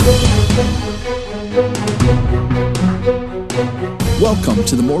Welcome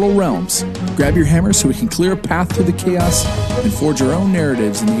to the Mortal Realms. Grab your hammer so we can clear a path through the chaos and forge our own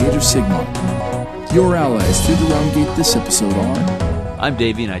narratives in the Age of Sigmar. Your allies through the Realm Gate this episode are... I'm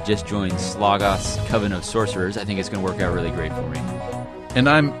Davey, and I just joined Sloggoth's Coven of Sorcerers. I think it's going to work out really great for me. And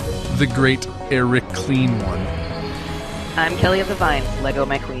I'm the great Eric Clean One. I'm Kelly of the Vine, Lego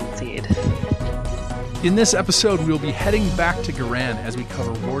my Queen Seed. In this episode, we'll be heading back to Ghyran as we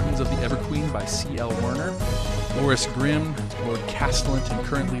cover Wardens of the Everqueen by C.L. Werner, Loris Grimm, Lord Castellant and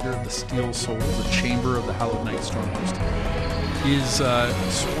current leader of the Steel Souls, the Chamber of the Hallowed Knight Stormhost, is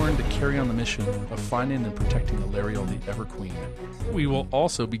sworn to carry on the mission of finding and protecting Ilariel the Everqueen. We will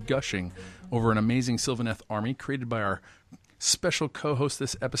also be gushing over an amazing Sylvaneth army created by our special co-host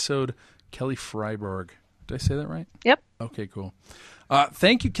this episode, Kelly Freiberg. Did I say that right? Yep. Okay, cool.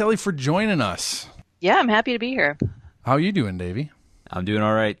 Thank you, Kelly, for joining us. Yeah, I'm happy to be here. How are you doing, Davey? I'm doing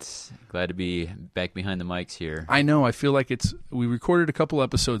all right. Glad to be back behind the mics here. I know. I feel like we recorded a couple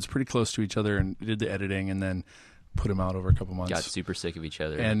episodes pretty close to each other and did the editing and then put them out over a couple months. Got super sick of each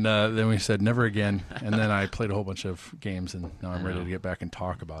other. And then we said never again. And then I played a whole bunch of games and now I'm ready to get back and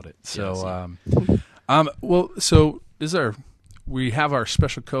talk about it. So, we have our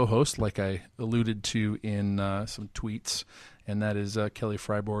special co-host, like I alluded to in some tweets, and that is Kelly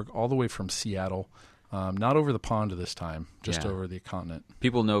Freiberg, all the way from Seattle. Not over the pond this time, just over the continent.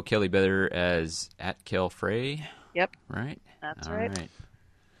 People know Kelly better as @KelFrey. Yep. Right? That's right.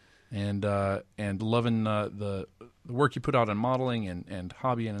 And loving the work you put out on modeling and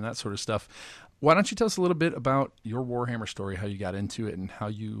hobbying and that sort of stuff. Why don't you tell us a little bit about your Warhammer story, how you got into it, and how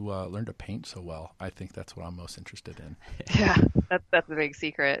you learned to paint so well? I think that's what I'm most interested in. Yeah, that's a big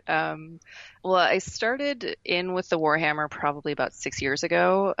secret. Well, I started in with the Warhammer probably about 6 years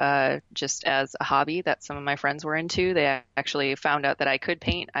ago, just as a hobby that some of my friends were into. They actually found out that I could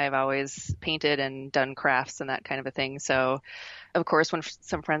paint. I've always painted and done crafts and that kind of a thing. So, of course, when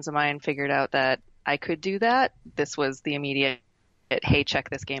some friends of mine figured out that I could do that, this was the immediate hey, check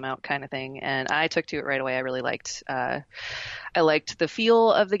this game out kind of thing. And I took to it right away. I really liked the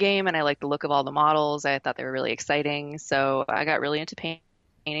feel of the game and I liked the look of all the models. I thought they were really exciting. So I got really into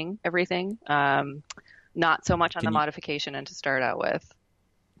painting everything. Not so much on the modification and to start out with.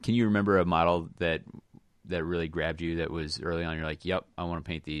 Can you remember a model that really grabbed you that was early on? You're like, yep, I want to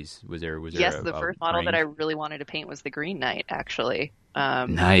paint these. Was there Yes, the first model that I really wanted to paint was the Green Knight, actually.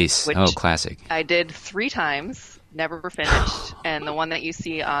 Nice. Classic. I did 3 times. Never finished, and the one that you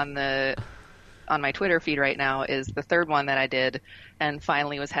see on my Twitter feed right now is the third one that I did, and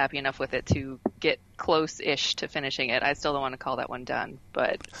finally was happy enough with it to get close-ish to finishing it. I still don't want to call that one done,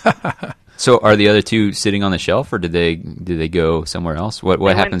 but So, are the other 2 sitting on the shelf, or did they go somewhere else?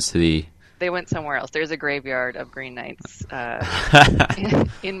 What happens to the? They went somewhere else. There's a graveyard of Green Knights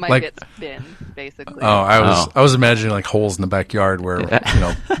in my bits bin, basically. Oh, I was imagining like holes in the backyard where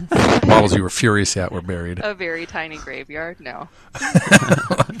models you were furious at were buried. A very tiny graveyard. No.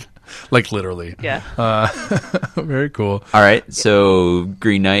 like literally. Yeah. Very cool. All right. So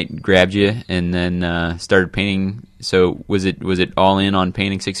Green Knight grabbed you and then started painting. So was it all in on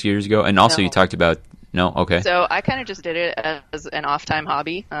painting 6 years ago? And also you talked about. No? Okay. So I kind of just did it as an off-time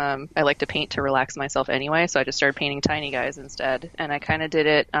hobby. I like to paint to relax myself anyway, so I just started painting tiny guys instead. And I kind of did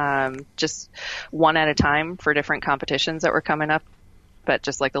it just one at a time for different competitions that were coming up, but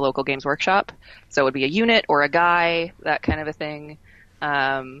just like the local Games Workshop. So it would be a unit or a guy, that kind of a thing.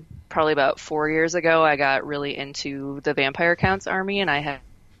 Probably about 4 years ago, I got really into the Vampire Counts army, and I had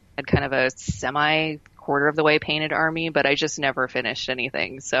kind of a quarter of the way painted army, but I just never finished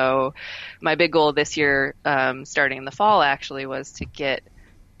anything. So my big goal this year, starting in the fall actually, was to get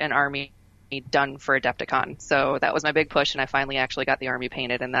an army done for Adepticon. So that was my big push, and I finally actually got the army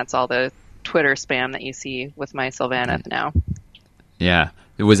painted, and that's all the Twitter spam that you see with my Sylvaneth now. Yeah.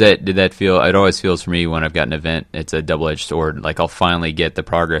 Did that feel, it always feels for me when I've got an event, it's a double-edged sword. Like I'll finally get the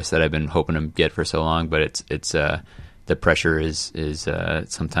progress that I've been hoping to get for so long, but it's the pressure is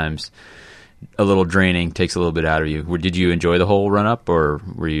sometimes a little draining, takes a little bit out of you. Did you enjoy the whole run-up, or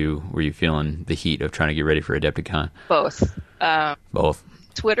were you feeling the heat of trying to get ready for Adepticon? Both. Both.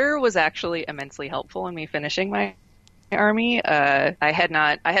 Twitter was actually immensely helpful in me finishing my army. I had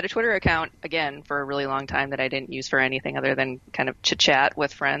a Twitter account, again, for a really long time that I didn't use for anything other than kind of chit-chat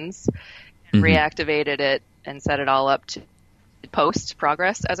with friends. Mm-hmm. Reactivated it and set it all up to post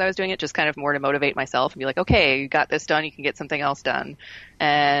progress as I was doing it, just kind of more to motivate myself and be like, okay, you got this done, you can get something else done.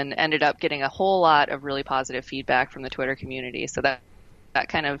 And ended up getting a whole lot of really positive feedback from the Twitter community. So that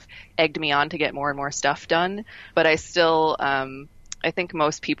kind of egged me on to get more and more stuff done. But I still, I think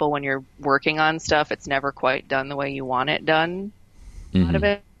most people, when you're working on stuff, it's never quite done the way you want it done. Mm-hmm. A lot of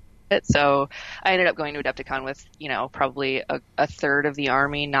it. So I ended up going to Adepticon with, probably a third of the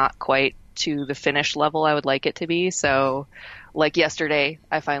army, not quite to the finished level I would like it to be. So like yesterday,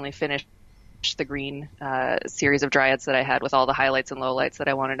 I finally finished the green series of dryads that I had with all the highlights and lowlights that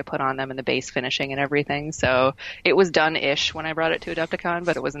I wanted to put on them and the base finishing and everything. So it was done-ish when I brought it to Adepticon,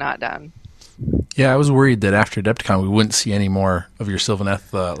 but it was not done. Yeah, I was worried that after Adepticon we wouldn't see any more of your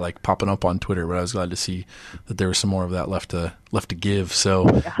Sylvaneth like popping up on Twitter, but I was glad to see that there was some more of that left to give.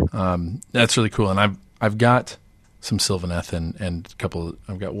 So that's really cool. And I've got some Sylvaneth and a couple.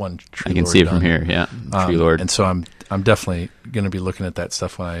 I've got one Tree Lord. I can see it from here. Yeah, Tree Lord. And so I'm definitely going to be looking at that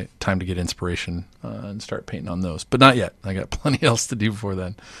stuff when time to get inspiration and start painting on those. But not yet. I got plenty else to do before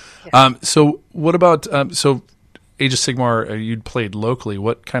then. Yeah. So what about Age of Sigmar, you'd played locally.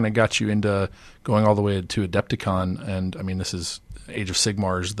 What kind of got you into going all the way to Adepticon? And I mean, this is Age of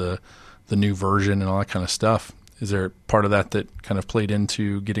Sigmar's the new version and all that kind of stuff. Is there part of that kind of played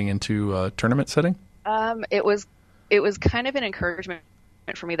into getting into tournament setting? It was kind of an encouragement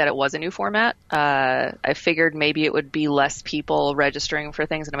for me that it was a new format. I figured maybe it would be less people registering for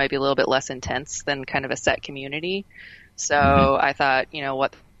things and it might be a little bit less intense than kind of a set community. So I thought,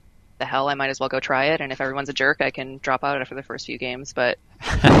 what the hell, I might as well go try it, and if everyone's a jerk I can drop out after the first few games. But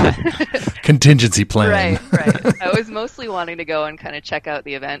contingency plan. Right. I was mostly wanting to go and kind of check out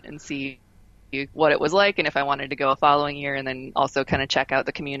the event and see what it was like, and if I wanted to go a following year, and then also kind of check out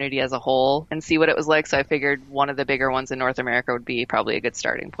the community as a whole and see what it was like. So I figured one of the bigger ones in North America would be probably a good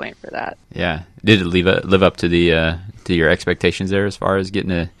starting point for that. Yeah. Did it live up to to your expectations there as far as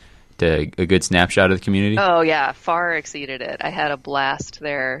getting a good snapshot of the community? Oh yeah, far exceeded it. I had a blast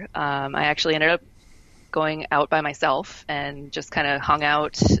there. I actually ended up going out by myself and just kind of hung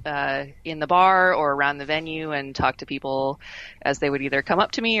out in the bar or around the venue and talked to people as they would either come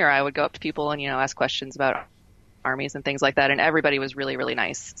up to me or I would go up to people and ask questions about armies and things like that. And everybody was really, really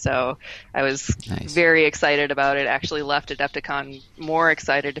nice. So I was very excited about it. Actually left Adepticon more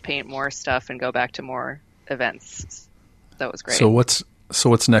excited to paint more stuff and go back to more events. That was great. So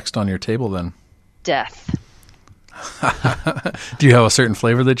what's next on your table then? Death. Do you have a certain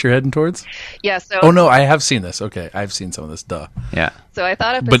flavor that you're heading towards? Yeah. So. Oh no, I have seen this. Okay, I've seen some of this. Duh. Yeah. So I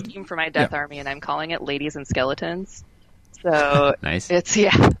thought of a theme for my Death Army, and I'm calling it Ladies and Skeletons. So nice.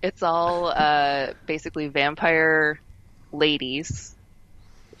 It's all basically vampire ladies,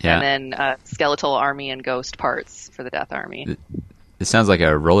 and then skeletal army and ghost parts for the Death Army. It sounds like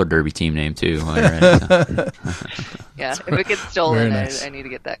a roller derby team name too. Yeah, if it gets stolen, nice. I need to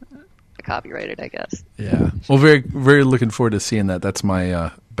get that copyrighted, I guess. Yeah. Well, very, very looking forward to seeing that. That's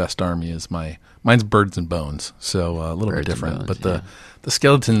my best army. Mine's Birds and Bones, so a little bit different. Bones, but the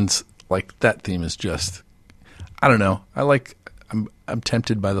skeletons, like that theme is just, I don't know. I'm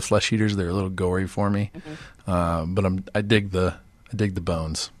tempted by the flesh eaters. They're a little gory for me, but I dig the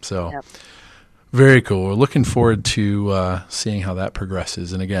bones. So. Yep. Very cool. We're looking forward to seeing how that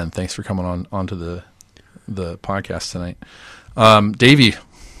progresses. And again, thanks for coming onto the podcast tonight. Davey,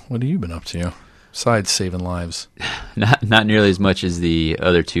 what have you been up to besides saving lives? Not nearly as much as the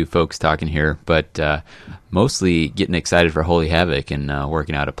other two folks talking here, but mostly getting excited for Holy Havoc and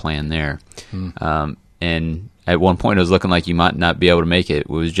working out a plan there. And at one point, it was looking like you might not be able to make it. It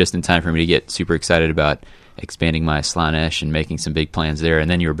was just in time for me to get super excited about expanding my Slaanesh and making some big plans there, and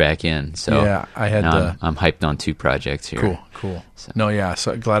then you were back in. So yeah, I had. I'm hyped on two projects here. Cool. So. No, yeah.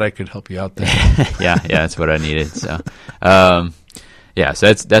 So glad I could help you out there. yeah, that's what I needed. So, so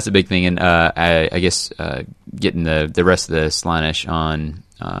that's a big thing, and I guess getting the rest of the Slaanesh on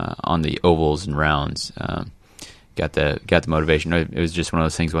the ovals and rounds got the motivation. It was just one of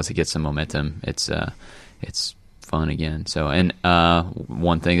those things. Once it gets some momentum, it's fun again. So, and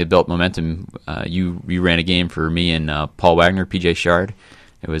one thing that built momentum, you ran a game for me and Paul Wagner, PJ Shard.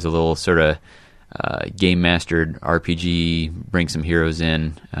 It was a little sort of game mastered RPG, bring some heroes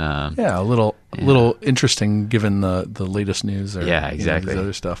in. A little interesting given the latest news. Or, exactly. These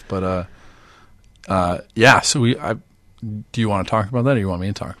other stuff, but So do you want to talk about that, or you want me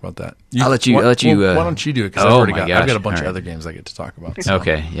to talk about that? I'll let you. Why don't you do it? Because I've got a bunch of right. other games I get to talk about. So.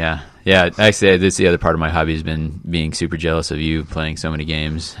 Okay, yeah. Actually, this is the other part of my hobby has been being super jealous of you playing so many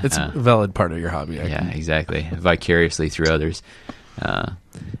games. It's a valid part of your hobby. Exactly. Vicariously through others.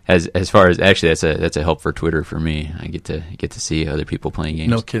 As far as actually, that's a help for Twitter for me. I get to see other people playing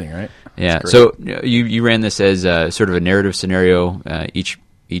games. No kidding, right? Yeah. So you ran this as sort of a narrative scenario. Each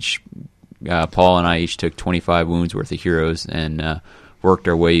Paul and I each took 25 wounds worth of heroes and worked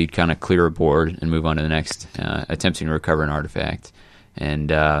our way. You'd kind of clear a board and move on to the next, attempting to recover an artifact. And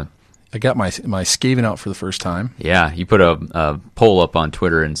I got my Skaven out for the first time. Yeah, you put a poll up on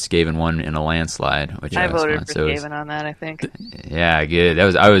Twitter, and Skaven won in a landslide, which I was voted fun. for So Skaven on that, I think. yeah, good.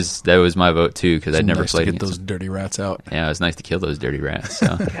 That was my vote too, because I'd never nice played to get those dirty rats out. Yeah, it was nice to kill those dirty rats.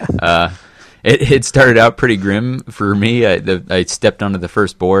 So, it started out pretty grim for me. I stepped onto the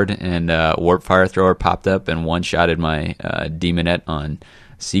first board, and Warp Fire Thrower popped up and one-shotted my Demonette on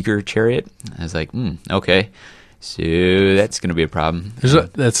Seeker Chariot. I was like, okay. So that's going to be a problem.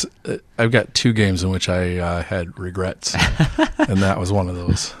 I've got 2 games in which I had regrets, and that was one of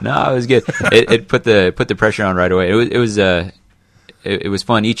those. No, it was good. It put the pressure on right away. It was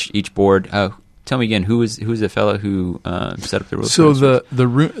fun. Each board. Tell me again, who's the fellow who set up the rules? So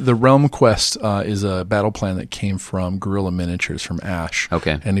the Realm Quest is a battle plan that came from Guerrilla Miniatures from Ash.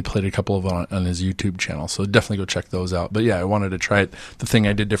 Okay. And he played a couple of them on his YouTube channel. So definitely go check those out. But yeah, I wanted to try it. The thing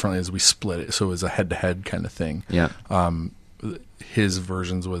I did differently is we split it. So it was a head-to-head kind of thing. Yeah. His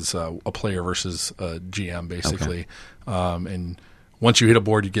versions was a player versus a GM, basically. Okay. And once you hit a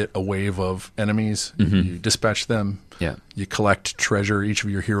board, you get a wave of enemies. Mm-hmm. You dispatch them. Yeah. You collect treasure. Each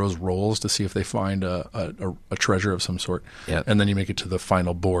of your heroes rolls to see if they find a treasure of some sort. Yeah. And then you make it to the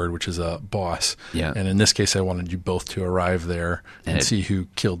final board, which is a boss. Yeah. And in this case, I wanted you both to arrive there and see who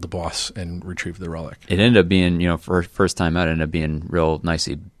killed the boss and retrieve the relic. It ended up being, first time out, it ended up being real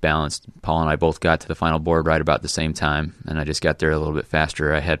nicely balanced. Paul and I both got to the final board right about the same time, and I just got there a little bit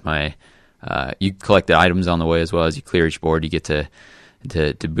faster. I had my... you collect the items on the way as well. As you clear each board, you get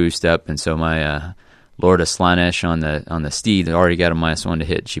to boost up, and so my Lord of Slanesh on the steed already got a -1 to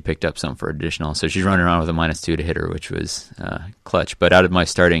hit. She picked up something for additional, so she's running around with a -2 to hit her, which was clutch. But out of my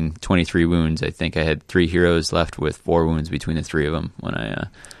starting 23 wounds, I think I had 3 heroes left with 4 wounds between the 3 of them when I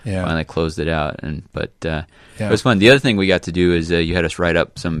finally closed it out. But it was fun. The other thing we got to do is you had us write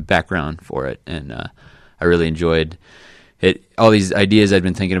up some background for it, and I really enjoyed it. All these ideas I'd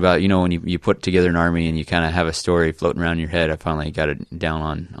been thinking about, when you put together an army and you kind of have a story floating around in your head, I finally got it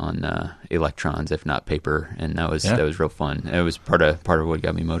down on electrons, if not paper, and that was real fun. It was part of what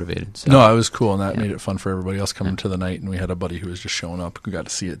got me motivated. So. No, it was cool, and that made it fun for everybody else coming to the night. And we had a buddy who was just showing up who got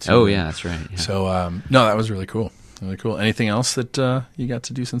to see it too. Oh yeah, that's right. Yeah. So no, that was really cool. Really cool. Anything else that you got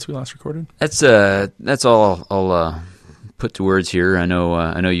to do since we last recorded? That's all I'll put to words here. I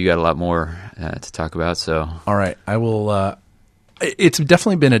know you got a lot more to talk about. So all right, I will. It's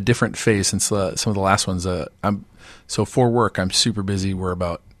definitely been a different phase since some of the last ones. So for work, I'm super busy. We're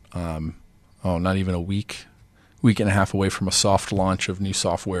about not even a week and a half away from a soft launch of new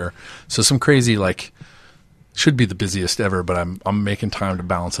software. So some crazy should be the busiest ever, but I'm making time to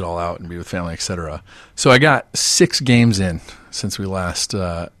balance it all out and be with family, etc. So I got 6 games in since we last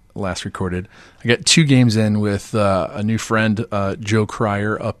recorded. I got 2 games in with a new friend, Joe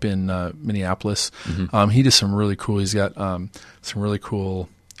Cryer, up in Minneapolis. Mm-hmm. He does some really cool. He's got some really cool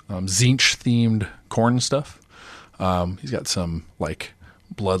Zinch themed corn stuff. He's got some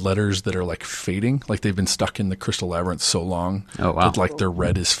blood letters that are fading, they've been stuck in the crystal labyrinth so long. Oh wow! That their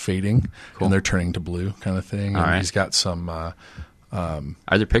red is fading and they're turning to blue, kind of thing. All right. He's got some. Are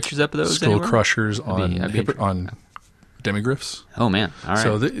there pictures up of those? Skull anywhere? crushers on demigryphs. Oh man! All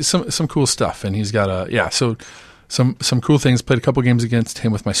right. So some cool stuff, and he's got So some cool things. Played a couple games against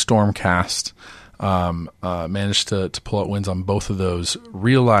him with my Stormcast. Managed to pull out wins on both of those.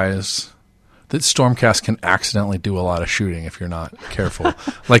 Realized that Stormcast can accidentally do a lot of shooting if you're not careful.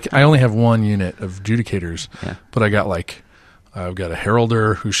 I only have 1 unit of Judicators, but I got I've got a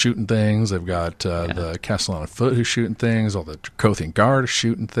Heralder who's shooting things. I've got the Castellan on Foot who's shooting things. All the Dracothian Guard are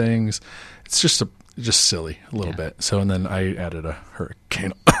shooting things. It's just silly a little bit. So, and then I added a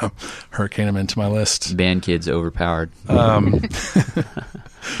Hurricaneum into my list. Band kids overpowered. And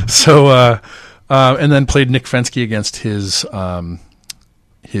then played Nick Fensky against his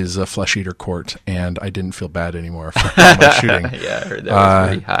Flesh Eater Court, and I didn't feel bad anymore for my shooting. Yeah, I heard that was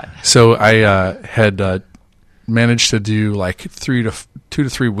pretty hot. So I had managed to do 2 to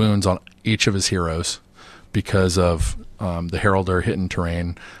 3 wounds on each of his heroes because of the Heralder hitting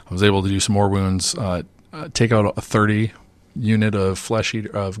terrain. I was able to do some more wounds, take out a 30 unit of Flesh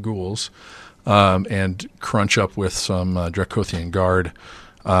Eater of ghouls, and crunch up with some Dracothian Guard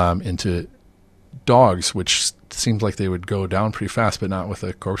into dogs, which seems like they would go down pretty fast, but not with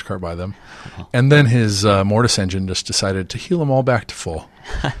a corpse cart by them. And then his Mortis engine just decided to heal them all back to full.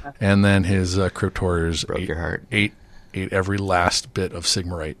 And then his Crypt Warriors broke your heart. Ate ate every last bit of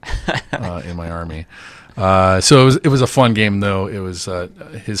Sigmarite in my army. So it was a fun game, though. It was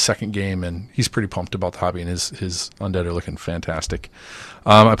his second game, and he's pretty pumped about the hobby, and his undead are looking fantastic.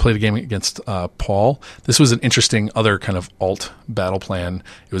 I played a game against Paul. This was an interesting other kind of alt battle plan.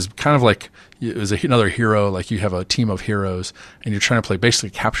 It was kind of like it was another hero, like you have a team of heroes, and you're trying to play basically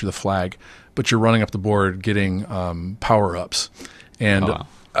capture the flag, but you're running up the board getting power-ups. And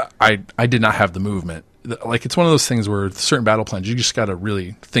I did not have the movement. Like, it's one of those things where certain battle plans, you just got to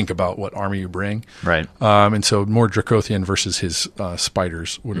really think about what army you bring. Right. And so more Dracothian versus his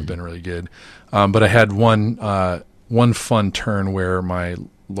spiders would have been really good. But I had one fun turn where my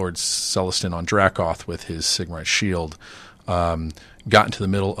Lord Celestin on Dracoth with his Sigmarite shield got into the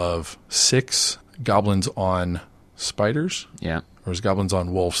middle of 6 goblins on spiders. Yeah. Or was goblins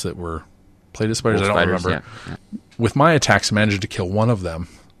on wolves that were played as spiders? Wolf I don't spiders, remember. Yeah. With my attacks, I managed to kill one of them,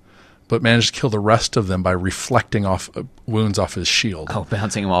 but managed to kill the rest of them by reflecting off wounds off his shield. Oh,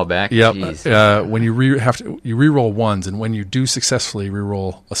 bouncing them all back? Yep. Jeez. When you re-roll ones, and when you do successfully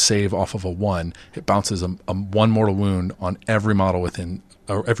re-roll a save off of a 1, it bounces a 1 mortal wound on every model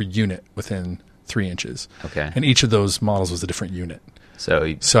or every unit within 3 inches. Okay. And each of those models was a different unit. So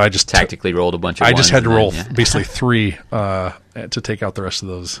I just tactically rolled a bunch of I ones. just had to roll then, basically 3 to take out the rest of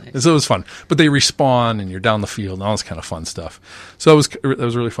those. Nice. So it was fun. But they respawn, and you're down the field, and all this kind of fun stuff. So it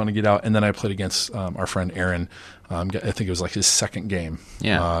was really fun to get out. And then I played against our friend Aaron. I think it was like his second game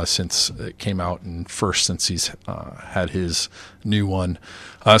since it came out, and first since he's had his new one.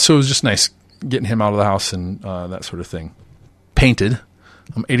 So it was just nice getting him out of the house and that sort of thing. Painted.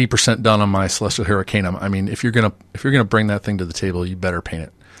 I'm 80% done on my Celestial Hurricanum. I mean, if you're gonna bring that thing to the table, you better paint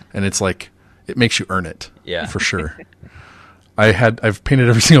it. And it's like, it makes you earn it. Yeah. For sure. I've painted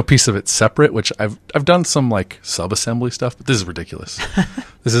every single piece of it separate, which I've done some like sub-assembly stuff, but this is ridiculous.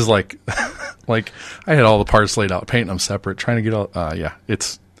 This is like I had all the parts laid out, painting them separate, trying to get all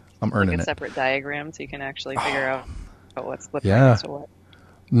I'm earning like a it. Separate diagram so you can actually figure out what's flipping to what.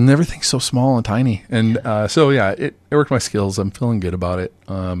 And everything's so small and tiny. And it worked my skills. I'm feeling good about it.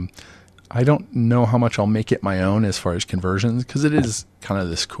 I don't know how much I'll make it my own as far as conversions, because it is kind of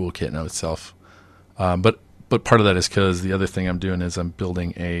this cool kit in of itself. But part of that is because the other thing I'm doing is I'm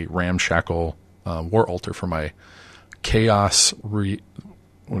building a ramshackle war altar for my chaos what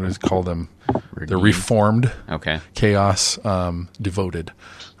is it called them? The reformed chaos devoted.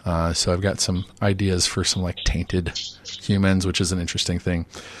 So I've got some ideas for some like tainted humans, which is an interesting thing.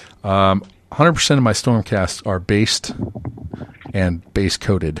 100% of my Stormcasts are based and base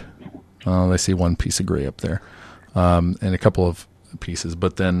coated. I see one piece of gray up there, and a couple of pieces.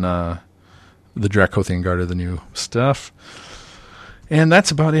 But then the Dracothian Guard are the new stuff, and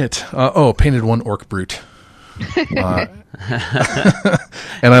that's about it. Painted one Orc Brute. And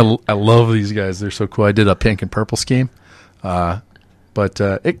I love these guys. They're so cool. I did a pink and purple scheme. But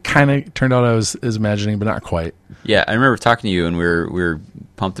it kind of turned out I was imagining, but not quite. Yeah, I remember talking to you, and we were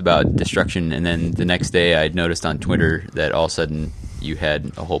pumped about destruction, and then the next day I noticed on Twitter that all of a sudden you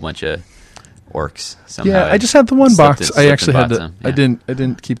had a whole bunch of orcs. Somehow I just had the one box. I actually had to. Some, yeah. I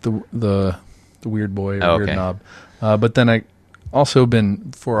didn't keep the weird boy or weird knob. But then I also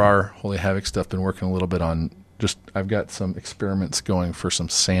been, for our Holy Havoc stuff, been working a little bit on I've got some experiments going for some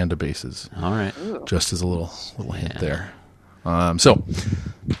sand bases. All right. Just as a little hint there. So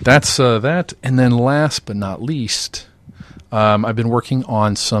that's that. And then last but not least, I've been working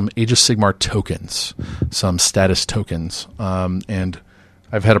on some Age of Sigmar tokens, some status tokens. And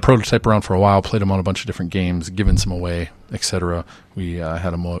I've had a prototype around for a while, played them on a bunch of different games, given some away, etc. We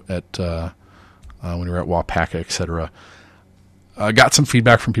had them at when we were at Wapaka, etc. Got some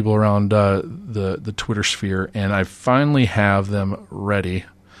feedback from people around the Twitter sphere, and I finally have them ready,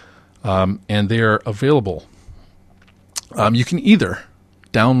 and they are available. You can either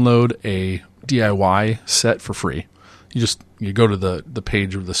download a DIY set for free. You go to the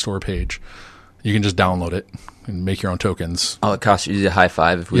page of the store page. You can just download it and make your own tokens. All it costs you is a high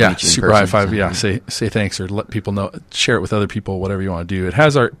five if we meet you in super person, high five. So. Yeah, say thanks or let people know. Share it with other people. Whatever you want to do. It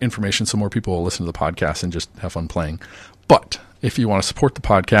has our information, so more people will listen to the podcast and just have fun playing. But if you want to support the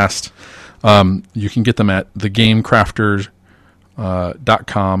podcast, you can get them at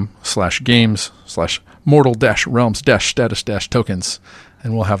thegamecrafters.com/games/mortal-realms-status-tokens.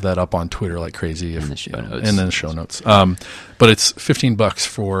 And we'll have that up on Twitter like crazy. In the show notes. And then the show notes. But it's $15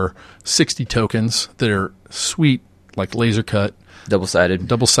 for 60 tokens that are sweet, like laser cut.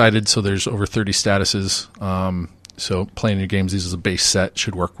 Double-sided, so there's over 30 statuses. So playing your games, these is a base set,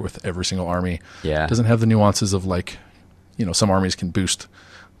 should work with every single army. Yeah. Doesn't have the nuances of some armies can boost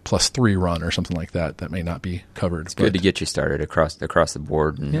 +3 run or something like that. That may not be covered. It's good to get you started across the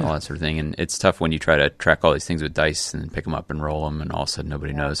board and all that sort of thing. And it's tough when you try to track all these things with dice and pick them up and roll them, and all of a sudden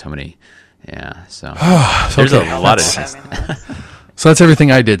nobody knows how many. Yeah, so there's a lot of. So that's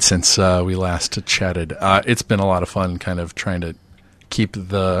everything I did since we last chatted. It's been a lot of fun, kind of trying to keep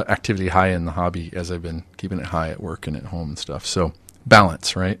the activity high in the hobby as I've been keeping it high at work and at home and stuff. So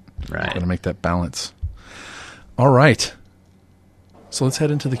balance, right? Right. Got to make that balance. All right. So let's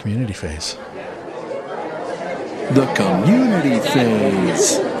head into the community phase. The community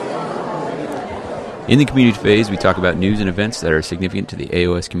phase. In the community phase, we talk about news and events that are significant to the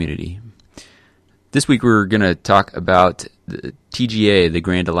AOS community. This week, we're going to talk about the TGA, the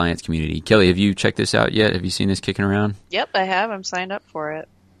Grand Alliance community. Kelly, have you checked this out yet? Have you seen this kicking around? Yep, I have. I'm signed up for it.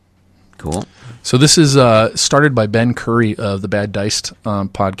 Cool. So this is started by Ben Curry of the Bad Diced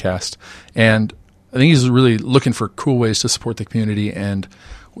podcast, and I think he's really looking for cool ways to support the community, and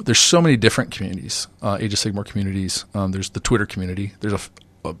there's so many different communities, Age of Sigmar communities. There's the Twitter community. There's a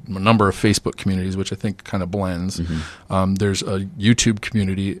number of Facebook communities, which I think kind of blends. Mm-hmm. There's a YouTube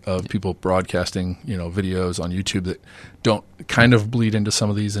community of people broadcasting, videos on YouTube that don't kind of bleed into some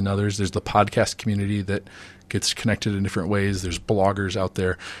of these and others. There's the podcast community that gets connected in different ways. There's bloggers out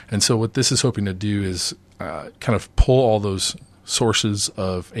there. And so what this is hoping to do is kind of pull all those sources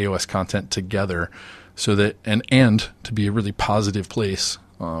of AOS content together so that and to be a really positive place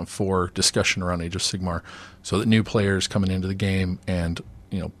for discussion around Age of Sigmar, so that new players coming into the game and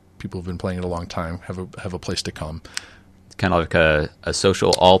people who've been playing it a long time have a place to come. It's kind of like a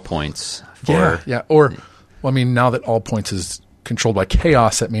social all points for Or now that all points is controlled by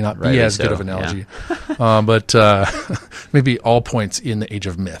chaos, that may not be as good of an analogy. But maybe all points in the Age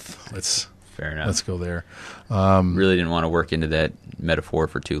of Myth. Fair enough. Let's go there. Really didn't want to work into that metaphor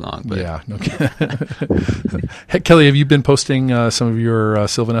for too long. But. Yeah. Okay. Hey, Kelly, have you been posting some of your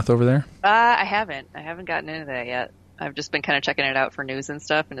Sylvaneth over there? I haven't. I haven't gotten into that yet. I've just been kind of checking it out for news and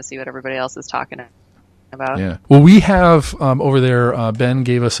stuff and to see what everybody else is talking about. Yeah. Well, we have over there, Ben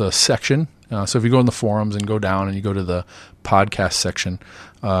gave us a section. So if you go in the forums and go down and you go to the podcast section,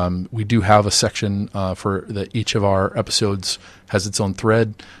 we do have a section for that each of our episodes has its own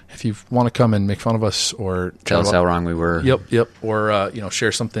thread. If you want to come and make fun of us or tell us how wrong we were. Yep. Or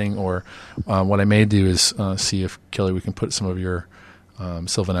share something. Or what I may do is see if, Kelly, we can put some of your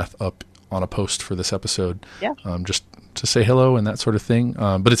Sylvaneth up on a post for this episode. Yeah. Just to say hello and that sort of thing.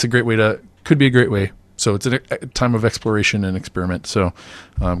 But it's a great way could be a great way. So it's a time of exploration and experiment. So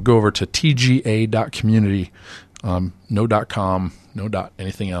go over to tga.community, no .com, no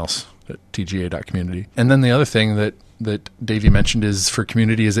anything else, at tga.community. And then the other thing that Davey mentioned is for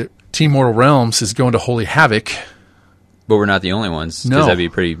community is that Team Mortal Realms is going to Holy Havoc. But we're not the only ones, because that'd be a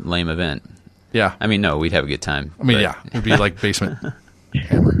pretty lame event. Yeah. No, we'd have a good time. It'd be like Basement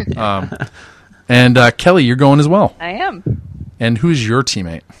Hammer. And Kelly, you're going as well. I am. And who's your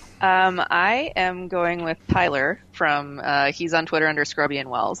teammate? I am going with Tyler from, he's on Twitter under Scrubby and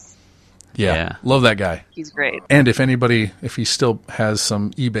Wells. Yeah, love that guy. He's great. And if he still has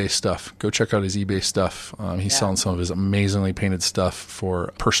some eBay stuff, go check out his eBay stuff. He's selling some of his amazingly painted stuff for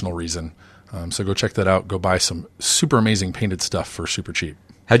a personal reason. So go check that out. Go buy some super amazing painted stuff for super cheap.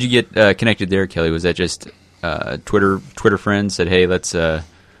 How'd you get connected there, Kelly? Was that just Twitter friends said, hey, let's...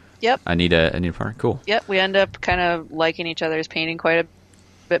 Yep. I need a partner. Cool. Yep, we end up kind of liking each other's painting quite a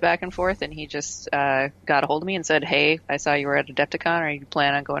bit back and forth, and he just got a hold of me and said, hey, I saw you were at Adepticon. Are you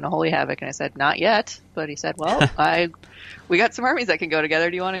planning on going to Holy Havoc? And I said, not yet. But he said, well, we got some armies that can go together.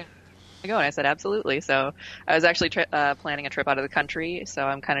 Do you want to go? And I said, absolutely. So I was actually planning a trip out of the country, so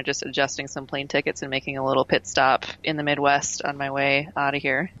I'm kind of just adjusting some plane tickets and making a little pit stop in the Midwest on my way out of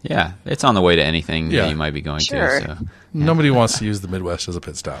here. Yeah, it's on the way to anything that you might be going to. So. Nobody wants to use the Midwest as a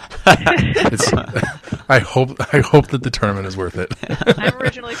pit stop. I hope that the tournament is worth it. I'm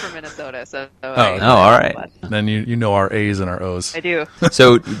originally from Minnesota, so all right. Then you know our A's and our O's. I do.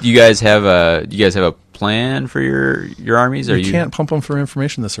 So do you guys have a plan for your armies? You can't pump them for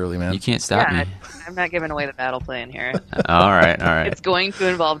information this early, man. You can't stop me. I'm not giving away the battle plan here. All right. It's going to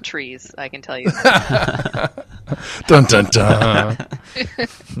involve trees, I can tell you. Dun, dun, dun.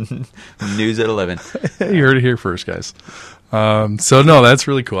 News at 11. You heard it here first, guys. So, no, that's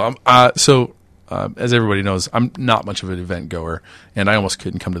really cool. As everybody knows, I'm not much of an event goer, and I almost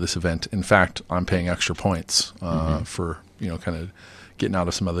couldn't come to this event. In fact, I'm paying extra points for, kind of getting out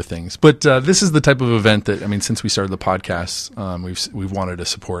of some other things. But this is the type of event that, since we started the podcast, we've wanted to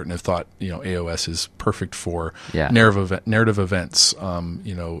support and have thought, AOS is perfect for narrative events,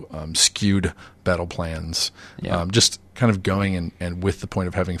 skewed battle plans, just kind of going and with the point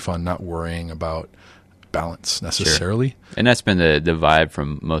of having fun, not worrying about balance necessarily. Sure. And that's been the vibe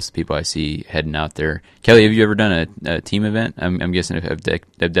from most people I see heading out there. Kelly, have you ever done a team event? I'm guessing if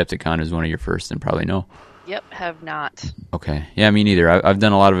Adepticon is one of your first, then probably no. Yep, have not. Okay. Yeah, me neither. I've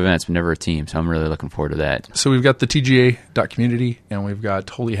done a lot of events, but never a team, so I'm really looking forward to that. So we've got the TGA.community, and we've got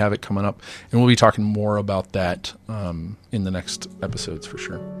Holy Havoc coming up, and we'll be talking more about that in the next episodes for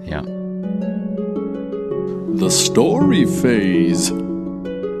sure. Yeah. The story phase.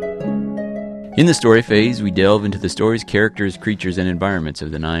 In the story phase, we delve into the stories, characters, creatures, and environments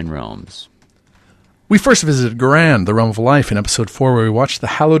of the 9 realms. We first visited Ghyran, the Realm of Life, in Episode 4, where we watched the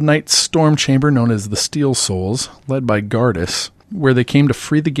Hallowed Knight's storm chamber known as the Steel Souls, led by Gardus, where they came to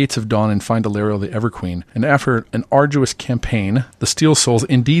free the Gates of Dawn and find Alariel the Everqueen. And after an arduous campaign, the Steel Souls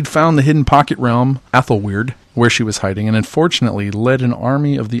indeed found the hidden pocket realm, Athelweird, where she was hiding, and unfortunately led an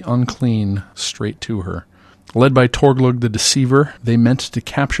army of the unclean straight to her. Led by Torglug the Deceiver, they meant to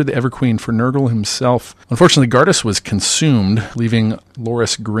capture the Everqueen for Nurgle himself. Unfortunately, Gardus was consumed, leaving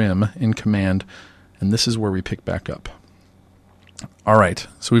Loris Grimm in command, and this is where we pick back up. All right,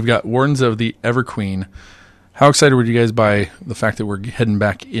 so we've got Wardens of the Everqueen. How excited were you guys by the fact that we're heading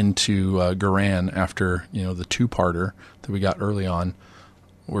back into Ghyran after the two-parter that we got early on,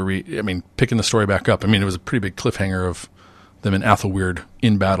 where picking the story back up. It was a pretty big cliffhanger of them in Athelweird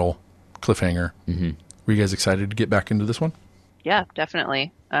in battle cliffhanger. Mm-hmm. Were you guys excited to get back into this one? Yeah,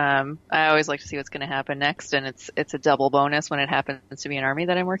 definitely. I always like to see what's going to happen next, and it's a double bonus when it happens to be an army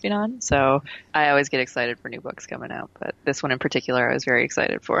that I'm working on. So I always get excited for new books coming out, but this one in particular, I was very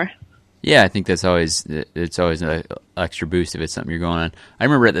excited for. Yeah, I think it's always an extra boost if it's something you're going on. I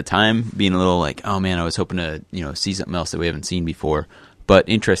remember at the time being a little like, oh man, I was hoping to see something else that we haven't seen before. But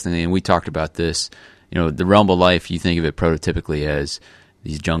interestingly, and we talked about this, the Realm of Life, you think of it prototypically as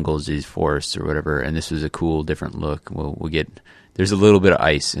these jungles, these forests, or whatever, and this was a cool, different look. There's a little bit of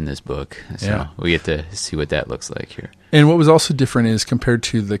ice in this book, so we get to see what that looks like here. And what was also different is compared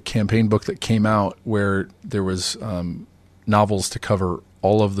to the campaign book that came out, where there was novels to cover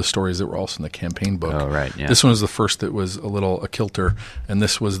all of the stories that were also in the campaign book. Oh, right, yeah. This one was the first that was a kilter, and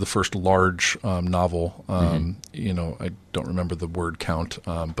this was the first large novel. I don't remember the word count,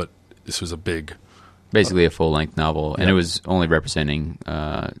 but this was a big... Basically a full-length novel, and it was only representing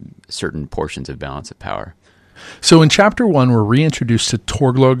certain portions of Balance of Power. So in Chapter 1, we're reintroduced to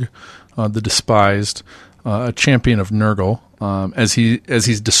Torglug, the Despised, a champion of Nurgle, as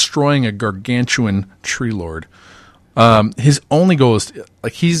he's destroying a gargantuan tree lord. His only goal is,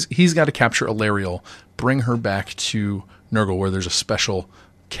 he's got to capture Alariel, bring her back to Nurgle, where there's a special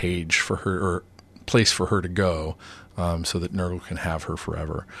cage for her, or place for her to go, so that Nurgle can have her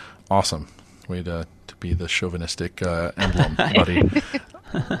forever. Awesome. Way to be the chauvinistic emblem, buddy.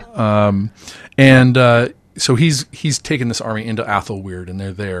 So he's taken this army into Athelweird, and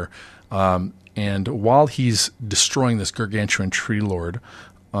they're there. And while he's destroying this gargantuan tree lord,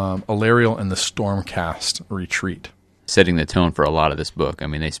 Alariel and the Stormcast retreat. Setting the tone for a lot of this book.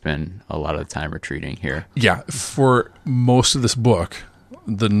 They spend a lot of the time retreating here. Yeah, for most of this book,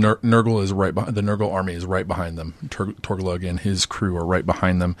 the Nurgle is the Nurgle army is right behind them. Torglug and his crew are right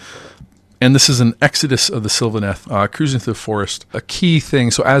behind them. And this is an exodus of the Sylvaneth, cruising through the forest. A key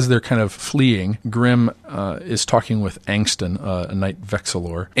thing, so as they're kind of fleeing, Grimm is talking with Angston, a knight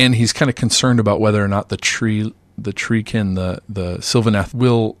Vexilor, and he's kind of concerned about whether or not the treekin, the Sylvaneth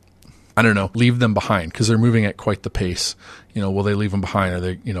will, leave them behind, because they're moving at quite the pace. Will they leave them behind? Are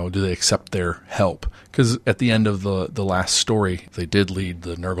they, do they accept their help? Because at the end of the last story, they did lead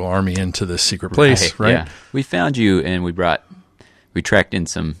the Nurgle army into this secret place, right? Yeah. We found you, and we tracked in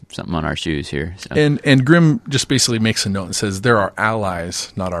something on our shoes here. So. And Grimm just basically makes a note and says, they're our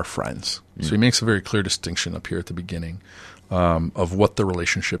allies, not our friends. Mm. So he makes a very clear distinction up here at the beginning of what the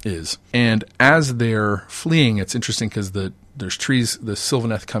relationship is. And as they're fleeing, it's interesting because there's trees, the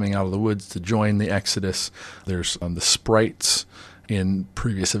Sylvaneth coming out of the woods to join the Exodus. There's the sprites. In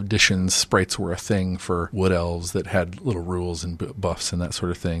previous editions, sprites were a thing for wood elves that had little rules and buffs and that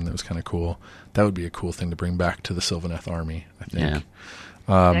sort of thing. That was kind of cool. That would be a cool thing to bring back to the Sylvaneth army, I think.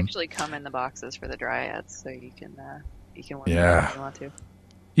 Yeah. They actually come in the boxes for the Dryads, so you can work with them if you want to.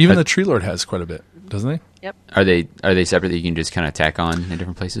 Even the Tree Lord has quite a bit, doesn't he? Yep. Are they separate that you can just kind of tack on in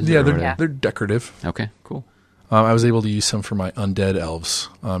different places? Yeah, they're decorative. Okay, cool. I was able to use some for my undead elves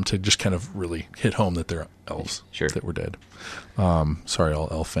to just kind of really hit home that they're elves that were dead. Sorry, all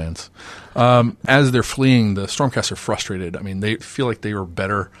elf fans. As they're fleeing, the Stormcast are frustrated. They feel like they were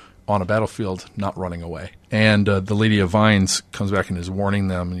better on a battlefield not running away. And the Lady of Vines comes back and is warning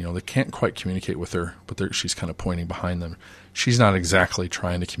them. They can't quite communicate with her, but she's kind of pointing behind them. She's not exactly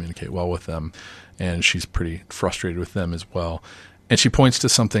trying to communicate well with them, and she's pretty frustrated with them as well. And she points to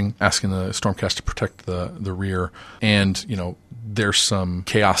something, asking the Stormcast to protect the rear. And, there's some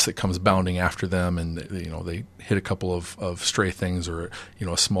chaos that comes bounding after them, and, they hit a couple of stray things or,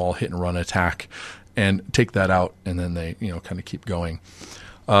 a small hit-and-run attack and take that out, and then they, kind of keep going.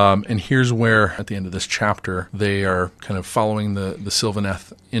 And here's where, at the end of this chapter, they are kind of following the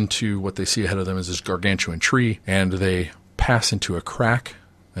Sylvaneth into what they see ahead of them as this gargantuan tree, and they pass into a crack.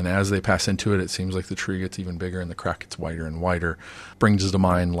 And as they pass into it, it seems like the tree gets even bigger and the crack gets wider and wider. Brings to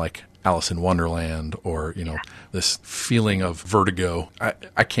mind like Alice in Wonderland or, this feeling of vertigo.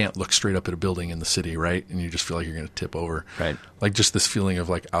 I can't look straight up at a building in the city, right? And you just feel like you're going to tip over. Right. Like just this feeling of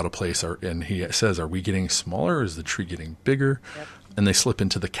like out of place. And he says, are we getting smaller or is the tree getting bigger? Yep. And they slip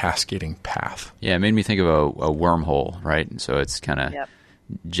into the cascading path. Yeah, it made me think of a wormhole, right? And so it's kind of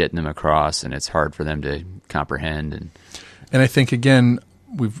jetting them across, and it's hard for them to comprehend. And I think, again,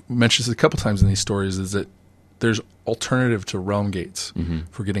 we've mentioned this a couple times in these stories, is that there's alternative to realm gates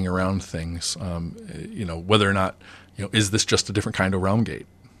for getting around things. Whether or not, is this just a different kind of realm gate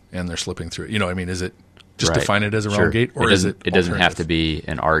and they're slipping through it? Is it just define it as a realm gate, or is it? It doesn't have to be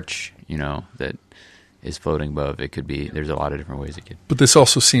an arch, that is floating above. It could be. There's a lot of different ways it could. But this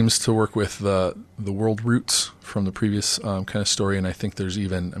also seems to work with the world roots from the previous kind of story, and I think there's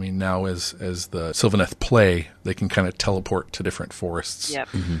even. Now as the Sylvaneth play, they can kind of teleport to different forests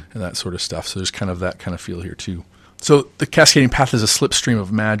and that sort of stuff. So there's kind of that kind of feel here too. So the Cascading Path is a slipstream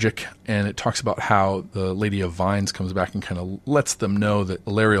of magic, and it talks about how the Lady of Vines comes back and kind of lets them know that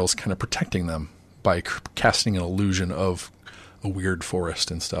Alariel's kind of protecting them by casting an illusion of a weird forest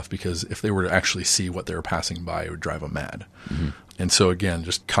and stuff, because if they were to actually see what they were passing by, it would drive them mad. And so again,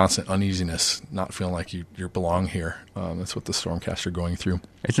 just constant uneasiness, not feeling like you belong here. That's what the Stormcast are going through.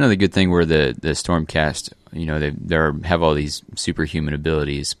 It's another good thing where the Stormcast, they have all these superhuman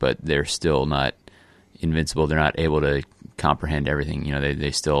abilities, but they're still not invincible. They're not able to comprehend everything.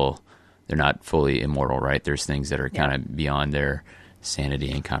 They're not fully immortal, right? There's things that are kind of beyond their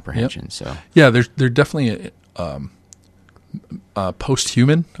sanity and comprehension. So they're definitely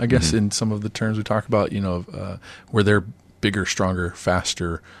post-human, I guess, in some of the terms we talk about, where they're bigger, stronger,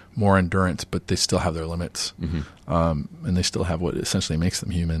 faster, more endurance, but they still have their limits. And they still have what essentially makes them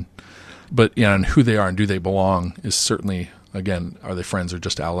human. But, and who they are and do they belong is certainly, again, are they friends or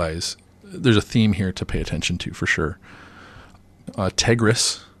just allies? There's a theme here to pay attention to, for sure.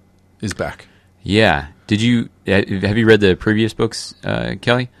 Tegris is back. Yeah. Have you read the previous books,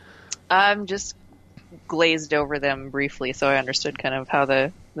 Kelly? Just glazed over them briefly, so I understood kind of how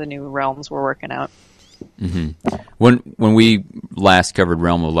the new realms were working out. When we last covered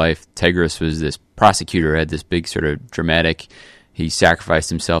Realm of Life, Tegris was this prosecutor, had this big sort of dramatic. He sacrificed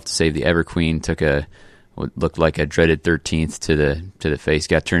himself to save the Everqueen, took what looked like a dreaded 13th to the face,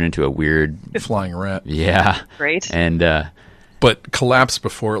 got turned into a weird flying rat. Yeah, great. And but collapsed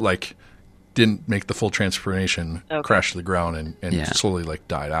before it didn't make the full transformation, crashed to the ground, and slowly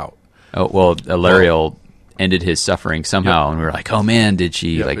died out. Oh, well, Alariel ended his suffering somehow, and we were like, oh man, did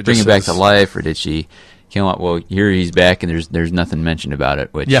she bring him back to life, or did she kill him? Well, here he's back, and there's nothing mentioned about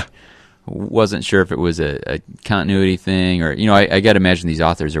it, which wasn't sure if it was a continuity thing, or I got to imagine these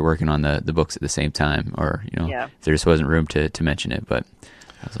authors are working on the books at the same time, or if there just wasn't room to mention it, but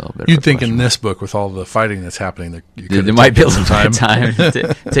that was a little bit. You'd think in this book, with all the fighting that's happening, there might be a little time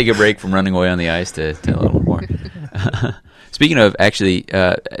to take a break from running away on the ice to a little more. Speaking of, actually,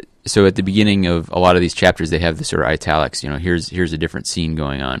 so at the beginning of a lot of these chapters, they have this sort of italics. Here's a different scene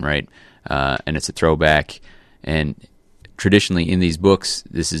going on, right? And it's a throwback. And traditionally in these books,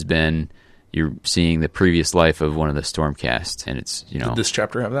 this has been you're seeing the previous life of one of the Stormcast, and it's Did this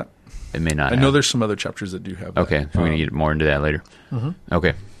chapter have that? It may not. I know there's some other chapters that do have that. Okay, so we're going to get more into that later.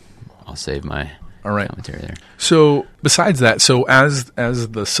 Okay, I'll save my commentary there. So besides that, as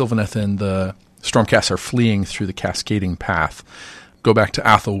the Sylvaneth and the Stormcast are fleeing through the Cascading Path, go back to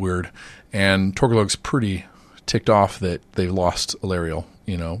Athelweird, and Torgalog's pretty ticked off that they lost Alariel.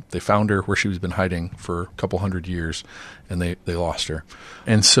 They found her where she was been hiding for a couple hundred years, and they lost her.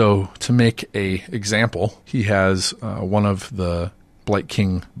 And so to make a example, he has one of the Blight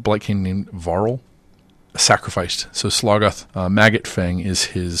King named Varl sacrificed. So Sloggoth Maggot Fang is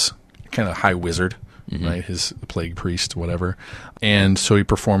his kind of high wizard, right? His plague priest, whatever. And so he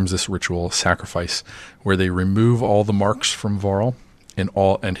performs this ritual sacrifice where they remove all the marks from Varl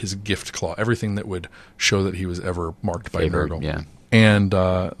and his gift claw, everything that would show that he was ever marked by Nurgle. Yeah. And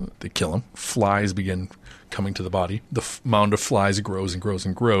they kill him. Flies begin coming to the body. The mound of flies grows and grows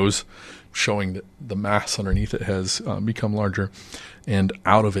and grows, showing that the mass underneath it has become larger. And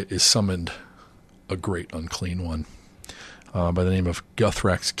out of it is summoned a great unclean one by the name of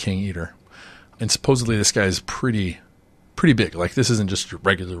Guthrax King Eater. And supposedly this guy is pretty pretty big. Like, this isn't just your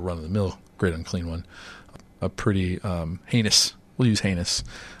regular run-of-the-mill great unclean one. A pretty heinous. We'll use heinous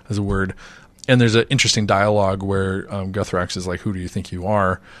as a word. And there's an interesting dialogue where Guthrax is like, "Who do you think you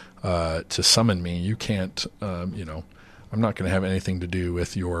are to summon me? You can't, I'm not going to have anything to do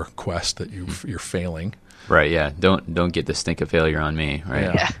with your quest that you're failing." Right, yeah. Don't get the stink of failure on me,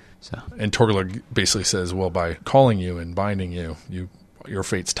 right? Yeah. So. And Torgalug basically says, "Well, by calling you and binding you, your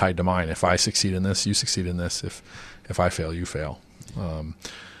fate's tied to mine. If I succeed in this, you succeed in this. If I fail, you fail."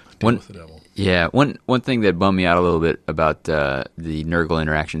 Deal with the devil. Yeah, one thing that bummed me out a little bit about the Nurgle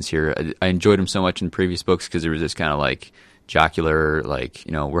interactions here, I enjoyed them so much in previous books because there was this kind of like jocular, like,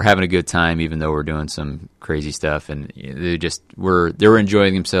 we're having a good time even though we're doing some crazy stuff, and they were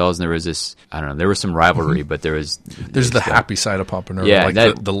enjoying themselves, and there was this, I don't know, there was some rivalry, but there's the happy side of Papa Nurgle, yeah,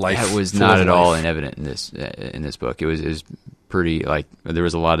 like the life. That was not at all evident in this book. It was pretty, like, there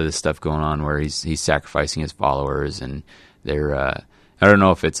was a lot of this stuff going on where he's sacrificing his followers, and they're I don't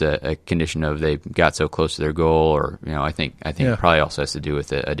know if it's a condition of they got so close to their goal, or I think it probably also has to do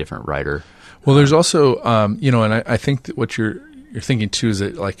with a different writer. Well, there's also and I think that what you're thinking too is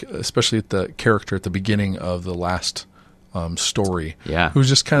that, like, especially at the character at the beginning of the last story, who's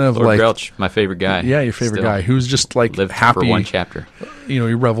just kind of Lord like Grelch, my favorite guy. Yeah, your favorite guy, who's just like lived happy for one chapter. He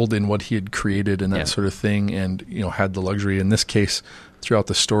reveled in what he had created and that sort of thing, and had the luxury. In this case, throughout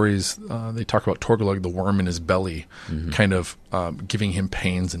the stories, they talk about Torgalug, the worm in his belly, kind of giving him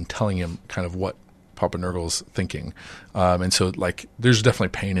pains and telling him kind of what Papa Nurgle's thinking. And so, like, there's definitely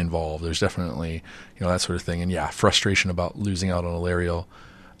pain involved. There's definitely, that sort of thing. And frustration about losing out on Illyrio.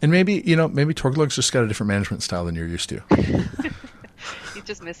 And maybe Torgalug's just got a different management style than you're used to. He's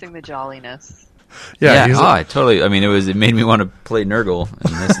just missing the jolliness. Yeah, totally. I mean, it made me want to play Nurgle,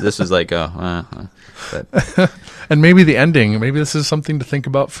 and this was like, but. And maybe the ending. Maybe this is something to think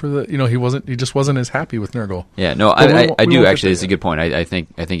about for the. He just wasn't as happy with Nurgle. Yeah, no, I do actually. It's a good point. I think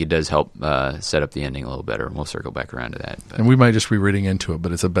it does help set up the ending a little better. We'll circle back around to that. But. And we might just be reading into it,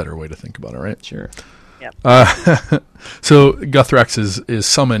 but it's a better way to think about it, right? Sure. Yep. So Guthrax is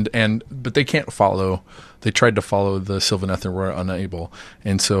summoned, but they can't follow. They tried to follow the Sylvaneth and were unable,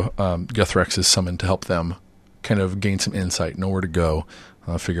 and so Guthrax is summoned to help them kind of gain some insight, know where to go,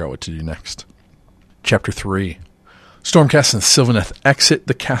 figure out what to do next. Chapter 3. Stormcast and Sylvaneth exit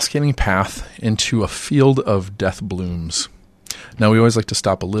the cascading path into a field of death blooms. Now, we always like to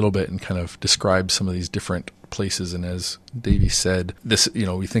stop a little bit and kind of describe some of these different places, and as Davey said, this,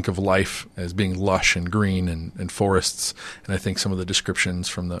 we think of life as being lush and green and forests, and I think some of the descriptions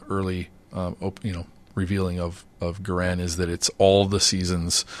from the early, revealing of Ghyran is that it's all the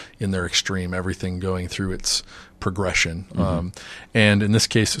seasons in their extreme, everything going through its progression. And in this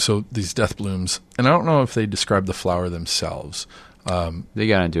case, so these death blooms, and I don't know if they describe the flower themselves. They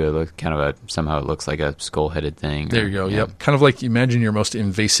got into it kind of somehow it looks like a skull-headed thing. There you go. Yep. Kind of like, imagine your most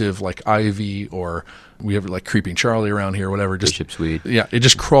invasive, like ivy, or we have like creeping Charlie around here, whatever. Just bishop's weed. Yeah, it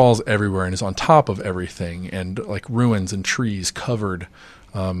just crawls everywhere and is on top of everything, and like ruins and trees covered.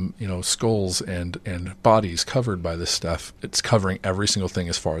 Skulls and bodies covered by this stuff. It's covering every single thing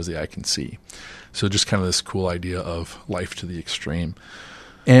as far as the eye can see. So just kind of this cool idea of life to the extreme.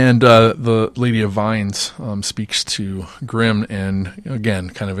 And the Lady of Vines speaks to Grim, and again,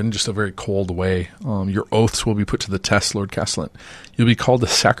 kind of in just a very cold way. Your oaths will be put to the test, Lord Castellan. You'll be called to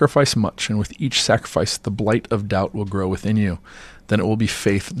sacrifice much, and with each sacrifice the blight of doubt will grow within you. Then it will be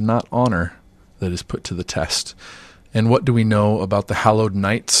faith, not honor, that is put to the test. And what do we know about the Hallowed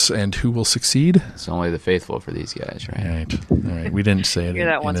Knights and who will succeed? It's only the faithful for these guys, right? All right. We didn't say it. Hear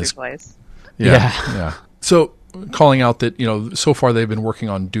that once or twice. Yeah. So calling out that, so far they've been working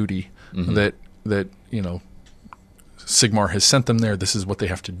on duty, that Sigmar has sent them there. This is what they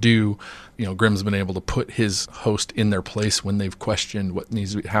have to do. Grim's been able to put his host in their place when they've questioned what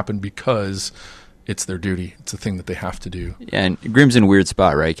needs to happen because it's their duty. It's a thing that they have to do. Yeah, and Grim's in a weird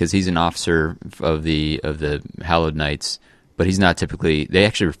spot, right? Because he's an officer of the Hallowed Knights, but he's not typically. They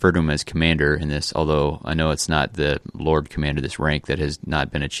actually refer to him as commander in this, although I know it's not the Lord Commander, this rank that has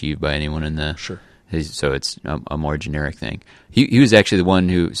not been achieved by anyone in the. Sure. So it's a more generic thing. He was actually the one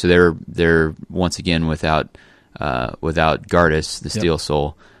who. So they're once again without Gardas, the Steel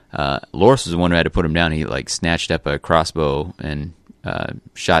Soul. Loras was the one who had to put him down. He snatched up a crossbow and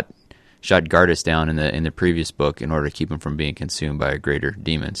shot Gardas down in the previous book in order to keep him from being consumed by a greater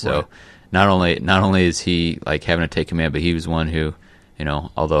demon. So not only is he having to take command, but he was one who,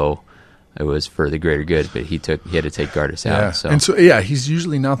 although it was for the greater good, but he had to take Gardas out. So. And so, he's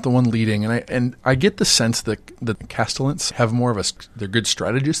usually not the one leading. And I get the sense that the Castellans have more of they're good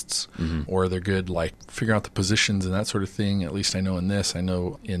strategists, or they're good, like, figuring out the positions and that sort of thing. At least I know in this. I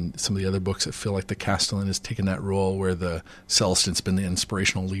know in some of the other books, I feel like the Castellan has taken that role where the Celestine's been the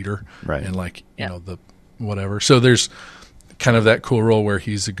inspirational leader. Right. And, like, you know, the whatever. So there's kind of that cool role where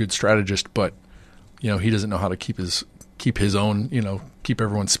he's a good strategist, but, you know, he doesn't know how to keep his own, you know, keep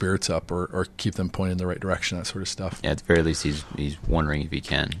everyone's spirits up or keep them pointed in the right direction, that sort of stuff. Yeah, at the very least, he's wondering if he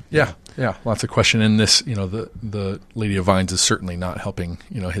can. Yeah, lots of question in this. You know, the Lady of Vines is certainly not helping,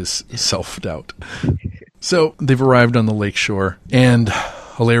 you know, his self-doubt. So they've arrived on the lakeshore, and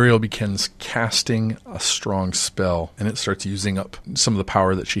Hilariel begins casting a strong spell, and it starts using up some of the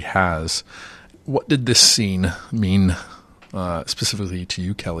power that she has. What did this scene mean specifically to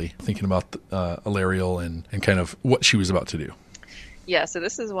you, Kelly, thinking about Hilariel and kind of what she was about to do? Yeah, so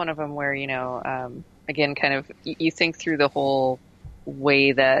this is one of them where, you know, again, kind of you think through the whole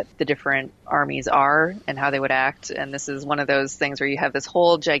way that the different armies are and how they would act. And this is one of those things where you have this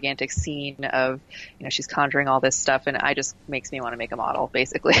whole gigantic scene of, you know, she's conjuring all this stuff, and it just makes me want to make a model,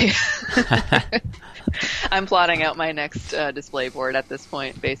 basically. I'm plotting out my next display board at this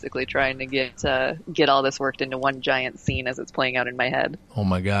point, basically trying to get all this worked into one giant scene as it's playing out in my head. Oh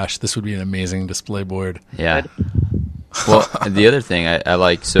my gosh, this would be an amazing display board. Yeah. Well, the other thing I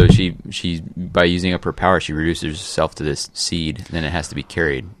like, so she by using up her power, she reduces herself to this seed, and then it has to be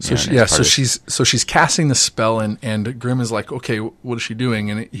carried. So she's casting the spell, and Grimm is like, okay, what is she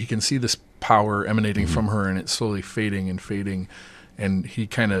doing? And he can see this power emanating from her, and it's slowly fading, and he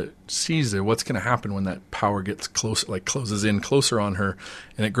kind of sees there what's going to happen when that power gets close, like closes in closer on her,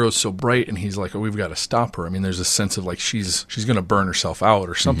 and it grows so bright, and he's like, oh, we've got to stop her. I mean, there's a sense of like she's going to burn herself out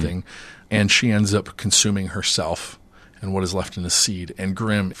or something, and she ends up consuming herself and what is left in the seed. And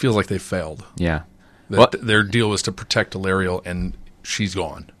Grimm feels like they failed. Yeah. Their deal was to protect Hilariel, and she's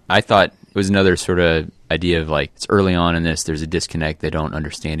gone. I thought it was another sort of idea of like, it's early on in this, there's a disconnect. They don't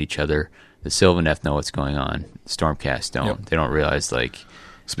understand each other. The Sylvaneth know what's going on. Stormcast don't. Yep. They don't realize, like...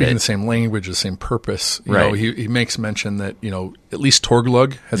 Speaking the same language, the same purpose. You know, he makes mention that, you know, at least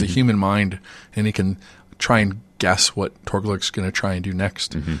Torglug has a human mind, and he can try and guess what Torglug's going to try and do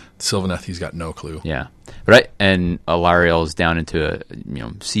next. Sylvaneth, he's got no clue. Yeah. And Hilariel is down into a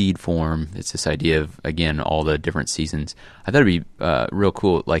seed form. It's this idea of, again, all the different seasons. I thought it'd be real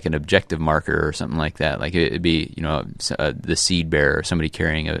cool, like an objective marker or something like that. Like it'd be, the seed bearer or somebody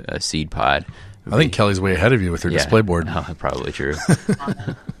carrying a seed pod. I think Kelly's way ahead of you with her display board. No, probably true.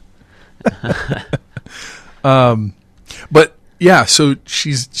 But yeah, so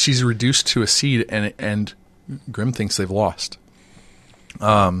she's reduced to a seed, and Grimm thinks they've lost.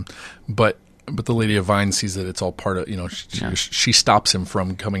 But the Lady of Vine sees that it's all part of, she stops him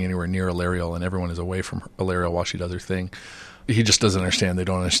from coming anywhere near Hilariel, and everyone is away from Hilariel while she does her thing. He just doesn't understand. They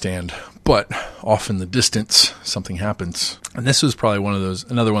don't understand. But off in the distance, something happens. And this was probably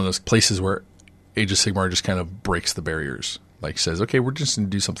another one of those places where Age of Sigmar just kind of breaks the barriers. Like says, okay, we're just going to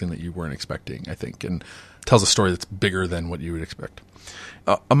do something that you weren't expecting, I think, and tells a story that's bigger than what you would expect.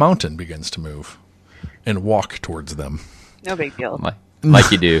 A mountain begins to move and walk towards them. No big deal.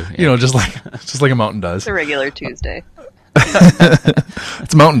 Like you do. Yeah. Just like a mountain does. It's a regular Tuesday.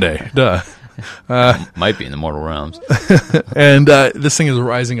 It's Mountain Day. Duh. Might be in the mortal realms. And this thing is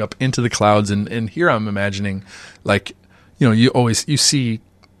rising up into the clouds, and here I'm imagining, like, you see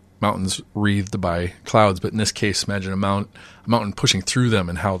mountains wreathed by clouds, but in this case, imagine a mountain pushing through them,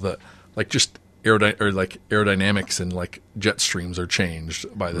 and how the just aerodynamics and like jet streams are changed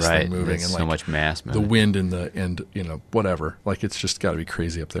by this thing moving. There's and so much mass moving. The wind and whatever. Like it's just got to be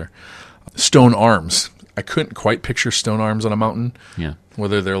crazy up there. Stone arms. I couldn't quite picture stone arms on a mountain. Yeah.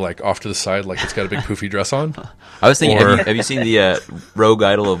 Whether they're like off to the side, like it's got a big poofy dress on. I was thinking, have you seen the Rogue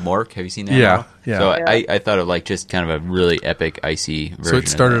Idol of Mork? Have you seen that? Yeah. So I thought of like just kind of a really epic icy version. So it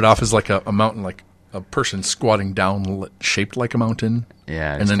started off as like a mountain, like a person squatting down shaped like a mountain.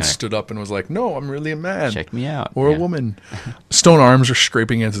 Yeah. And then stood up and was like, no, I'm really a man. Check me out. Or a woman. Stone arms are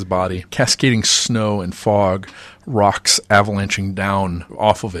scraping against his body. Cascading snow and fog. Rocks avalanching down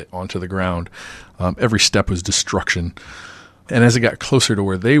off of it onto the ground. Every step was destruction. And as it got closer to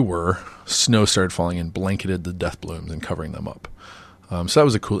where they were, snow started falling and blanketed the death blooms and covering them up. So that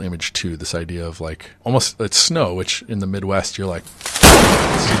was a cool image too, this idea of like, almost, it's snow, which in the Midwest you're like,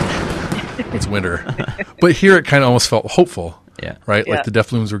 it's winter. But here it kind of almost felt hopeful. Yeah. Right? Yeah. Like the death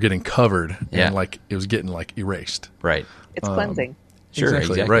blooms were getting covered and like it was getting like erased. Right. It's cleansing. Sure,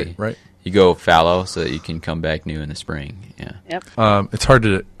 exactly. Right. You go fallow so that you can come back new in the spring. Yeah. Yep. It's hard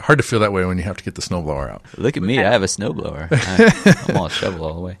to feel that way when you have to get the snowblower out. Look at me, I have a snowblower. I'm all shovel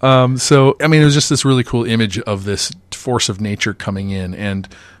all the way. So, I mean, it was just this really cool image of this force of nature coming in, and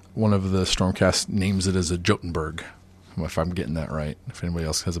one of the Stormcast names it as a Jotunberg, if I'm getting that right. If anybody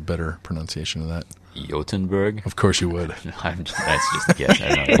else has a better pronunciation of that. Jotunberg? Of course you would. That's just a guess.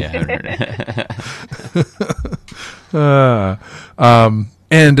 I don't know.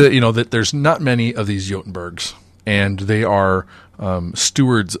 And, that there's not many of these Jotunbergs, and they are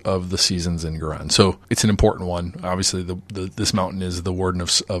stewards of the seasons in Ghyran. So it's an important one. Obviously, this mountain is the warden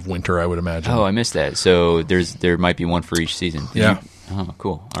of winter, I would imagine. Oh, I missed that. So there might be one for each season. Yeah. Oh,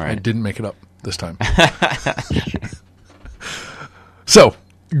 cool. All right. I didn't make it up this time. So,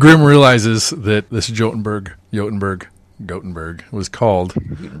 Grimm realizes that this Gothenburg was called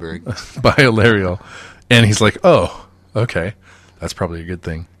Gutenberg. by Ilariel, and he's like, "Oh, okay, that's probably a good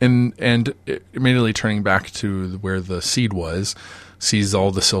thing." And immediately turning back to where the seed was, sees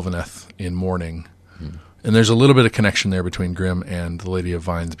all the Sylvaneth in mourning, and there's a little bit of connection there between Grimm and the Lady of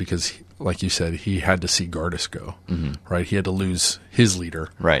Vines because, like you said, he had to see Gardas go, right? He had to lose his leader,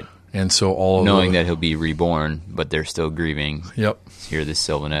 Right. and so knowing that he'll be reborn, but they're still grieving. Yep. Here, this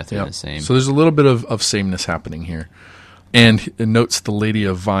Sylvaneth are the same. So there's a little bit of sameness happening here. And it notes the Lady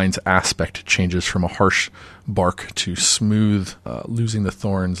of Vines aspect changes from a harsh bark to smooth, losing the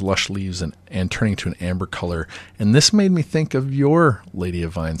thorns, lush leaves, and turning to an amber color. And this made me think of your Lady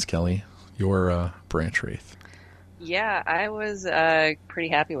of Vines, Kelly, your branch wraith. Yeah, I was pretty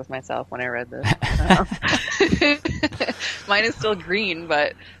happy with myself when I read this. Mine is still green,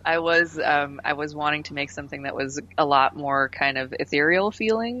 but I was wanting to make something that was a lot more kind of ethereal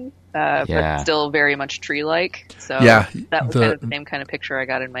feeling, but still very much tree-like. So that was kind of the same kind of picture I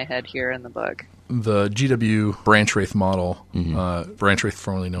got in my head here in the book. The GW branch wraith model, branch wraith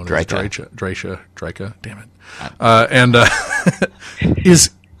formerly known as Drycha, damn it,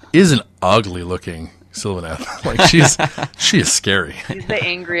 is an ugly looking Sylvaneth. Like she is scary. She's the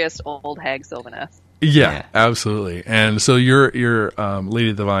angriest old hag Sylvaneth. Yeah, absolutely. And so your Lady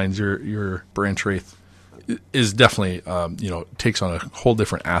of the Vines, your branch wraith is definitely takes on a whole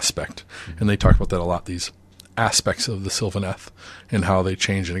different aspect. And they talk about that a lot, these aspects of the Sylvaneth and how they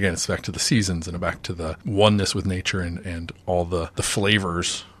change. And again, it's back to the seasons and back to the oneness with nature and all the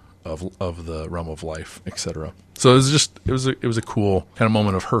flavors of the realm of life, etc. So it was a cool kind of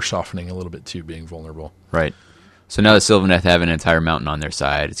moment of her softening a little bit too, being vulnerable. Right. So now the Sylvaneth have an entire mountain on their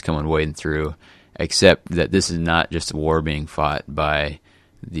side. It's coming wading through, except that this is not just a war being fought by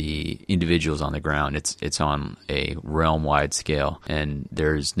the individuals on the ground. It's on a realm-wide scale, and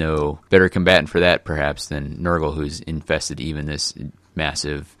there's no better combatant for that perhaps than Nurgle, who's infested even this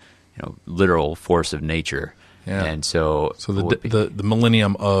massive, literal force of nature. Yeah. And so the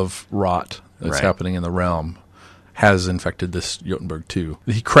millennium of rot that's happening in the realm has infected this Jotunberg too.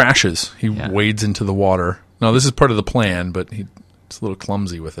 He crashes. He wades into the water. Now, this is part of the plan, but he's a little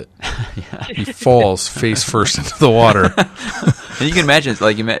clumsy with it. He falls face first into the water. And you can imagine, it's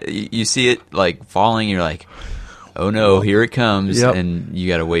like you see it like falling, and you're like, oh no, here it comes, and you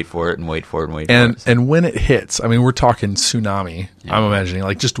got to wait for it and wait for it and wait for it. And when it hits, I mean, we're talking tsunami. Yeah. I'm imagining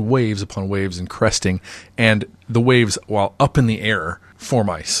like just waves upon waves and cresting, and the waves, while up in the air, form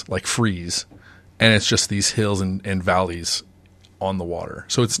ice, like freeze, and it's just these hills and valleys on the water.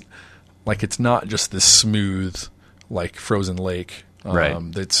 So it's not just this smooth, like frozen lake.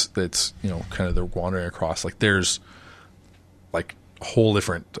 That's kind of they're wandering across. Like there's like a whole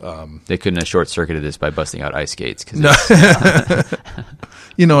different. They couldn't have short circuited this by busting out ice skates. No.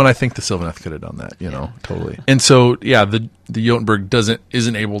 And I think the Sylvaneth could have done that. Totally. And so the Jotunberg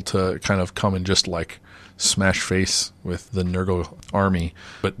isn't able to kind of come and just like smash face with the Nurgle army,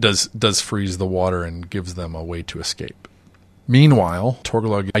 but does freeze the water and gives them a way to escape. Meanwhile,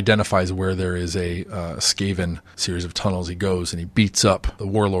 Torgalog identifies where there is a Skaven series of tunnels. He goes and he beats up the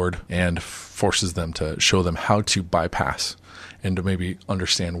warlord and forces them to show them how to bypass and to maybe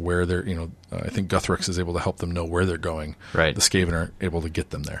understand where they're, I think Guthrix is able to help them know where they're going. Right. The Skaven are able to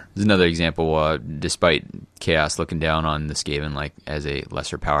get them there. There's another example, despite Chaos looking down on the Skaven like as a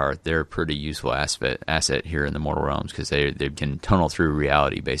lesser power, they're a pretty useful asset here in the Mortal Realms because they can tunnel through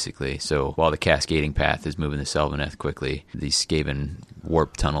reality, basically. So while the cascading path is moving the Sylvaneth quickly, these Skaven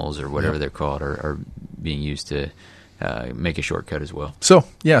warp tunnels or whatever they're called are being used to make a shortcut as well. So,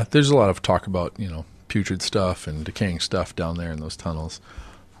 there's a lot of talk about, putrid stuff and decaying stuff down there in those tunnels.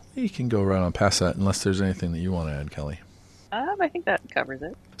 You can go right on past that unless there's anything that you want to add, Kelly. I think that covers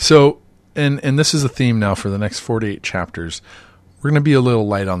it. So, and this is a theme now for the next 48 chapters. We're going to be a little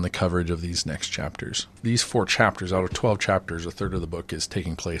light on the coverage of these next chapters. These 4 chapters, out of 12 chapters, a third of the book is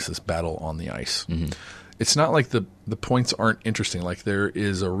taking place, this battle on the ice. Mm-hmm. It's not like the points aren't interesting. Like, there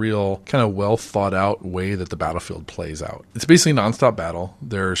is a real kind of well thought out way that the battlefield plays out. It's basically a nonstop battle.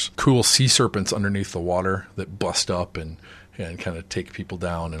 There's cool sea serpents underneath the water that bust up and kind of take people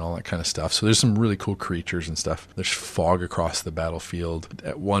down and all that kind of stuff. So there's some really cool creatures and stuff. There's fog across the battlefield.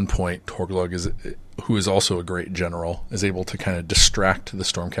 At one point, Torglug, who is also a great general, is able to kind of distract the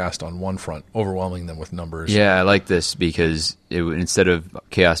Stormcast on one front, overwhelming them with numbers. Yeah, I like this because instead of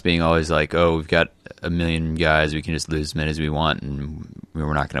Chaos being always like, oh, we've got 1 million guys, we can just lose as many as we want, and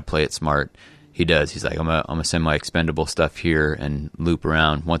we're not going to play it smart. He does. He's like, I'm gonna send my expendable stuff here and loop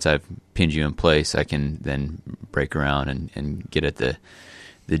around. Once I've pinned you in place, I can then break around and get at the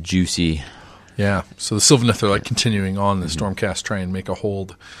juicy. Yeah. So the Sylvaneth are like continuing on the Stormcast, try and make a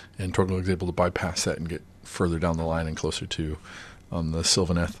hold, and Torglug's able to bypass that and get further down the line and closer to the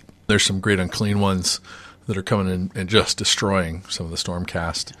Sylvaneth. There's some great unclean ones that are coming in and just destroying some of the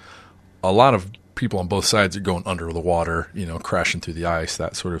Stormcast. A lot of people on both sides are going under the water, crashing through the ice,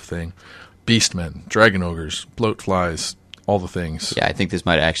 that sort of thing. Beastmen, dragon ogres, bloat flies, all the things. Yeah, I think this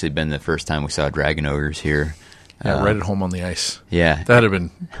might have actually been the first time we saw dragon ogres here. Yeah, right at home on the ice. Yeah. That'd have been...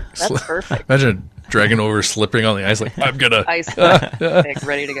 That's perfect. Imagine a dragon ogre slipping on the ice like, I'm going to... Ice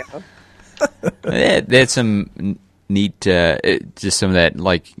ready to go. They had some neat, just some of that,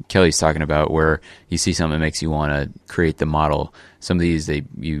 like Kelly's talking about, where you see something that makes you want to create the model. Some of these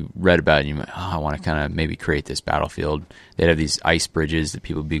you read about and you're like, I want to kind of maybe create this battlefield. They'd have these ice bridges that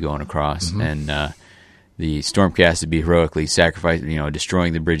people would be going across, and the Stormcast would be heroically sacrificing,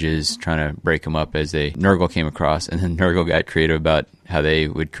 destroying the bridges, trying to break them up as Nurgle came across, and then Nurgle got creative about how they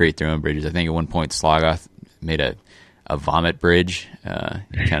would create their own bridges. I think at one point Sloggoth made a vomit bridge, kind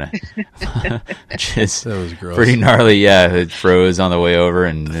of, which is that was gross. Pretty gnarly. Yeah, it froze on the way over,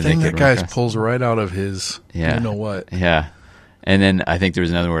 and the thing that guy pulls right out of his, you know what? Yeah. And then I think there was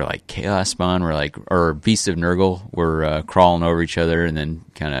another where like Chaos Spawn or Beasts of Nurgle were crawling over each other and then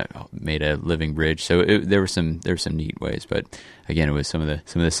kind of made a living bridge. So there were some neat ways, but again, it was some of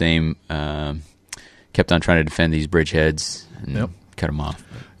the same. Kept on trying to defend these bridgeheads and cut them off.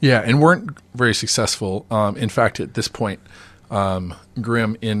 Yeah, and weren't very successful. In fact, at this point,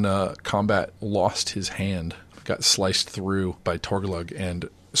 Grim in combat lost his hand, got sliced through by Torglug, and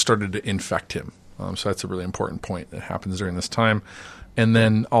started to infect him. So that's a really important point that happens during this time. And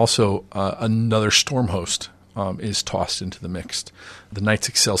then also another storm host is tossed into the mix. The Knights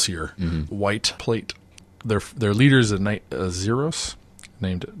Excelsior, white plate. Their leader is a Knight Zeros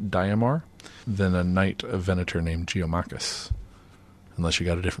named Diamar, then a Knight Venator named Geomachus. Unless you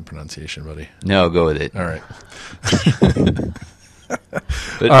got a different pronunciation, buddy. No, go with it. All right.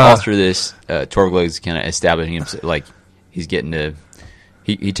 But all through this, Torglug's kind of establishing himself, like he's getting to...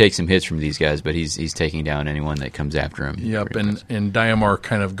 He takes some hits from these guys, but he's taking down anyone that comes after him. Yep, and Diamar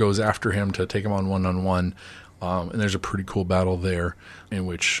kind of goes after him to take him on one-on-one, and there's a pretty cool battle there in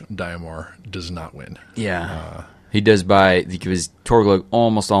which Diamar does not win. Yeah, he does because Torglug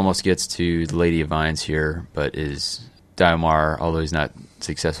almost gets to the Lady of Vines here, but is Diamar, although he's not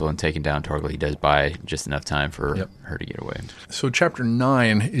successful in taking down Torglug, he does buy just enough time for her to get away. So chapter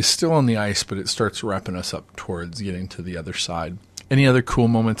 9 is still on the ice, but it starts wrapping us up towards getting to the other side. Any other cool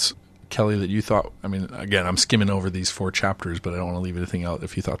moments, Kelly, that you thought, I mean, again, I'm skimming over these 4 chapters, but I don't want to leave anything out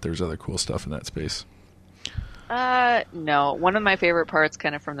if you thought there was other cool stuff in that space. No. One of my favorite parts,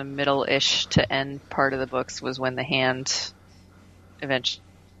 kind of from the middle-ish to end part of the books, was when the hand eventually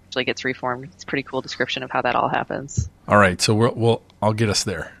gets reformed. It's a pretty cool description of how that all happens. All right, so I'll get us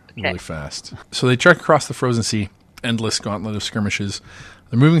there really fast. So they trek across the frozen sea, endless gauntlet of skirmishes.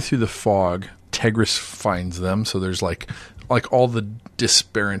 They're moving through the fog. Tegris finds them, so there's like all the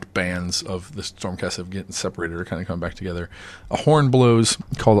disparate bands of the Stormcast have getting separated are kind of coming back together. A horn blows,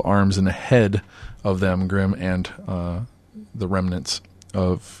 call to arms, and ahead of them, Grim and the remnants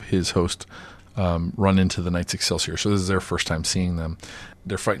of his host run into the Knights Excelsior. So this is their first time seeing them.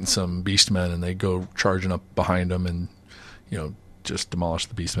 They're fighting some beastmen, and they go charging up behind them and, just demolish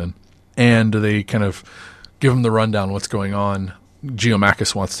the beastmen. And they kind of give them the rundown what's going on.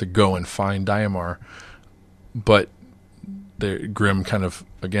 Geomachus wants to go and find Diamar, but Grim kind of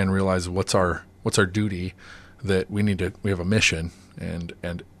again realizes what's our duty, that we have a mission,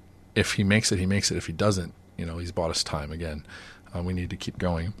 and if he makes it, he makes it. If he doesn't, he's bought us time again. We need to keep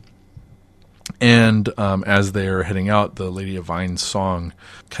going. And as they're heading out, the Lady of Vine's song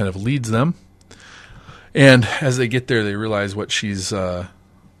kind of leads them. And as they get there, they realize what she's trying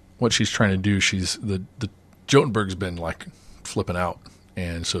to do. The Jotunberg's been like flipping out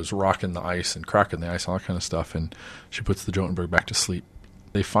And so it's rocking the ice and cracking the ice, all that kind of stuff. And she puts the Jotunberg back to sleep.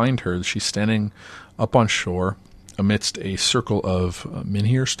 They find her. She's standing up on shore amidst a circle of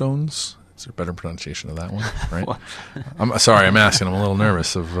menhir stones. Is there a better pronunciation of that one? Right? I'm sorry, I'm asking. I'm a little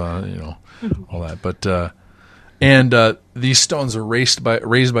nervous of all that. But these stones are raised by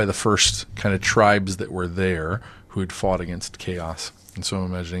the first kind of tribes that were there who had fought against chaos. And so I'm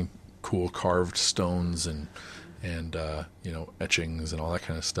imagining cool carved stones and etchings and all that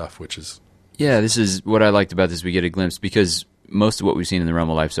kind of stuff, which is... Yeah, this is what I liked about this. We get a glimpse, because most of what we've seen in the realm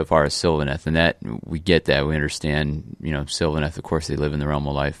of life so far is Sylvaneth, and that we get that. We understand, Sylvaneth, of course, they live in the realm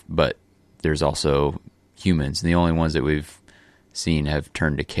of life, but there's also humans, and the only ones that we've seen have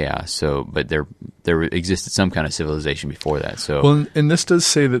turned to chaos. So, but there existed some kind of civilization before that. So, well, and this does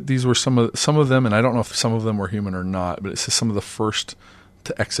say that these were some of them, and I don't know if some of them were human or not, but it says some of the first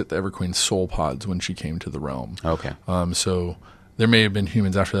to exit the Everqueen's soul pods when she came to the realm. Okay. So there may have been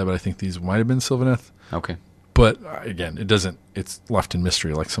humans after that, but I think these might have been Sylvaneth. Okay. But again, it's left in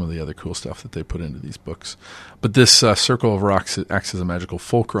mystery like some of the other cool stuff that they put into these books. But this circle of rocks acts as a magical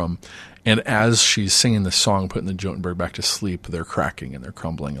fulcrum. And as she's singing this song, putting the Jotunberg back to sleep, they're cracking and they're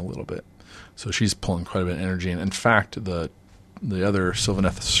crumbling a little bit. So she's pulling quite a bit of energy. And in fact, the other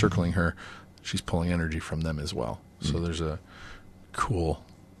Sylvaneth circling her, she's pulling energy from them as well. So there's a cool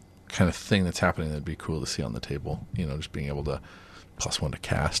kind of thing that's happening that'd be cool to see on the table. Just being able to +1 to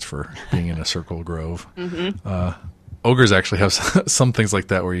cast for being in a circle grove. Ogres actually have some things like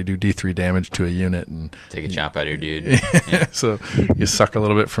that where you do D3 damage to a unit and take a chop out of your dude. Yeah. So you suck a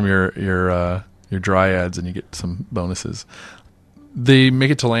little bit from your dryads and you get some bonuses. They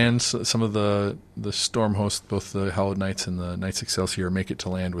make it to land. Some of the storm hosts, both the Hallowed Knights and the Knights Excelsior, make it to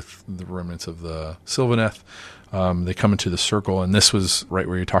land with the remnants of the Sylvaneth. They come into the circle, and this was right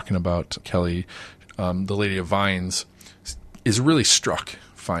where you're talking about, Kelly. The Lady of Vines is really struck,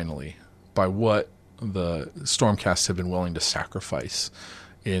 finally, by what the Stormcasts have been willing to sacrifice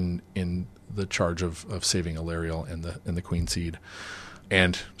in the charge of saving Alariel and the Queen Seed,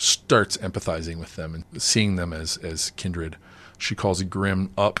 and starts empathizing with them and seeing them as kindred. She calls Grim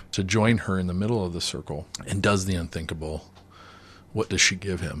up to join her in the middle of the circle and does the unthinkable. What does she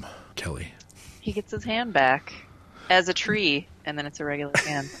give him, Kelly? He gets his hand back as a tree, and then it's a regular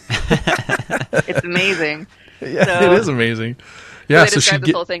hand. It's amazing. Yeah, it is amazing. Yeah, so they describe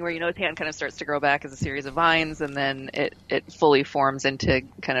this whole thing where his hand kind of starts to grow back as a series of vines, and then it fully forms into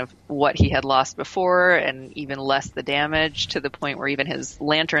kind of what he had lost before, and even less the damage, to the point where even his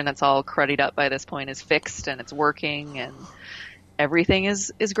lantern that's all cruddied up by this point is fixed and it's working, and everything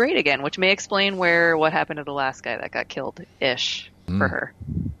is great again, which may explain what happened to the last guy that got killed-ish for her.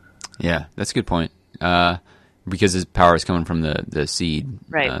 Yeah, that's a good point. Because his power is coming from the seed,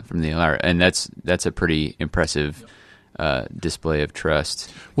 right? From the Alara, and that's a pretty impressive display of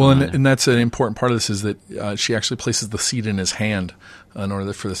trust. Well, and that's an important part of this, is that she actually places the seed in his hand in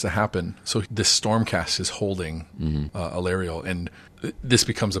order for this to happen. So this Stormcast is holding Alariel, and this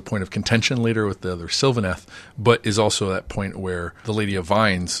becomes a point of contention later with the other Sylvaneth, but is also that point where the Lady of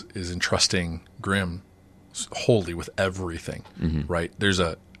Vines is entrusting Grim wholly with everything, right? There's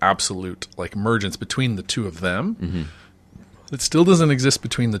a absolute mergence between the two of them. It still doesn't exist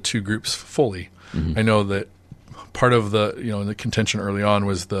between the two groups fully. I know that part of the contention early on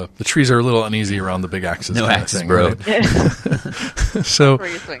was the trees are a little uneasy around the big axes. No kind axes, of thing, bro. Right? So where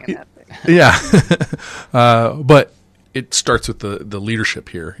you're swinging that thing. Yeah, but it starts with the leadership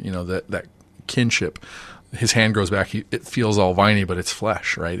here. That kinship. His hand grows back. It feels all viney, but it's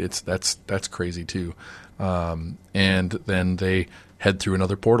flesh, right? That's crazy too. And then they head through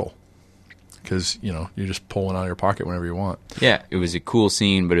another portal, because you're just pulling out of your pocket whenever you want. Yeah, it was a cool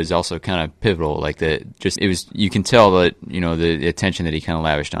scene, but it was also kind of pivotal. You can tell that the attention that he kind of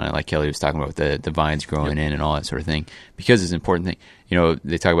lavished on it, like Kelly was talking about, the vines growing in and all that sort of thing, because it's an important thing.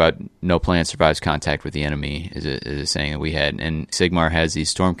 They talk about no plant survives contact with the enemy is a saying that we had, and Sigmar has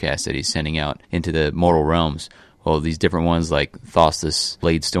these stormcasts that he's sending out into the mortal realms. Well, these different ones like Thostus,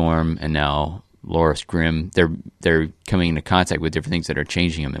 Bladestorm, and now Loris Grim, they're coming into contact with different things that are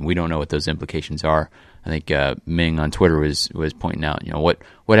changing them, and we don't know what those implications are. I think Ming on Twitter was pointing out,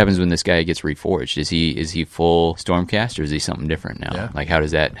 what happens when this guy gets reforged? Is he full Stormcast, or is he something different now? Yeah. Like how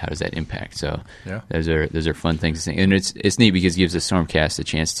does that impact? So yeah. those are fun things to think, and it's neat because it gives the Stormcast a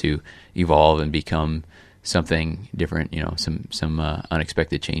chance to evolve and become something different. Some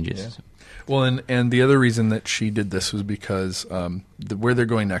unexpected changes. Yeah. Well, and the other reason that she did this was because where they're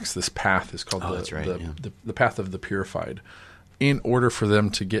going next, this path is called the Path of the Purified. In order for them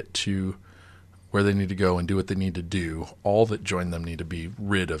to get to where they need to go and do what they need to do, all that join them need to be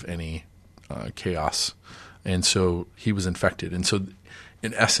rid of any chaos and so he was infected. And so,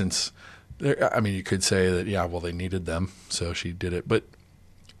 in essence, you could say that they needed them, so she did it. But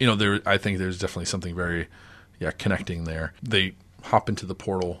I think there's definitely something very connecting there. They hop into the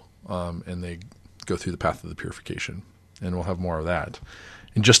portal and they go through the path of the purification, and we'll have more of that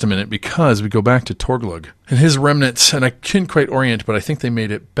in just a minute, because we go back to Torglug and his remnants, and I couldn't quite orient, but I think they made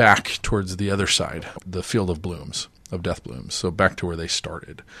it back towards the other side, the field of blooms, of death blooms, so back to where they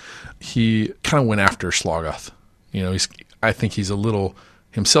started. He kind of went after Sloggoth. I think he's a little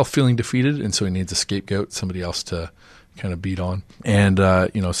himself feeling defeated, and so he needs a scapegoat, somebody else to kind of beat on, and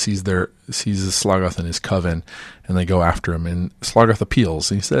sees the Sloggoth and his coven, and they go after him, and Sloggoth appeals.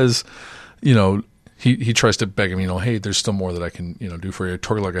 He says, he tries to beg him, hey, there's still more that I can, do for you.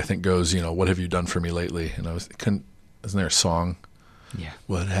 Torglug, I think, goes, what have you done for me lately? And isn't there a song? Yeah.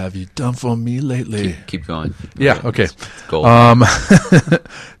 What have you done for me lately? Keep going. Yeah, okay. It's gold.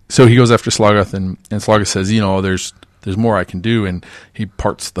 So he goes after Sloggoth, and Sloggoth says, there's more I can do, and he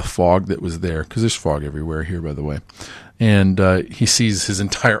parts the fog that was there, because there's fog everywhere here, by the way. And he sees his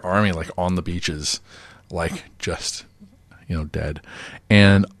entire army, on the beaches, just, dead.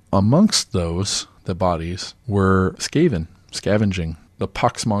 And amongst those, the bodies, were scavenging. The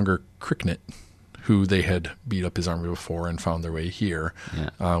poxmonger Cricknet, who they had beat up his army before and found their way here,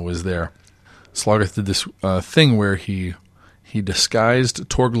 was there. Sloggoth did this thing where he disguised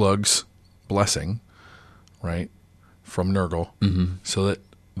Torglug's blessing, right, from Nurgle, so that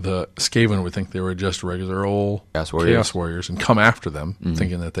the Skaven would think they were just regular old Chaos Warriors and come after them,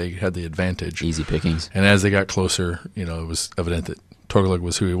 thinking that they had the advantage. Easy pickings. And as they got closer, it was evident that Torglug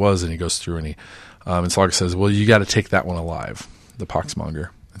was who he was, and he goes through and and Sloggoth says, well, you got to take that one alive, the Poxmonger.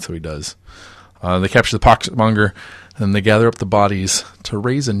 And so he does. They capture the Poxmonger, and they gather up the bodies to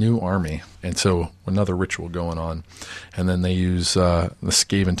raise a new army. And so another ritual going on. And then they use the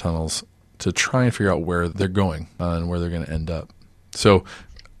Skaven tunnels to try and figure out where they're going and where they're going to end up. So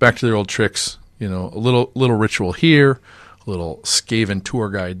back to their old tricks, a little ritual here, a little Skaven tour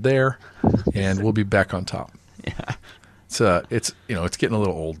guide there, and we'll be back on top. Yeah. It's getting a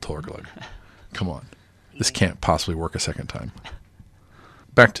little old, Torglug. Come on. This can't possibly work a second time.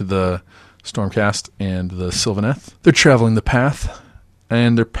 Back to the Stormcast and the Sylvaneth. They're traveling the path,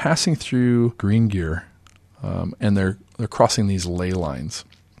 and they're passing through Green and they're crossing these ley lines.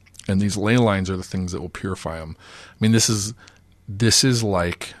 And these ley lines are the things that will purify them. This is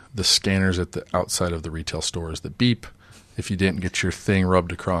like the scanners at the outside of the retail stores that beep if you didn't get your thing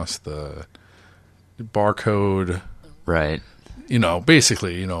rubbed across the barcode. Right.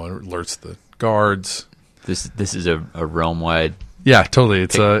 Basically, it alerts the guards. This is a realm-wide. Yeah, totally.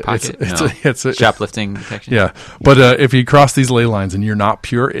 It's a shoplifting detection. Yeah, but if you cross these ley lines and you're not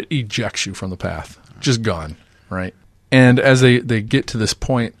pure, it ejects you from the path. Just gone, right? And as they get to this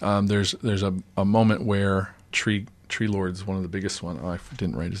point, there's a moment where Tree Lord's one of the biggest one. I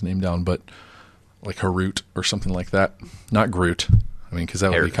didn't write his name down, but like Harut or something like that. Not Groot. Because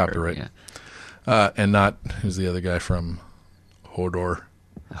that would be copyright. Yeah. And not who's the other guy from Hodor.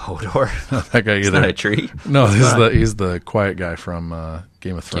 Hodor? That guy either. It's not a tree? No, he's the quiet guy from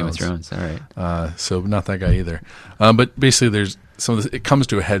Game of Thrones. Game of Thrones, all right. So not that guy either. But basically there's it comes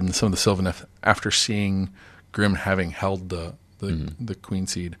to a head in some of the Sylvaneth after seeing Grim having held the Queen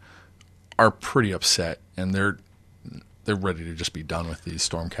Seed are pretty upset, and they're ready to just be done with these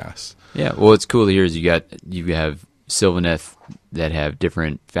Stormcasts. Yeah, well, what's cool here is you have Sylvaneth that have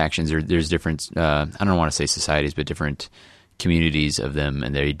different factions, or there's different, I don't want to say societies, but different communities of them,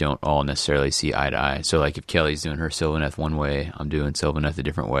 and they don't all necessarily see eye to eye. So like if Kelly's doing her Sylvaneth one way, I'm doing Sylvaneth a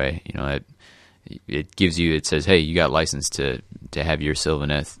different way. It says, hey, you got license to have your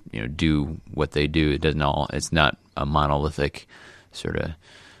Sylvaneth, do what they do. It's not a monolithic sort of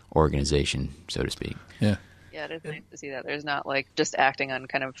organization, so to speak. Yeah. Yeah, it is nice to see that. There's not just acting on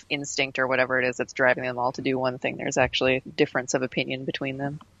kind of instinct or whatever it is that's driving them all to do one thing. There's actually a difference of opinion between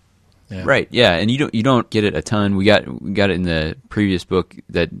them. Yeah. Right, yeah, and you don't get it a ton. We got it in the previous book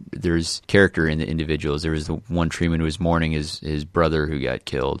that there's character in the individuals. There was the one treeman who was mourning his brother who got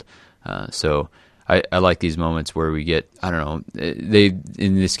killed. So I like these moments where we get, I don't know, they,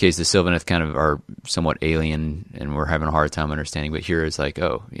 in this case, the Sylvaneth kind of are somewhat alien, and we're having a hard time understanding. But here it's like,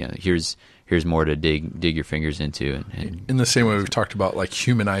 oh, yeah, here's more to dig your fingers into. And in the same way we've talked about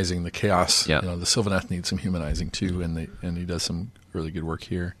humanizing the chaos. Yeah. The Sylvaneth needs some humanizing too, and he does some really good work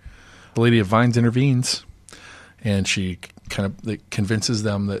here. The Lady of Vines intervenes, and she kind of convinces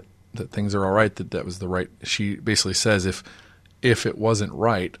them that things are all right, that was the right. She basically says if it wasn't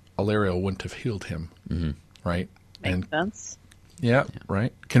right, Alariel wouldn't have healed him, right? Makes sense. Yeah,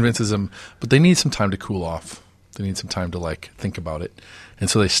 right. Convinces them, but they need some time to cool off. They need some time to think about it, and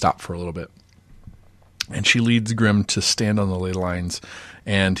so they stop for a little bit. And she leads Grim to stand on the ley lines,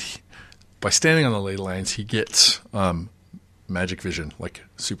 and by standing on the ley lines, he gets magic vision, like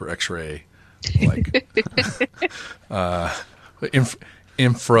super X-ray, like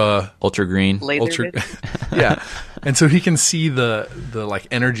infra, ultra green, Laser yeah. And so he can see the like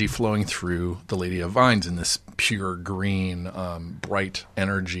energy flowing through the Lady of Vines in this pure green, bright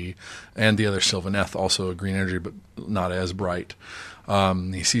energy, and the other Sylvaneth, also a green energy, but not as bright.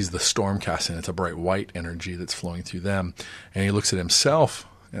 He sees the Stormcast, and it's a bright white energy that's flowing through them. And he looks at himself,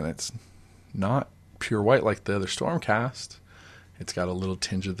 and it's not pure white like the other Stormcast. It's got a little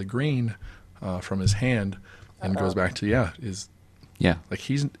tinge of the green from his hand, and goes back to like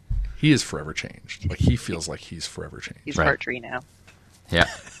he is forever changed. Like he feels like he's forever changed. He's part tree now. Yeah,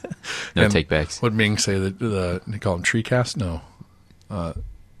 no take backs. What Ming say that they call him tree cast? No, I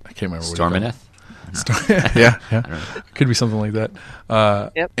can't remember. Stormineth. Yeah. Could be something like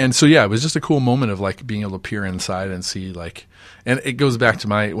that. Yep. And so, it was just a cool moment of like being able to peer inside and see like, and it goes back to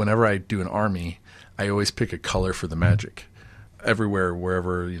whenever I do an army, I always pick a color for the magic. Everywhere,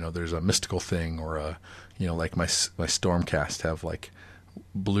 wherever, there's a mystical thing or like my Stormcast have like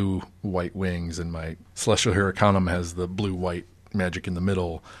blue white wings, and my Celestial Huracanum has the blue white magic in the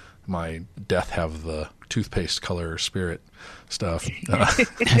middle. My Death have the toothpaste color spirit stuff.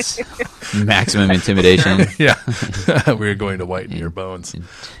 Maximum intimidation. Yeah. We're going to whiten your bones.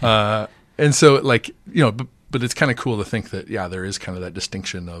 And so like, but it's kind of cool to think that, there is kind of that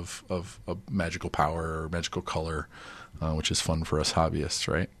distinction of magical power or magical color, which is fun for us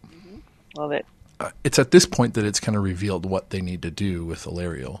hobbyists, right? Mm-hmm. Love it. It's at this point that it's kind of revealed what they need to do with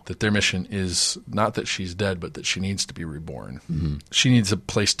Ilariel, that their mission is not that she's dead, but that she needs to be reborn. Mm-hmm. She needs a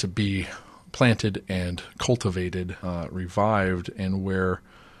place to be planted and cultivated, revived, and where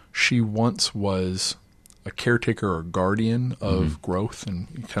she once was a caretaker or guardian of growth.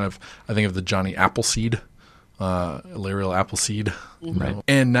 And kind of, I think of the Johnny Appleseed, Ilariel Appleseed. Right.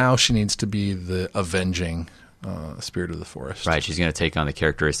 And now she needs to be the avenging spirit of the forest. Right. She's going to take on the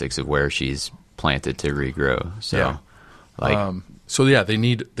characteristics of where she's planted to regrow. So, they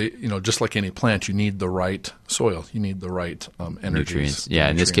need just like any plant, you need the right soil, you need the right nutrients. Yeah,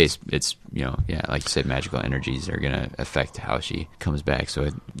 in this case, it's like you said, magical energies are going to affect how she comes back. So,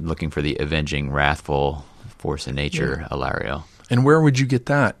 looking for the avenging, wrathful force in nature, Ilariel. And where would you get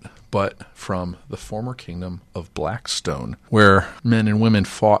that? But from the former kingdom of Blackstone, where men and women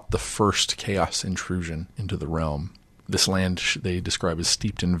fought the first chaos intrusion into the realm. This land they describe as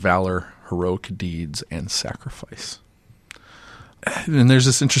steeped in valor, heroic deeds, and sacrifice. And there's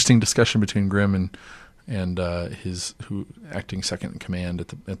this interesting discussion between Grim and his acting second in command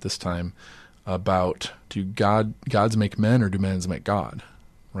at this time about, do gods make men or do men make God?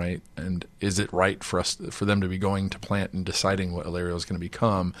 Right? And is it right for them to be going to plant and deciding what Ilariel is going to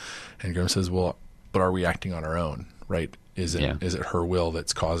become? And Grim says, well, but are we acting on our own? Right? Is it her will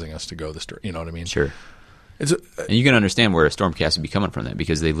that's causing us to go this direction? You know what I mean? Sure. And you can understand where a Stormcast would be coming from that,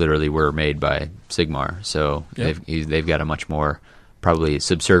 because they literally were made by Sigmar. So they've got a much more probably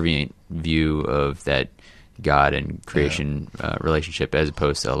subservient view of that God and creation relationship, as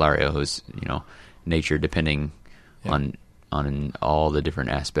opposed to Ilariel, who's nature depending on all the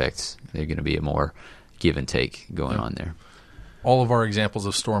different aspects. They're going to be a more give and take going on there. All of our examples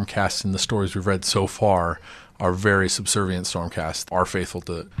of Stormcasts in the stories we've read so far are very subservient Stormcasts, are faithful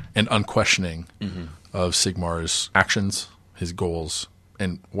to and unquestioning of Sigmar's actions, his goals,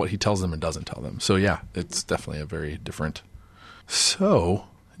 and what he tells them and doesn't tell them. So it's definitely a very different. So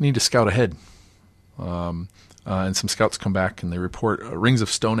I need to scout ahead. And some scouts come back and they report rings of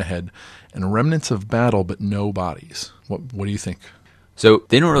stone ahead and remnants of battle, but no bodies. What do you think? So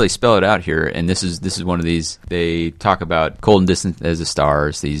they don't really spell it out here, and this is one of these. They talk about cold and distant as the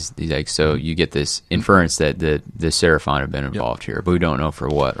stars. These eggs. So you get this inference that the Seraphon have been involved here, but we don't know for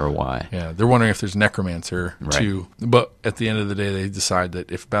what or why. Yeah, they're wondering if there's necromancer too. But at the end of the day, they decide that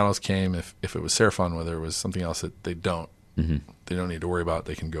if battles came, if it was Seraphon, whether it was something else that they don't need to worry about,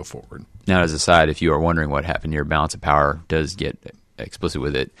 they can go forward. Now, as a side, if you are wondering what happened here, Balance of Power does get explicit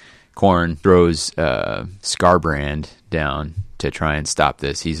with it. Korn throws Scarbrand down to try and stop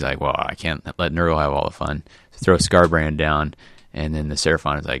this. He's like, well, I can't let Nurgle have all the fun. So throw Scarbrand down, and then the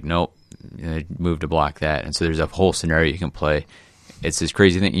Seraphon is like, nope, move to block that. And so there's a whole scenario you can play. It's this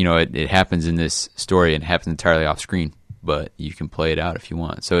crazy thing. It happens in this story and happens entirely off screen, but you can play it out if you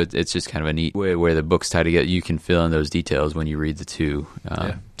want. So it's just kind of a neat way where the books tie together. You can fill in those details when you read the two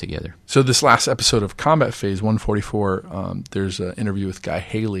together. So this last episode of Combat Phase 144, there's an interview with Guy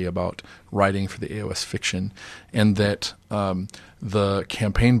Haley about writing for the AOS fiction, and that the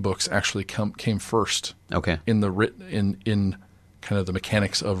campaign books actually came first. Okay. In kind of the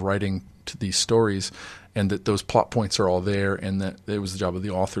mechanics of writing to these stories, and that those plot points are all there, and that it was the job of the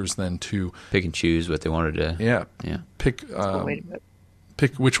authors then to pick and choose what they wanted to.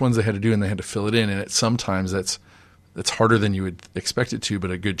 Pick which ones they had to do, and they had to fill it in. And sometimes that's harder than you would expect it to,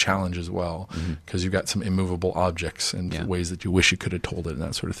 but a good challenge as well, because you've got some immovable objects and ways that you wish you could have told it and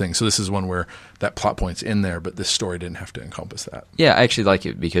that sort of thing. So this is one where that plot point's in there, but this story didn't have to encompass that. Yeah, I actually like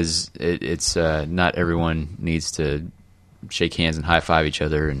it because it's not everyone needs to shake hands and high five each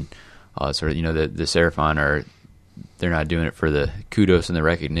other and all that sort of. The Seraphon they're not doing it for the kudos and the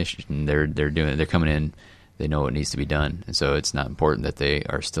recognition. They're doing it. They're coming in. They know what needs to be done, and so it's not important that they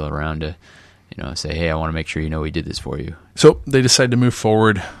are still around to say, hey, I want to make sure you know we did this for you. So they decide to move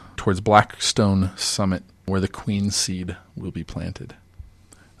forward towards Blackstone Summit, where the Queen's Seed will be planted.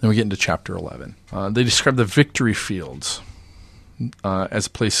 Then we get into Chapter 11. They describe the victory fields as a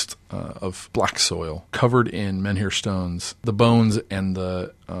place of black soil, covered in menhir stones. The bones and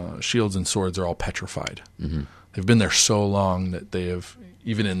the shields and swords are all petrified. Mm-hmm. They've been there so long that they have,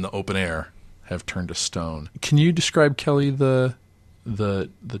 even in the open air, have turned to stone. Can you describe, Kelly, the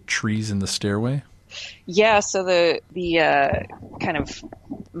trees in the stairway? Yeah, so the kind of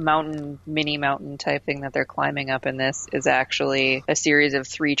mini mountain type thing that they're climbing up in this is actually a series of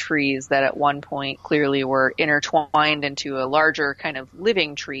 3 trees that at one point clearly were intertwined into a larger kind of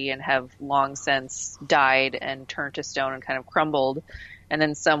living tree and have long since died and turned to stone and kind of crumbled. And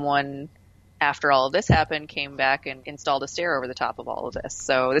then someone, after all of this happened, came back and installed a stair over the top of all of this.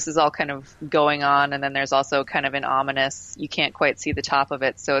 So this is all kind of going on, and then there's also kind of an ominous, you can't quite see the top of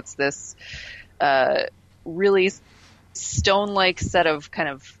it. So it's this really stone-like set of kind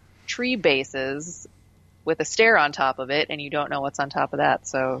of tree bases with a stair on top of it, and you don't know what's on top of that.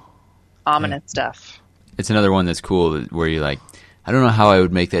 So ominous stuff. It's another one that's cool where you're like, I don't know how I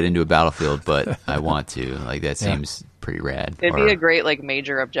would make that into a battlefield, but I want to. Like, that seems pretty rad. It'd be a great,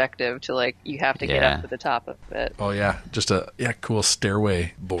 major objective to, you have to get up to the top of it. Oh, yeah. Just a cool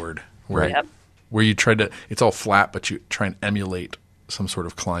stairway board. Where you try to, it's all flat, but you try and emulate some sort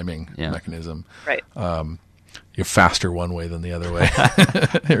of climbing mechanism. Right. You're faster one way than the other way,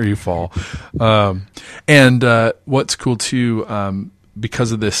 or you fall. And what's cool, too,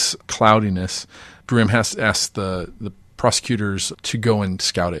 because of this cloudiness, Grim has to ask the prosecutors to go and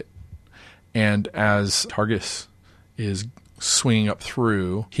scout it. And as Targus is swinging up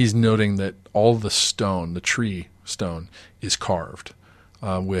through, he's noting that all the stone, the tree stone, is carved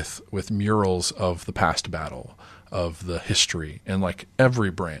with murals of the past battle, of the history, and every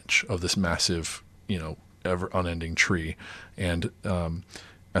branch of this massive, ever unending tree. And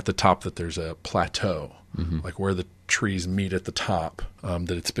at the top that there's a plateau, where the trees meet at the top,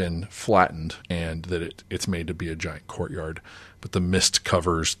 that it's been flattened and that it's made to be a giant courtyard, but the mist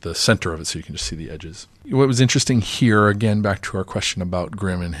covers the center of it so you can just see the edges. What was interesting here, again, back to our question about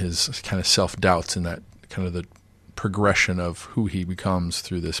Grim and his kind of self-doubts and that kind of the progression of who he becomes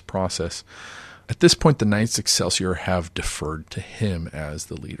through this process. At this point, the Knights Excelsior have deferred to him as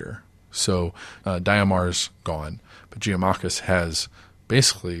the leader. So Diamar's gone, but Geomachus has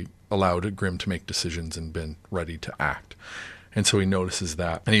basically allowed Grim to make decisions and been ready to act. And so he notices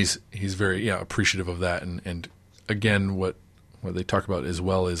that, and he's very appreciative of that. And again, what they talk about as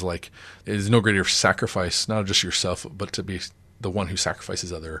well is it is no greater sacrifice, not just yourself, but to be the one who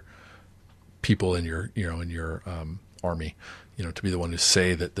sacrifices other people in your army, to be the one to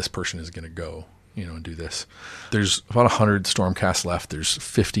say that this person is going to go, and do this. There's about 100 Stormcast left. There's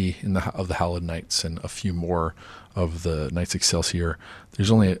 50 of the Hallowed Knights and a few more of the Knights Excelsior.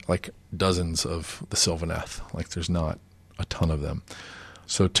 There's only dozens of the Sylvaneth. There's not a ton of them.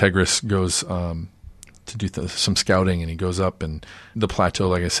 So Tegris goes to do some scouting, and he goes up, and the plateau,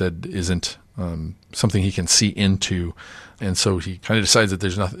 like I said, isn't something he can see into, and so he kind of decides that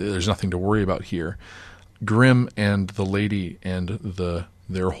there's nothing to worry about here. Grim and the lady and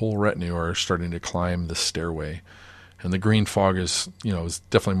their whole retinue are starting to climb the stairway, and the green fog is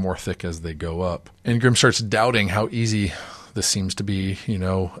definitely more thick as they go up. And Grim starts doubting how easy this seems to be,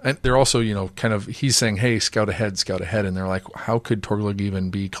 and they're also, he's saying, hey, scout ahead, and they're like, how could Torglug even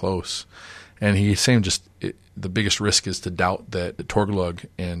be close? And he's saying the biggest risk is to doubt that Torglug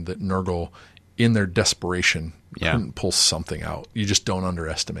and that Nurgle, in their desperation, couldn't pull something out. You just don't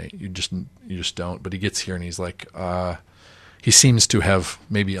underestimate. You just don't. But he gets here and he's like, he seems to have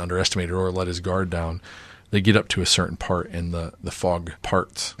maybe underestimated or let his guard down. They get up to a certain part, and the fog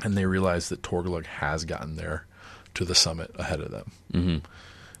parts, and they realize that Torglug has gotten there to the summit ahead of them.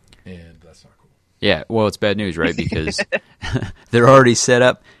 Mm-hmm. And that's not cool. Yeah, well, it's bad news, right? Because they're already set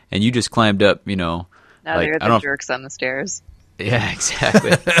up, and you just climbed up, Now they're the jerks on the stairs. Yeah,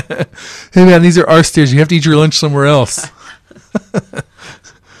 exactly. Hey, man, these are our stairs. You have to eat your lunch somewhere else.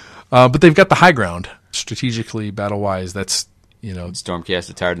 But they've got the high ground strategically, battle wise. That's Stormcast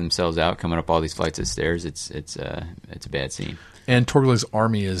have tired themselves out coming up all these flights of stairs. It's a bad scene. And Torglug's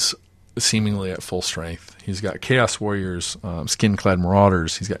army is seemingly at full strength. He's got Chaos Warriors, skin-clad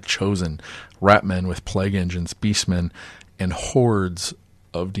Marauders. He's got Chosen, Ratmen with Plague Engines, Beastmen, and hordes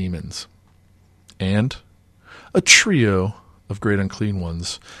of demons. And a trio of Great Unclean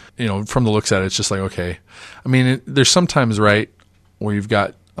Ones. From the looks at it, it's just like, okay. I mean, there's sometimes, right, where you've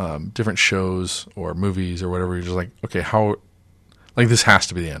got different shows or movies or whatever, you're just like, okay, how... Like, this has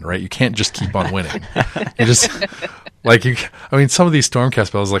to be the end, right? You can't just keep on winning. You just... some of these Stormcast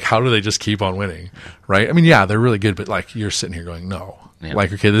battles, like, how do they just keep on winning, right? I mean, yeah, they're really good, but, like, you're sitting here going, no. Yeah.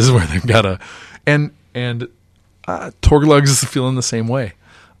 Like, okay, this is where they've got to... And Torglug's feeling the same way.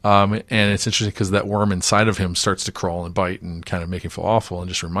 And it's interesting because that worm inside of him starts to crawl and bite and kind of make him feel awful and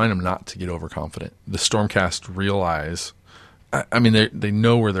just remind him not to get overconfident. The Stormcast realize... I mean, they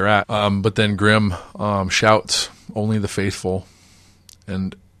know where they're at. But then Grim shouts, "Only the faithful,"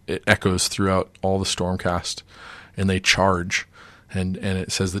 and it echoes throughout all the Stormcast, and they charge. And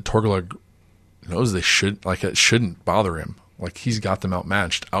it says that Torglug knows it shouldn't bother him. Like, he's got them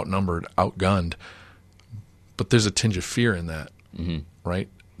outmatched, outnumbered, outgunned. But there's a tinge of fear in that, right?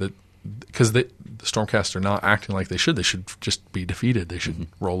 Because the Stormcast are not acting like they should. They should just be defeated. They should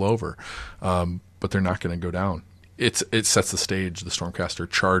roll over. But they're not going to go down. It sets the stage. The Stormcast are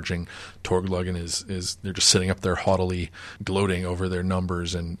charging Torglug, and they're just sitting up there haughtily gloating over their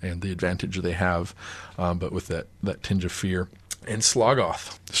numbers and the advantage they have, but with that tinge of fear. And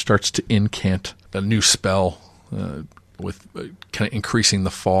Sloggoth starts to incant a new spell with kind of increasing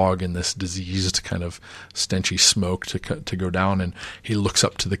the fog and this diseased kind of stenchy smoke to go down. And he looks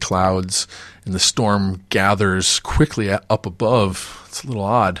up to the clouds, and the storm gathers quickly up above. It's a little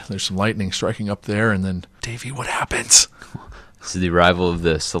odd. There's some lightning striking up there, and then, Davey, what happens? This is the arrival of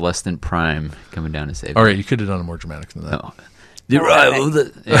the Celestant Prime coming down to save All right, you could have done it more dramatic than that. No. The arrival of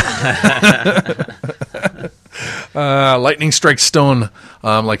the... Lightning strikes stone,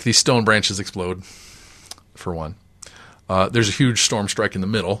 like these stone branches explode, for one. There's a huge storm strike in the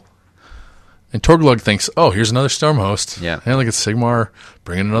middle. And Torglug thinks, oh, here's another storm host. Yeah. And look at Sigmar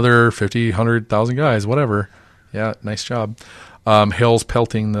bringing another 50, 100,000 guys, whatever. Yeah, nice job. Hail's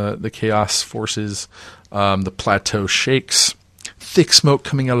pelting the chaos forces. The plateau shakes. Thick smoke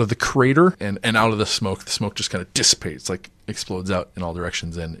coming out of the crater. And out of the smoke just kind of dissipates, like explodes out in all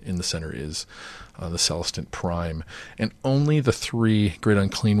directions. And in the center is the Celestant Prime. And only the 3 Great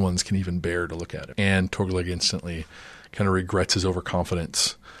Unclean Ones can even bear to look at it. And Torglug instantly kind of regrets his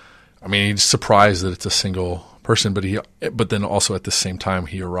overconfidence. I mean, he's surprised that it's a single person, but then also at the same time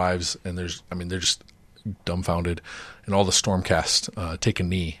he arrives and they're just dumbfounded, and all the Stormcast take a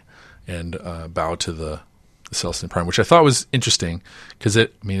knee and bow to the Celestant Prime, which I thought was interesting because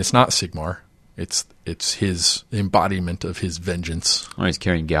it's not Sigmar, it's his embodiment of his vengeance. Oh, he's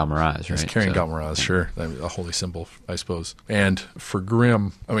carrying Galmaraz, right? He's carrying Galmaraz, sure, a holy symbol, I suppose. And for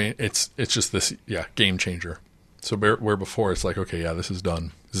Grim, I mean, it's just this game changer. So where before it's like, okay, yeah, this is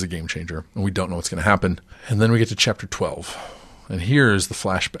done. This is a game changer, and we don't know what's going to happen. And then we get to chapter 12, and here's the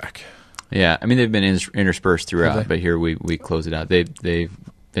flashback. Yeah, I mean, they've been interspersed throughout, but here we close it out. They've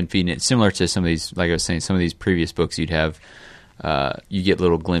been feeding it similar to some of these, like I was saying, some of these previous books. You'd have you get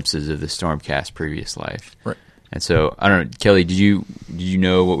little glimpses of the Stormcast previous life, right? And so I don't know, Kelly, did you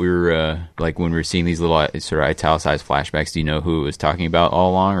know what we were like when we were seeing these little sort of italicized flashbacks? Do you know who it was talking about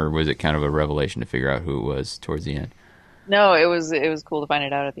all along, or was it kind of a revelation to figure out who it was towards the end? No, it was cool to find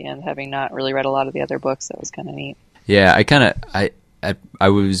it out at the end, having not really read a lot of the other books. That was kind of neat. Yeah, I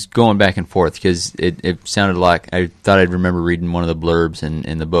was going back and forth because it sounded like I thought I'd remember reading one of the blurbs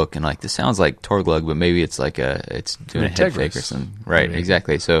in the book, and like, this sounds like Torglug, but maybe it's like it's doing a head fake or something. Right, maybe.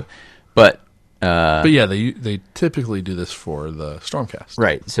 Exactly. So, but yeah, they typically do this for the Stormcast.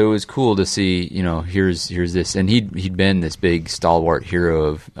 Right. So it was cool to see, here's this, and he'd been this big stalwart hero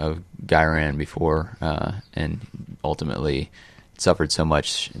of Ghyran before, and ultimately suffered so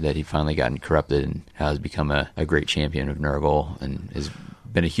much that he finally gotten corrupted and has become a great champion of Nurgle and has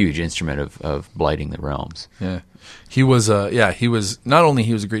been a huge instrument of blighting the realms. Yeah. He was not only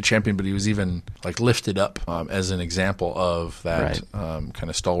he was a great champion, but he was even like lifted up as an example of that kind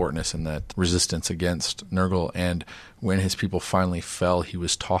of stalwartness and that resistance against Nurgle. And when his people finally fell, he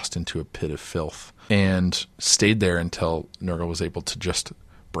was tossed into a pit of filth and stayed there until Nurgle was able to just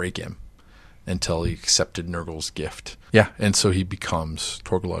break him, until he accepted Nurgle's gift. Yeah, and so he becomes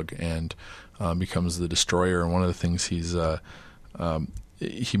Torglug and becomes the Destroyer. And one of the things he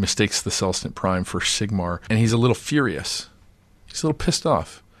mistakes the Celestant Prime for Sigmar, and he's a little furious. He's a little pissed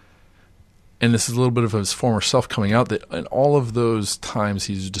off. and this is a little bit of his former self coming out, that in all of those times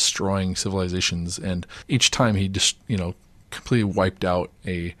he's destroying civilizations, and each time he just, completely wiped out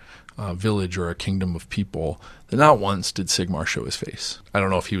a village or a kingdom of people, that not once did Sigmar show his face. I don't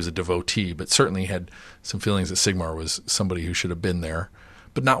know if he was a devotee, but certainly had some feelings that Sigmar was somebody who should have been there.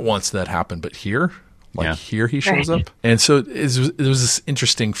 But not once that happened. But here, here he shows up. And so it was this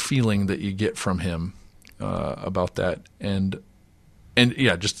interesting feeling that you get from him about that. And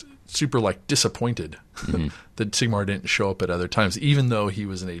yeah, just super disappointed that Sigmar didn't show up at other times, even though he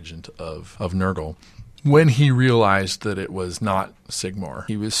was an agent of Nurgle. When he realized that it was not Sigmar,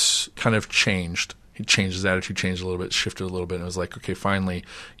 he was kind of changed. He changed his attitude, changed a little bit, shifted a little bit, and it was like, okay, finally,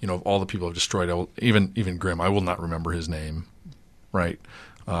 of all the people I've destroyed, even Grim, I will not remember his name, right?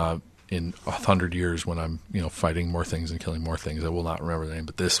 In 100 years when I'm, fighting more things and killing more things, I will not remember the name,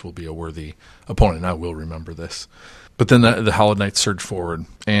 but this will be a worthy opponent, and I will remember this. But then the Hallowed Knights surge forward,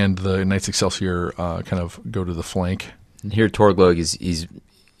 and the Knights Excelsior kind of go to the flank. And here Torglug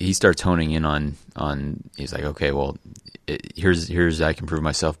he starts honing in on he's like, okay, well, here's I can prove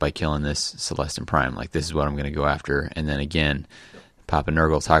myself by killing this Celestin Prime. Like, this is what I'm going to go after. And then again, Papa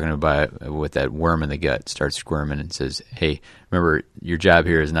Nurgle, talking about with that worm in the gut, starts squirming and says, hey, remember, your job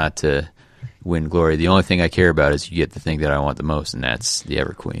here is not to win glory. The only thing I care about is you get the thing that I want the most, and that's the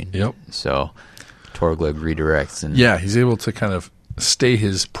Everqueen. Yep. So Torglug redirects. And yeah, he's able to kind of stay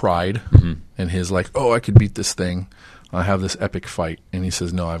his pride and his I could beat this thing. I have this epic fight, and he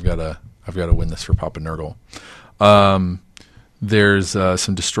says, "No, I've got to win this for Papa Nurgle." There's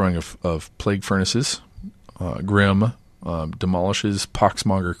some destroying of plague furnaces. Grim demolishes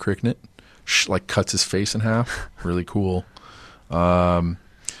Poxmonger Cricknet, cuts his face in half. Really cool. But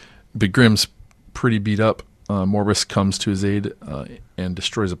Grim's pretty beat up. Morbus comes to his aid and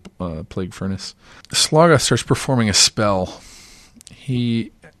destroys a plague furnace. Slogga starts performing a spell.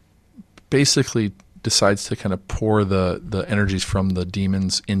 He basically decides to kind of pour the energies from the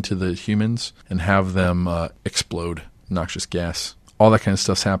demons into the humans and have them explode. Noxious gas. All that kind of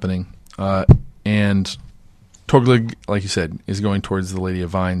stuff's happening. And Torglug, like you said, is going towards the Lady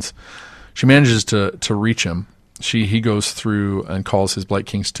of Vines. She manages to reach him. He goes through and calls his Blight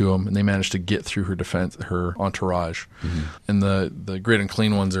Kings to him, and they manage to get through her entourage. And the Great and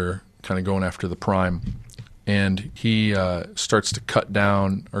Clean ones are kind of going after the Prime. And he starts to cut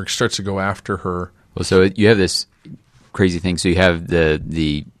down, or starts to go after her. Well, so you have this crazy thing. So you have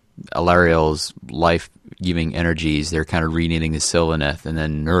the Alariel's life-giving energies. They're kind of reknitting the Sylvaneth, and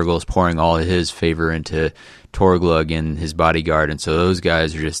then Nurgle's pouring all of his favor into Torglug and his bodyguard, and so those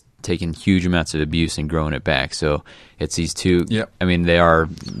guys are just taking huge amounts of abuse and growing it back. So it's these two. Yep. I mean, they are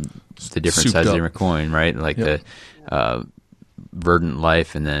the different sides of the coin, right? Like the verdant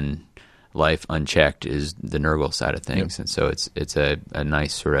life, and then life unchecked is the Nurgle side of things, and so it's a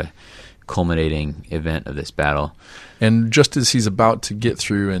nice sort of culminating event of this battle. And just as he's about to get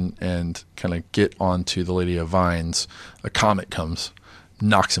through and kind of get onto the Lady of Vines, a comet comes,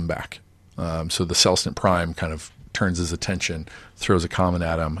 knocks him back. So the Celestin Prime kind of turns his attention, throws a comet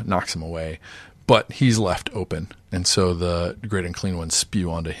at him, knocks him away. But he's left open, and so the Great and Clean ones spew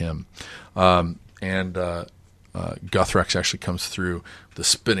onto him. And Guthrax actually comes through with a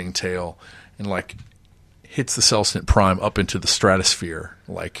spinning tail and hits the Celestin Prime up into the stratosphere,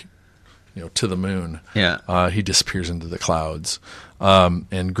 to the moon. Yeah. He disappears into the clouds.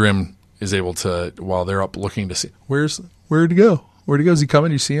 And Grim is able to, while they're up looking to see, where'd he go? Where'd he go? Is he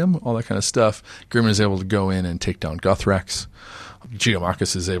coming? You see him? All that kind of stuff. Grim is able to go in and take down Guthrax.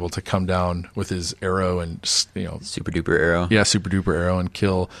 Geomachus is able to come down with his arrow and, super duper arrow. Yeah, super duper arrow, and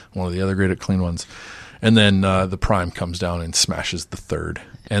kill one of the other Great and Clean ones. And then the Prime comes down and smashes the third.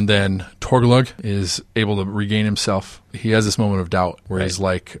 And then Torglug is able to regain himself. He has this moment of doubt where he's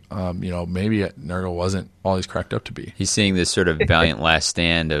like, maybe Nurgle wasn't all he's cracked up to be. He's seeing this sort of valiant last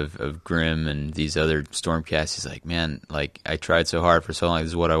stand of Grim and these other Stormcasts. He's like, man, I tried so hard for so long. This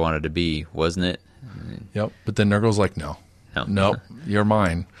is what I wanted to be, wasn't it? Yep. But then Nurgle's like, no, you're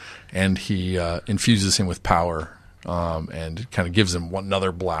mine. And he infuses him with power. And kind of gives him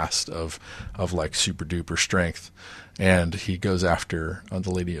another blast of super duper strength, and he goes after the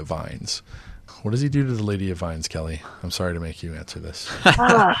Lady of Vines. What does he do to the Lady of Vines, Kelly? I'm sorry to make you answer this.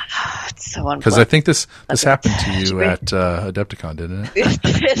 It's so unpleasant. Because I think this happened to you at Adepticon, didn't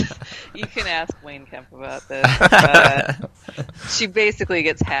it? You can ask Wayne Kemp about this. She basically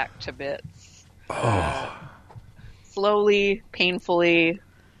gets hacked to bits. Slowly, painfully.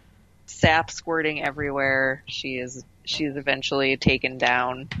 Sap squirting everywhere. She's eventually taken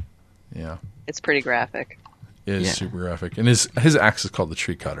down. Yeah, it's pretty graphic. It is super graphic, and his axe is called the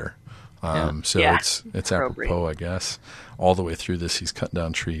Tree Cutter. So it's apropos, I guess. All the way through this, he's cutting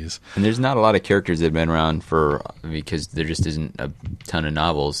down trees. And there's not a lot of characters that have been around because there just isn't a ton of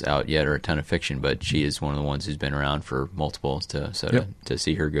novels out yet or a ton of fiction, but she is one of the ones who's been around for multiples to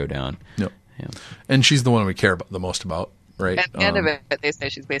see her go down. Yep. Yeah. And she's the one we care the most about, right? At the end of it, they say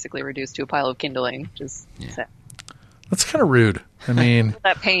she's basically reduced to a pile of kindling. Sad. That's kind of rude. I mean...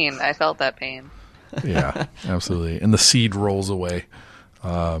 that pain. I felt that pain. Yeah, absolutely. And the seed rolls away.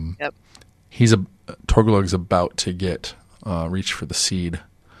 Yep. Torglug's about to reach for the seed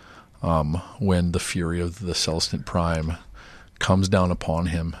when the fury of the Celestant Prime comes down upon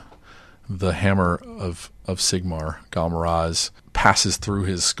him. The hammer of Sigmar, Galmaraz, passes through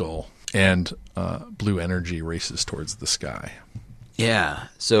his skull, and blue energy races towards the sky. Yeah.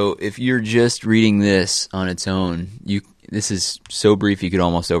 So if you're just reading this on its own, this is so brief you could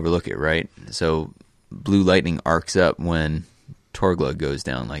almost overlook it, right? So blue lightning arcs up when Torglug goes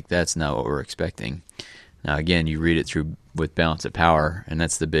down. Like, that's not what we're expecting. Now, again, you read it through with balance of power, and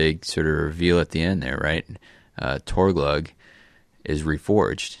that's the big sort of reveal at the end there, right? Torglug is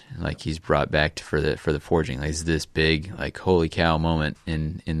reforged, like he's brought back for the forging. Like, it's this big, like, holy cow moment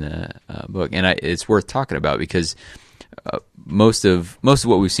in the book, and it's worth talking about because most of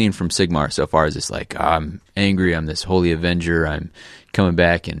what we've seen from Sigmar so far is this, like, I'm angry, I'm this holy avenger, I'm coming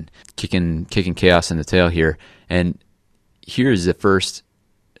back and kicking chaos in the tail here, and here's the first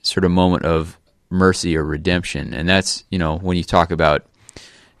sort of moment of mercy or redemption, and that's, when you talk about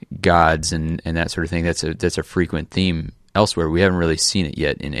gods and that sort of thing, that's a frequent theme elsewhere. We haven't really seen it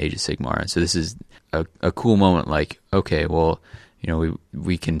yet in Age of Sigmar, and so this is a cool moment. Like, okay, well,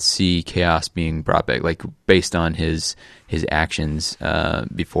 we can see chaos being brought back, like, based on his actions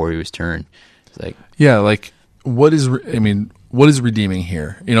before he was turned. It's like, yeah, like, what is redeeming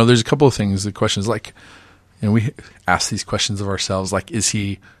here? There's a couple of things. The question is, like, we ask these questions of ourselves, like, is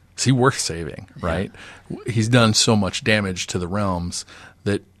he worth saving, right? Yeah. He's done so much damage to the realms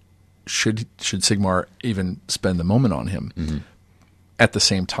that should Sigmar even spend the moment on him? Mm-hmm. At the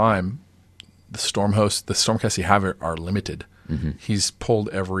same time, the Stormcasts he have are limited. Mm-hmm. He's pulled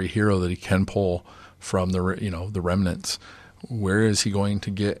every hero that he can pull from the remnants. Where is he going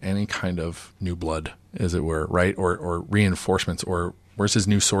to get any kind of new blood, as it were, right? Or reinforcements, or where's his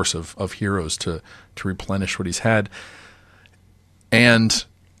new source of heroes to replenish what he's had? And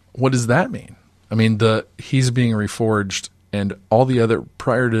what does that mean? I mean, he's being reforged, and all the other,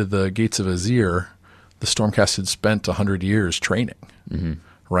 prior to the Gates of Azir, the Stormcast had spent 100 years training, mm-hmm.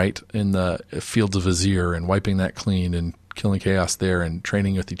 right? In the fields of Azir and wiping that clean and killing chaos there and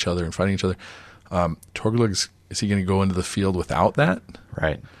training with each other and fighting each other. Torglug, is he going to go into the field without that?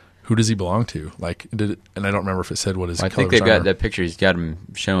 Right. Who Who does he belong to? Like, and I don't remember if it said what his. I think they've got that picture. He's got him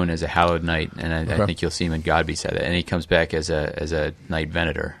shown as a hallowed knight, and I think you'll see him in God beside that. And he comes back as a knight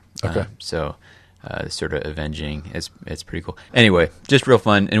venator. Okay. So sort of avenging. It's pretty cool. Anyway, just real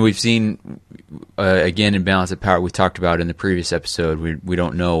fun. And we've seen again in Balance of Power. We talked about in the previous episode. We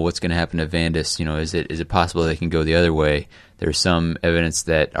don't know what's going to happen to Vandus. You know, is it possible they can go the other way? There's some evidence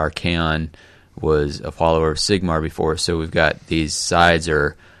that Archaon was a follower of Sigmar before, so we've got these sides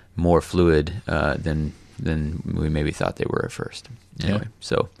are more fluid than we maybe thought they were at first. Anyway,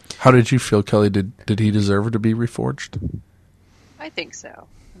 so how did you feel, Kelly? Did he deserve to be reforged? I think so.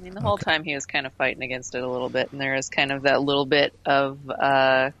 I mean, the whole time he was kind of fighting against it a little bit, and there is kind of that little bit of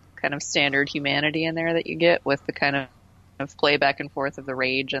kind of standard humanity in there that you get with the kind of play back and forth of the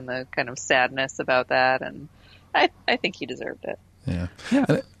rage and the kind of sadness about that, and I think he deserved it. Yeah.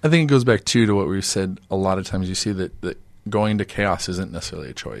 I think it goes back to what we've said a lot of times. You see that going to chaos isn't necessarily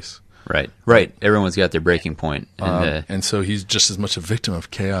a choice. Right. Everyone's got their breaking point. And so he's just as much a victim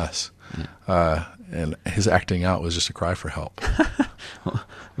of chaos. Yeah. And his acting out was just a cry for help.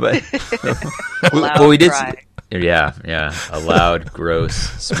 But well, we did. Yeah. A loud, gross,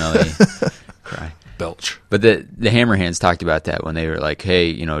 smelly cry. Belch. But the Hammerhands talked about that when they were like,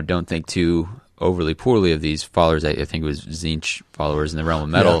 hey, don't think too overly poorly of these followers. I think it was Tzeentch followers in the realm of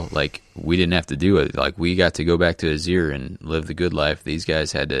metal. Yeah. Like, we didn't have to do it. Like, we got to go back to Azir and live the good life. These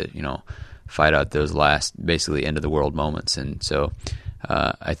guys had to, fight out those last, basically, end of the world moments. And so,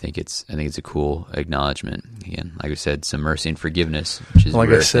 I think it's a cool acknowledgement. Again, like I said, some mercy and forgiveness, which is like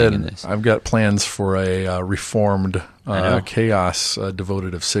I said. In this. I've got plans for a reformed chaos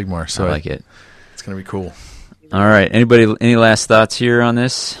devoted of Sigmar. So I like it. It's going to be cool. All right. Any last thoughts here on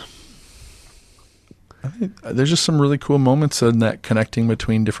this? I think there's just some really cool moments in that connecting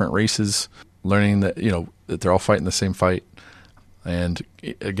between different races, learning that that they're all fighting the same fight, and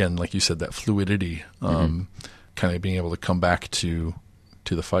again, like you said, that fluidity, kind of being able to come back to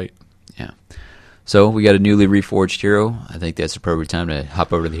the fight. Yeah. So we got a newly reforged hero. I think that's the appropriate time to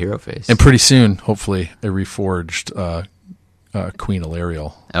hop over to the hero phase. And pretty soon, hopefully, a reforged Queen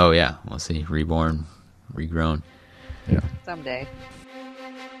Ilariel. Oh yeah, we'll see. Reborn, regrown. Yeah. Someday.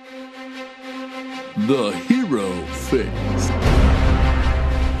 The hero phase.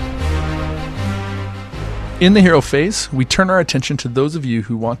 In the hero phase, we turn our attention to those of you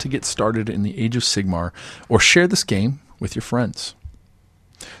who want to get started in the Age of Sigmar or share this game with your friends.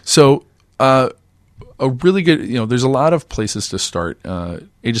 So, a really good, there's a lot of places to start.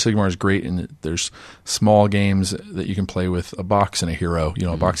 Age of Sigmar is great, and there's small games that you can play with a box and a hero,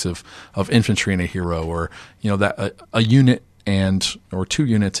 a box of infantry and a hero, or, that a unit or two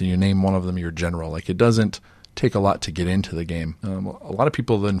units, and you name one of them your general. Like, it doesn't take a lot to get into the game. A lot of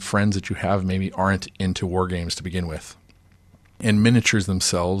people and friends that you have maybe aren't into war games to begin with. And miniatures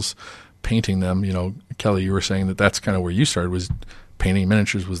themselves, painting them, Kelly, you were saying that's kind of where you started, was painting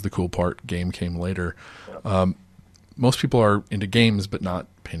miniatures was the cool part. Game came later. Most people are into games but not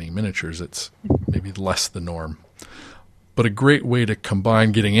painting miniatures. It's maybe less the norm. But a great way to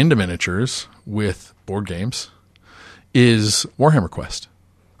combine getting into miniatures with board games is Warhammer Quest.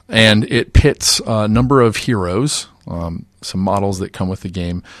 And it pits a number of heroes, some models that come with the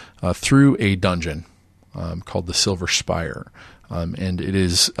game, through a dungeon called the Silver Spire. And it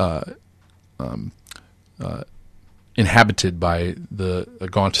is inhabited by the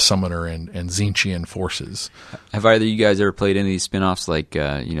Gaunt Summoner and Tzeentchian forces. Have either of you guys ever played any of these spin-offs, like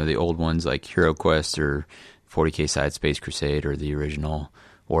the old ones like Hero Quest or 40K Side Space Crusade or the original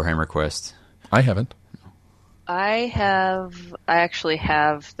Warhammer Quest? I haven't. I actually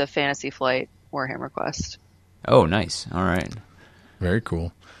have the Fantasy Flight Warhammer Quest. Oh, nice. All right. Very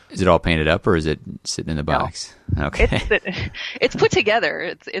cool. Is it all painted up, or is it sitting in the box? No. Okay. It's put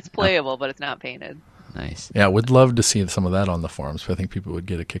together. It's playable, but it's not painted. Nice. Yeah, would love to see some of that on the forums, but I think people would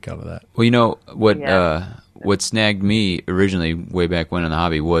get a kick out of that. Well, what snagged me originally way back when in the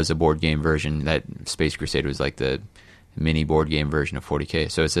hobby was a board game version. That Space Crusade was like the mini board game version of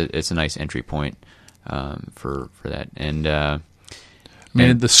 40K, so it's a nice entry point for that. And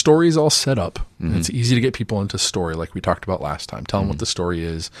the story's all set up. Mm-hmm. It's easy to get people into story, like we talked about last time. Tell them what the story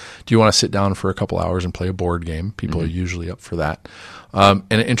is. Do you want to sit down for a couple hours and play a board game? People are usually up for that. And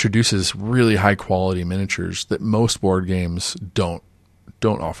it introduces really high quality miniatures that most board games don't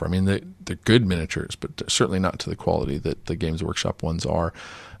offer. I mean, they're good miniatures, but certainly not to the quality that the Games Workshop ones are.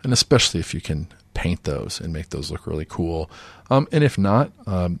 And especially if you can paint those and make those look really cool. And if not,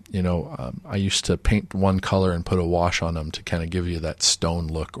 I used to paint one color and put a wash on them to kind of give you that stone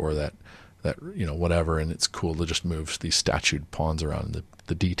look or that whatever, and it's cool to just move these statued pawns around and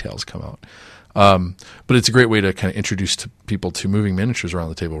the details come out. But it's a great way to kind of introduce people to moving miniatures around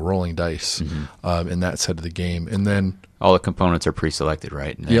the table, rolling dice, in that side of the game. And then all the components are pre-selected,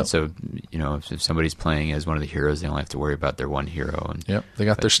 right? And yep. So, if somebody's playing as one of the heroes, they only have to worry about their one hero. Yep, they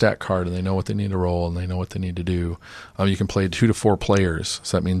got their stat card, and they know what they need to roll, and they know what they need to do. You can play 2 to 4 players,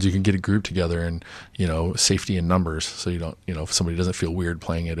 so that means you can get a group together, and safety in numbers, so you don't, if somebody doesn't feel weird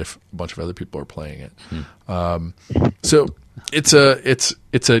playing it if a bunch of other people are playing it. So it's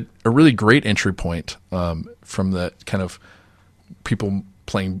a really great entry point from the kind of people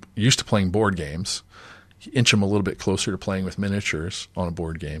used to playing board games. Inch them a little bit closer to playing with miniatures on a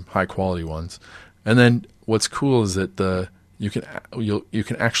board game, high quality ones. And then what's cool is that you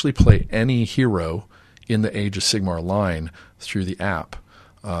can actually play any hero in the Age of Sigmar line through the app,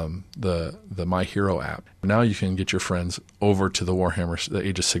 the My Hero app. Now you can get your friends over to the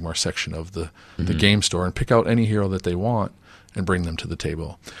Age of Sigmar section of the game store and pick out any hero that they want and bring them to the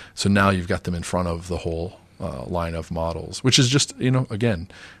table. So now you've got them in front of the whole line of models, which is just, again,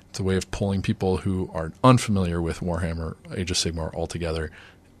 it's a way of pulling people who are unfamiliar with Warhammer Age of Sigmar altogether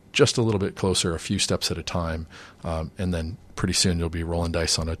just a little bit closer, a few steps at a time, and then pretty soon you'll be rolling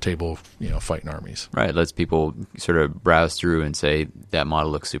dice on a table, fighting armies. Right, it lets people sort of browse through and say, that model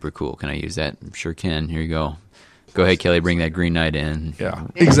looks super cool. Can I use that? Sure can. Here you go. Go ahead, Kelly, bring that Green Knight in. Yeah,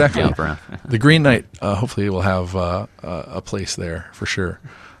 exactly. The Green Knight, hopefully will have a place there for sure.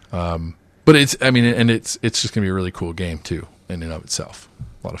 But it's just going to be a really cool game too, in and of itself.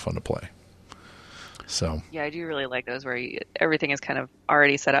 A lot of fun to play. So yeah, I do really like those where everything is kind of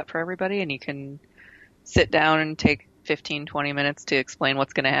already set up for everybody, and you can sit down and take 15-20 minutes to explain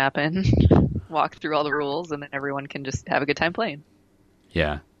what's going to happen, walk through all the rules, and then everyone can just have a good time playing.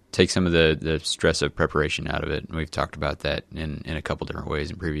 Yeah, take some of the stress of preparation out of it. And we've talked about that in a couple different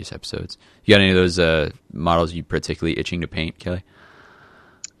ways in previous episodes. You got any of those models you particularly itching to paint, Kelly?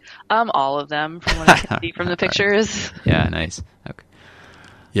 All of them, from what I can see from the pictures. Yeah, nice. Okay.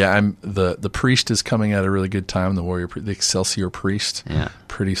 Yeah, I'm the priest is coming at a really good time. The Excelsior priest. Yeah,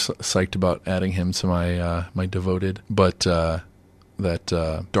 pretty psyched about adding him to my my devoted. But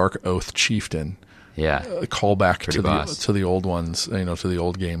that Dark Oath chieftain. Yeah, A callback to the old ones, to the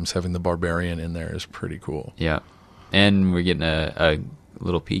old games. Having the barbarian in there is pretty cool. Yeah, and we're getting a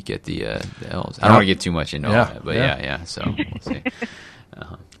little peek at the elves. I don't want to get too much into all that, but yeah. So we'll see.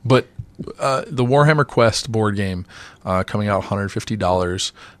 But the Warhammer Quest board game coming out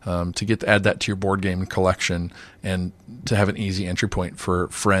 $150 to add that to your board game collection and to have an easy entry point for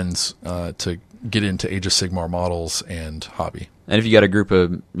friends to get into Age of Sigmar models and hobby. And if you got a group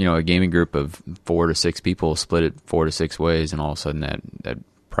of, a gaming group of 4 to 6 people, split it 4 to 6 ways, and all of a sudden that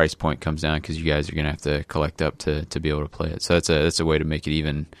price point comes down because you guys are going to have to collect up to be able to play it. So that's a way to make it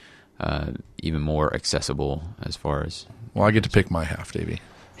even more accessible as far as. Well, I get to pick my half, Davey.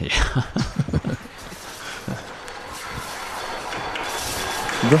 Yeah.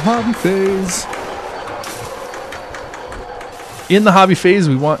 The hobby phase. In the hobby phase,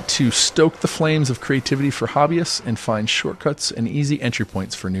 we want to stoke the flames of creativity for hobbyists and find shortcuts and easy entry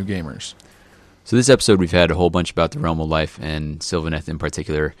points for new gamers. So this episode, we've had a whole bunch about the Realm of Life and Sylvaneth in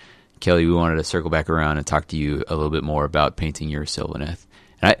particular. Kelly, we wanted to circle back around and talk to you a little bit more about painting your Sylvaneth.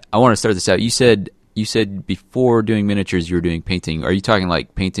 And I want to start this out. You said before doing miniatures, you were doing painting. Are you talking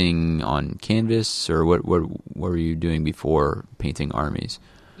like painting on canvas, or what were you doing before painting armies?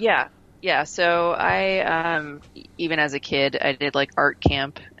 Yeah, so I, even as a kid, I did like art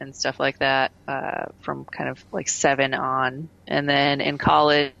camp and stuff like that from kind of like 7 on. And then in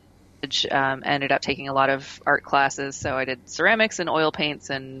college, ended up taking a lot of art classes. So I did ceramics and oil paints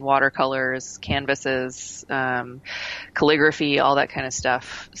and watercolors, canvases, calligraphy, all that kind of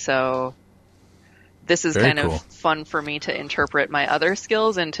stuff. So this is Very kind cool. of fun for me to interpret my other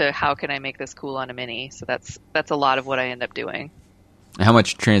skills into how can I make this cool on a mini. So that's a lot of what I end up doing. How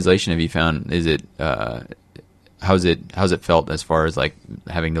much translation have you found? Is it how's it felt as far as like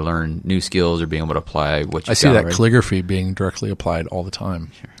having to learn new skills or being able to apply what you? I see that calligraphy being directly applied all the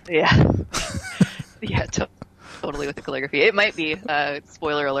time. Sure. Yeah, yeah, totally with the calligraphy. It might be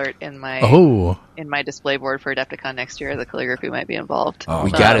spoiler alert in my display board for Adepticon next year. The calligraphy might be involved. Oh,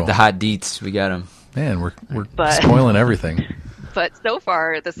 we got it. The hot deets. We got them. Man, we're spoiling everything. But so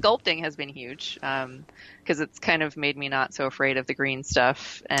far, the sculpting has been huge because it's kind of made me not so afraid of the green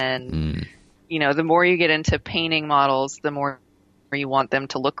stuff. And, the more you get into painting models, the more you want them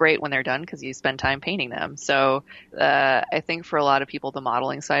to look great when they're done because you spend time painting them. So I think for a lot of people, the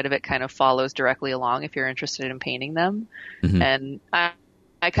modeling side of it kind of follows directly along if you're interested in painting them. Mm-hmm. And I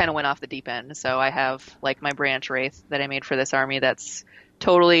kind of went off the deep end. So I have like my branch wraith that I made for this army that's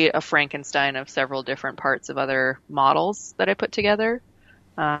totally a Frankenstein of several different parts of other models that I put together.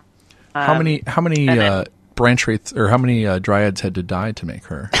 How many branch wraiths or how many dryads had to die to make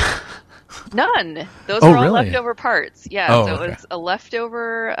her? None. Those were all really? Leftover parts. Yeah. Oh, so okay. it was a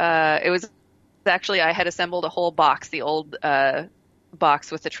leftover. It was actually I had assembled a whole box, the old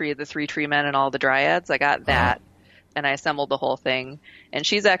box with the 3 tree men and all the dryads. I got that, and I assembled the whole thing. And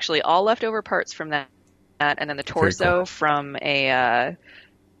she's actually all leftover parts from that. And then the torso cool. from a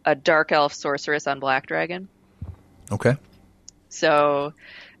dark elf sorceress on Black Dragon. Okay. So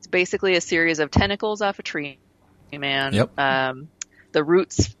it's basically a series of tentacles off a tree man. Yep. The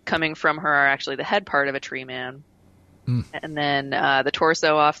roots coming from her are actually the head part of a tree man. Mm. And then the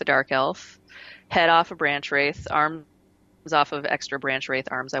torso off the dark elf, head off a branch wraith, arms off of extra branch wraith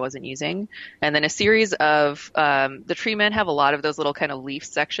arms I wasn't using, and then a series of the tree men have a lot of those little kind of leaf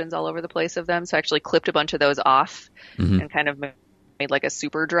sections all over the place of them, so I actually clipped a bunch of those off and kind of made like a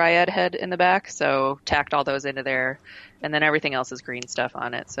super dryad head in the back, so tacked all those into there, and then everything else is green stuff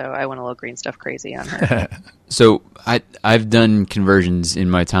on it, so I went a little green stuff crazy on her. So I've done conversions in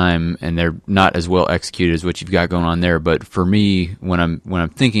my time, and they're not as well executed as what you've got going on there, but for me, when I'm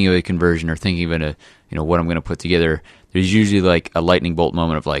thinking of a conversion or thinking of what I'm going to put together, there's usually like a lightning bolt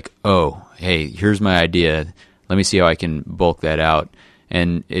moment of like, oh, hey, here's my idea. Let me see how I can bulk that out.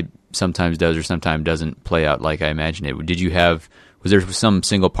 And it sometimes does or sometimes doesn't play out like I imagined it. Was there some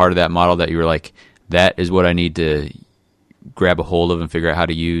single part of that model that you were like, that is what I need to grab a hold of and figure out how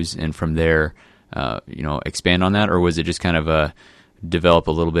to use, and from there, expand on that? Or was it just kind of develop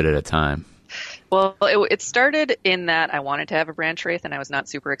a little bit at a time? Well, it started in that I wanted to have a branch wraith, and I was not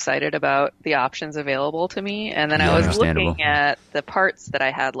super excited about the options available to me. And then I was looking at the parts that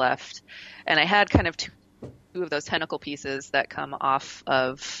I had left, and I had kind of two of those tentacle pieces that come off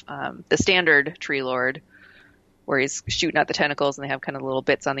of the standard Tree Lord, where he's shooting at the tentacles, and they have kind of little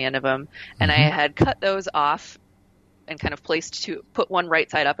bits on the end of them. And I had cut those off and kind of put one right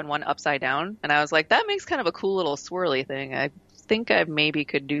side up and one upside down. And I was like, that makes kind of a cool little swirly thing. I think I maybe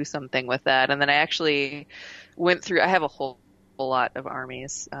could do something with that. And then I actually went through, I have a whole lot of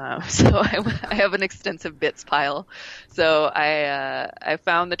armies. So I have an extensive bits pile. So I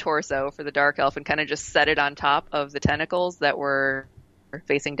found the torso for the Dark Elf and kind of just set it on top of the tentacles that were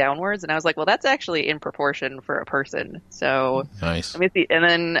facing downwards. And I was like, well, that's actually in proportion for a person. So nice. Let me see. And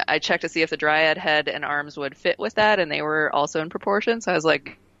then I checked to see if the Dryad head and arms would fit with that. And they were also in proportion. So I was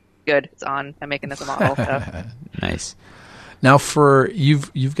like, good, it's on. I'm making this a model. So. Nice. Now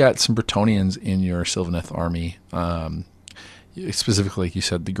you've got some Bretonnians in your Sylvaneth army. Specifically, like you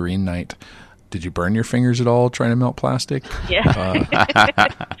said, the Green Knight. Did you burn your fingers at all trying to melt plastic? Yeah.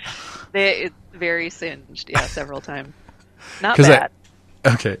 It's very singed, several times. Not bad.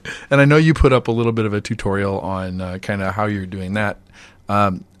 Okay. And I know you put up a little bit of a tutorial on kind of how you're doing that.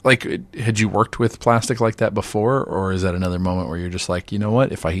 Had you worked with plastic like that before, or is that another moment where you're just like, you know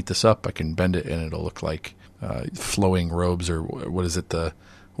what, if I heat this up, I can bend it and it'll look like flowing robes, or what is it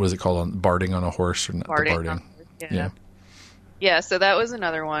called on barding on a horse, or not barding. Yeah. Yeah, so that was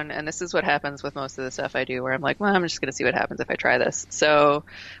another one, and this is what happens with most of the stuff I do, where I'm like, well, I'm just going to see what happens if I try this. So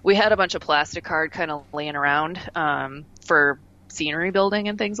we had a bunch of plastic card kind of laying around for scenery building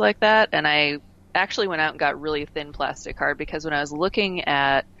and things like that, and I actually went out and got really thin plastic card because when I was looking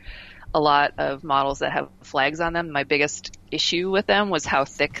at a lot of models that have flags on them, my biggest issue with them was how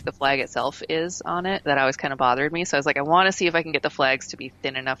thick the flag itself is on it. That always kind of bothered me. So I was like, I want to see if I can get the flags to be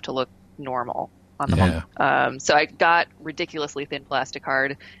thin enough to look normal on the model. So I got ridiculously thin plastic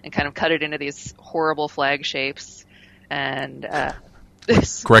card and kind of cut it into these horrible flag shapes. And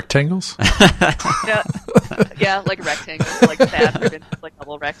rectangles? Yeah, like rectangles, like sad ribbon, like a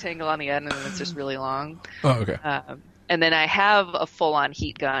little rectangle on the end, and then it's just really long. Oh, okay. And then I have a full-on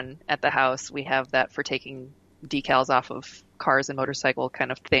heat gun at the house. We have that for taking decals off of cars and motorcycle kind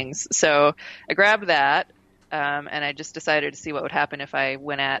of things. So I grabbed that, and I just decided to see what would happen if I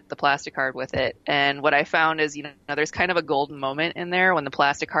went at the plastic card with it. And what I found is, there's kind of a golden moment in there when the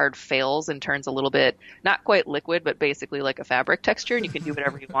plastic card fails and turns a little bit, not quite liquid, but basically like a fabric texture, and you can do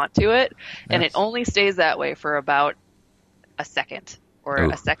whatever you want to it. And it only stays that way for about a second. Or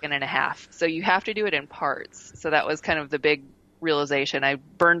a second and a half. So you have to do it in parts. So that was kind of the big realization. I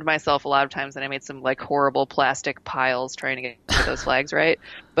burned myself a lot of times and I made some like horrible plastic piles trying to get those flags right.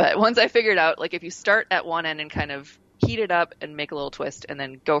 But once I figured out, like if you start at one end and kind of heat it up and make a little twist and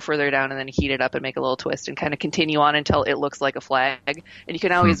then go further down and then heat it up and make a little twist and kind of continue on until it looks like a flag. And you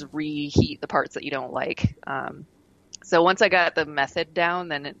can always reheat the parts that you don't like. So once I got the method down,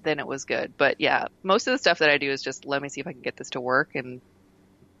 then it was good. But yeah, most of the stuff that I do is just let me see if I can get this to work, and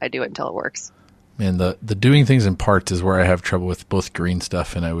I do it until it works. Man, the doing things in parts is where I have trouble with both green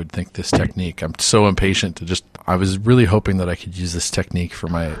stuff, and I would think this technique. I'm so impatient to just. I was really hoping that I could use this technique for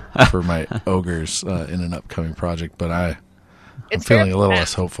my ogres in an upcoming project, but I'm feeling a little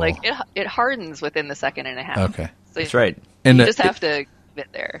less hopeful. Like it hardens within the second and a half. Okay, so that's right. And you just have to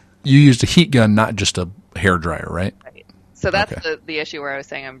get there. You used a heat gun, not just a hair dryer, right? Right. So that's the issue where I was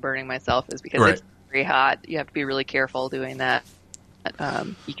saying I'm burning myself is because it's very hot. You have to be really careful doing that.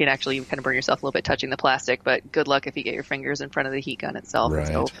 You can actually kind of burn yourself a little bit touching the plastic, but good luck if you get your fingers in front of the heat gun itself. Right.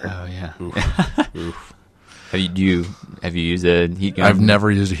 It's over. Oh yeah. Oof. Have you used a heat gun? I've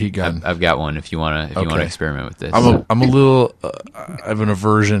never used a heat gun. I've got one. If you want to experiment with this, I'm a little. I have an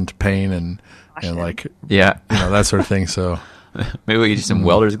aversion to pain and like that sort of thing. So. Maybe we could do some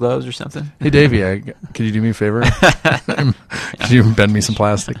welder's gloves or something. Hey, Davey, could you do me a favor? Could you bend me some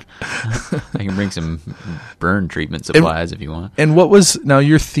plastic? I can bring some burn treatment supplies if you want. And what was now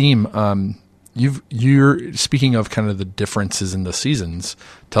your theme? You're speaking of kind of the differences in the seasons.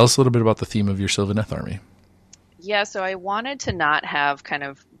 Tell us a little bit about the theme of your Sylvaneth army. Yeah, so I wanted to not have kind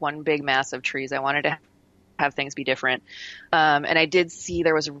of one big mass of trees. I wanted to have things be different. And I did see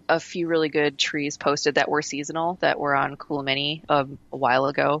there was a few really good trees posted that were seasonal that were on Cool Mini a while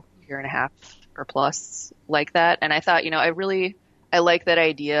ago, a year and a half or plus like that. And I thought, I like that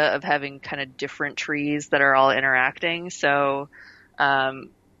idea of having kind of different trees that are all interacting. So,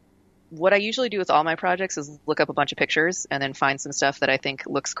 what I usually do with all my projects is look up a bunch of pictures and then find some stuff that I think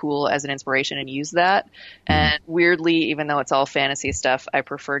looks cool as an inspiration and use that. And weirdly, even though it's all fantasy stuff, I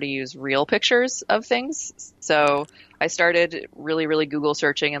prefer to use real pictures of things. So I started really, really Google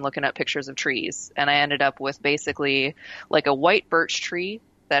searching and looking up pictures of trees. And I ended up with basically like a white birch tree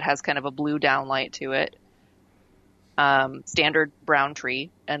that has kind of a blue downlight to it. Standard brown tree,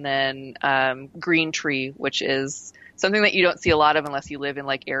 and then green tree, which is something that you don't see a lot of unless you live in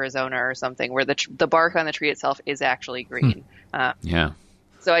like Arizona or something, where the bark on the tree itself is actually green. Yeah.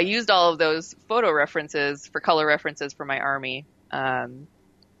 So I used all of those photo references for color references for my army, and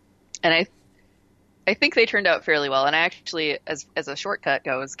I I think they turned out fairly well. And I actually, as a shortcut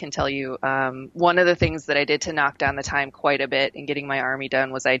goes, can tell you one of the things that I did to knock down the time quite a bit in getting my army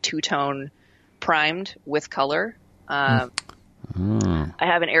done was I two-tone primed with color. I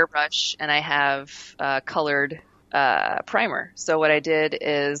have an airbrush and I have colored primer. So what I did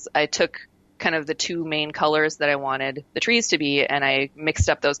is I took kind of the two main colors that I wanted the trees to be, and I mixed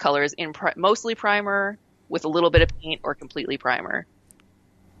up those colors in mostly primer with a little bit of paint or completely primer.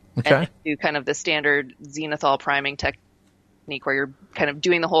 Okay. And do kind of the standard zenithal priming technique where you're kind of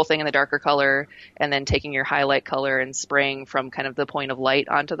doing the whole thing in the darker color and then taking your highlight color and spraying from kind of the point of light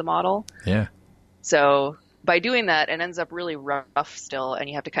onto the model. Yeah. So by doing that, it ends up really rough still, and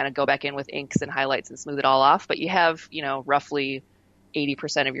you have to kind of go back in with inks and highlights and smooth it all off. But you have, roughly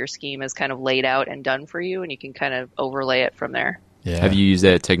 80% of your scheme is kind of laid out and done for you, and you can kind of overlay it from there. Yeah. Have you used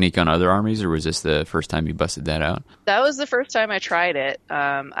that technique on other armies, or was this the first time you busted that out? That was the first time I tried it.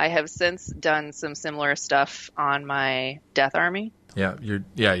 I have since done some similar stuff on my Death Army. Yeah,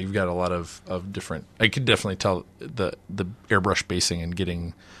 you've got a lot of different. I could definitely tell the airbrush basing and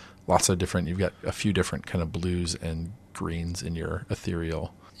getting lots of different. You've got a few different kind of blues and greens in your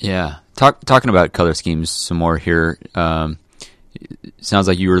ethereal. Yeah, talking about color schemes some more here. Sounds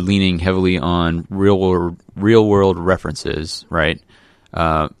like you were leaning heavily on real world references, right?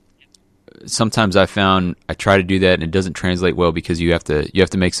 Sometimes I found I try to do that and it doesn't translate well because you have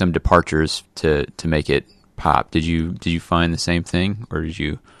to make some departures to make it pop. Did you find the same thing, or did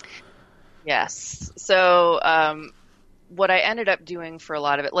you? Yes. So what I ended up doing for a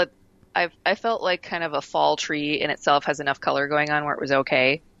lot of it, I felt like kind of a fall tree in itself has enough color going on where it was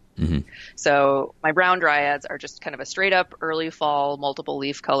okay. Mm-hmm. So my brown dryads are just kind of a straight up early fall, multiple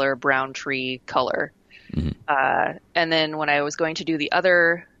leaf color, brown tree color. Mm-hmm. And then when I was going to do the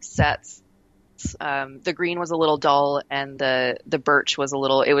other sets, the green was a little dull and the birch was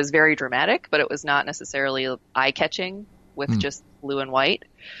it was very dramatic, but it was not necessarily eye catching with just blue and white.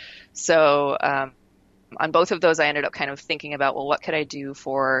 So, on both of those, I ended up kind of thinking about, well, what could I do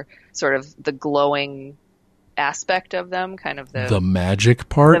for sort of the glowing aspect of them, kind of the magic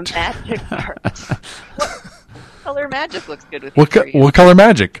part. The magic part. What color magic looks good with what color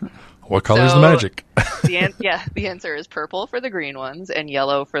magic? What color is the magic? The answer is purple for the green ones and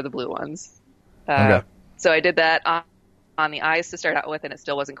yellow for the blue ones. Okay. So I did that on the eyes to start out with, and it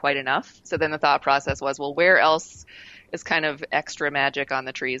still wasn't quite enough. So then the thought process was, well, where else is kind of extra magic on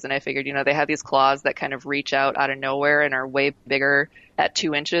the trees? And I figured, they have these claws that kind of reach out of nowhere and are way bigger at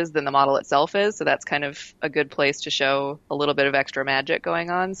 2 inches than the model itself is. So that's kind of a good place to show a little bit of extra magic going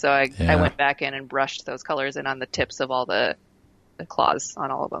on. So I went back in and brushed those colors in on the tips of all the claws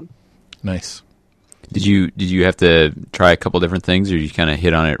on all of them. Nice. Did you have to try a couple different things, or did you kind of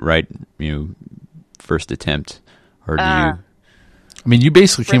hit on it right, first attempt, or do you? I mean, you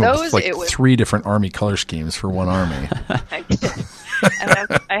basically came up with was 3 different army color schemes for one army. I did.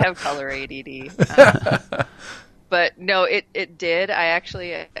 I have color ADD. But no, it did. I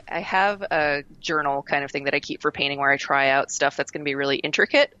have a journal kind of thing that I keep for painting where I try out stuff that's going to be really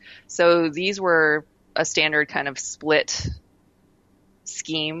intricate. So these were a standard kind of split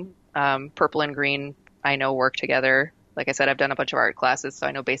scheme. Purple and green, I know, work together. Like I said, I've done a bunch of art classes, so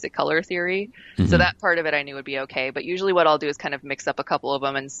I know basic color theory. Mm-hmm. So that part of it I knew would be okay. But usually what I'll do is kind of mix up a couple of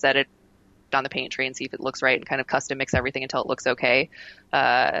them and set it on the paint tray and see if it looks right and kind of custom mix everything until it looks okay.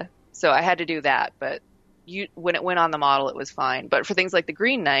 So I had to do that. But when it went on the model, it was fine. But for things like the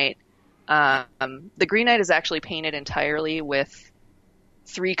Green Knight, is actually painted entirely with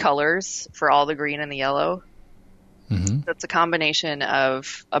 3 colors for all the green and the yellow. Mm-hmm. That's a combination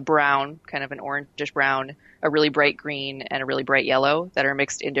of a brown, kind of an orangish brown, a really bright green, and a really bright yellow that are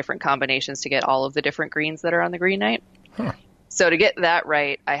mixed in different combinations to get all of the different greens that are on the Green Knight. Huh. So to get that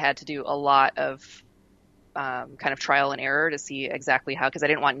right, I had to do a lot of kind of trial and error to see exactly how, because I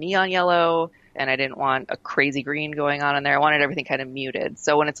didn't want neon yellow and I didn't want a crazy green going on in there. I wanted everything kind of muted.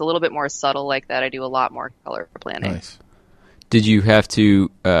 So when it's a little bit more subtle like that, I do a lot more color planning. Nice. Did you have to,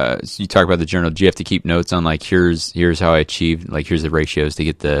 so you talk about the journal, do you have to keep notes on like, here's how I achieved, like here's the ratios to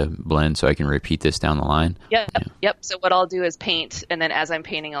get the blend so I can repeat this down the line? Yep. So what I'll do is paint, and then as I'm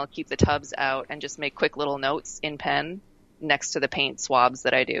painting, I'll keep the tubs out and just make quick little notes in pen next to the paint swabs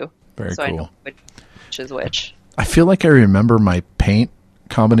that I do. Very so cool. I know which is which. I feel like I remember my paint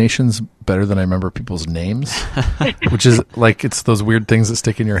combinations better than I remember people's names, which is like, it's those weird things that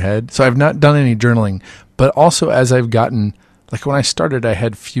stick in your head. So I've not done any journaling, but also as I've gotten, like when I started, I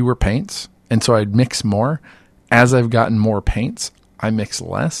had fewer paints, and so I'd mix more. As I've gotten more paints, I mix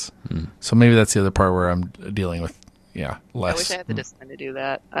less. So maybe that's the other part where I'm dealing with, less. I wish I had the discipline to do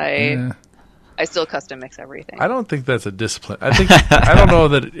that. I I still custom mix everything. I don't think that's a discipline. I don't know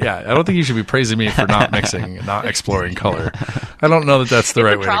that. Yeah, I don't think you should be praising me for not mixing, and not exploring color. I don't know that that's the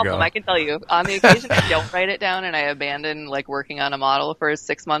right way to go. I can tell you. On the occasion I don't write it down and I abandon like working on a model for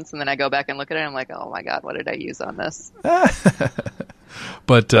 6 months, and then I go back and look at it and I'm like, oh my god, what did I use on this?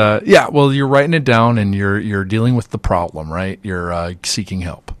 But yeah, well, you're writing it down and you're dealing with the problem, right? You're seeking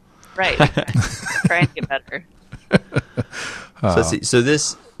help. Right. Trying to get better. So let's see. So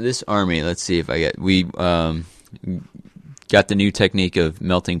this army, let's see if we got the new technique of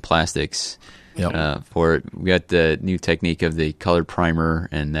melting plastics. Yep. For it. We got the new technique of the colored primer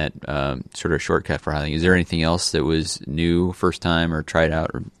and that sort of shortcut for highlighting. Is there anything else that was new first time or tried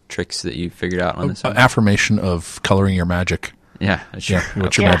out, or tricks that you figured out on this? Affirmation of coloring your magic. Yeah, sure. Yeah.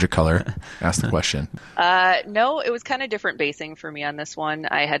 What's your magic color? Ask the question. No, it was kind of different basing for me on this one.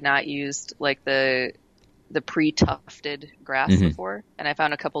 I had not used like the pre-tufted grass before, and I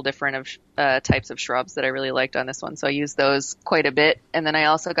found a couple different types of shrubs that I really liked on this one, so I used those quite a bit. And then I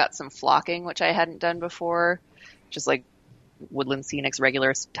also got some flocking, which I hadn't done before, just like Woodland Scenics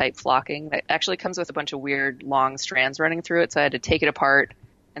regular type flocking that actually comes with a bunch of weird long strands running through it, so I had to take it apart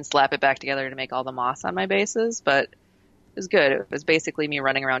and slap it back together to make all the moss on my bases. But it was good. It was basically me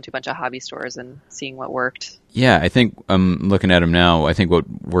running around to a bunch of hobby stores and seeing what worked. Yeah, I think I'm looking at them now. I think what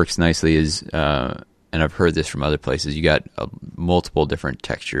works nicely is, and I've heard this from other places, you got multiple different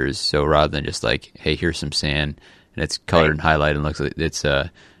textures. So rather than just like, hey, here's some sand, and it's colored and highlighted and looks like it's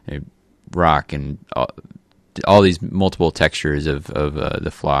a rock, and all these multiple textures of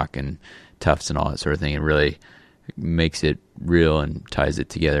the flock and tufts and all that sort of thing, it really makes it real and ties it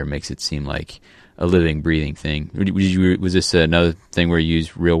together, makes it seem like a living, breathing thing. Was this another thing where you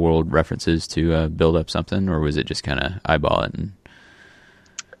used real-world references to build up something, or was it just kind of eyeball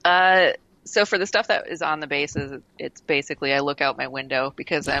it? So for the stuff that is on the bases, it's basically I look out my window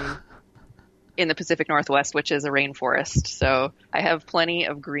because I'm in the Pacific Northwest, which is a rainforest. So I have plenty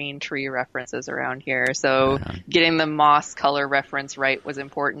of green tree references around here. So getting the moss color reference right was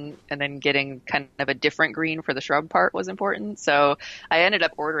important, and then getting kind of a different green for the shrub part was important. So I ended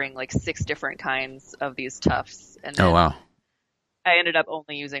up ordering like 6 different kinds of these tufts. And then I ended up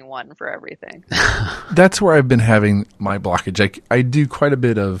only using one for everything. That's where I've been having my blockage. I do quite a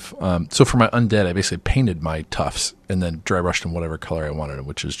bit of, so for my undead, I basically painted my tufts and then dry brushed them whatever color I wanted,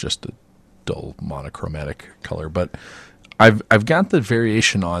 which is just a dull monochromatic color. But I've got the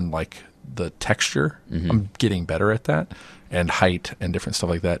variation on like the texture. I'm getting better at that, and height and different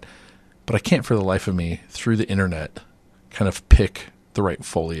stuff like that. But I can't for the life of me through the internet kind of pick the right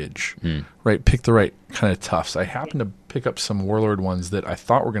foliage, right? Pick the right kind of tufts. I happened to pick up some Warlord ones that I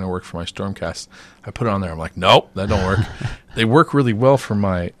thought were going to work for my Stormcast. I put it on there. I'm like, nope, that don't work. They work really well for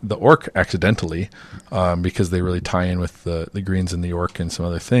the Orc accidentally, because they really tie in with the greens and the Orc and some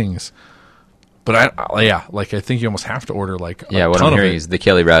other things. But I think you almost have to order like a what ton I'm of hearing it. is the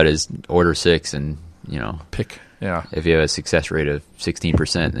Kelly route is order 6 and Pick. Yeah. If you have a success rate of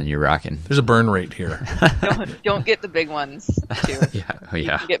 16%, then you're rocking. There's a burn rate here. Don't get the big ones too. Yeah. You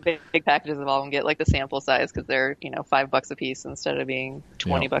can get big packages of all and get like the sample size because they're $5 a piece instead of being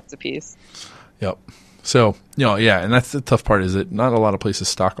 $20 a piece. Yep. So and that's the tough part, is that not a lot of places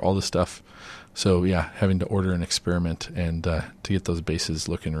stock all this stuff. So having to order and experiment and to get those bases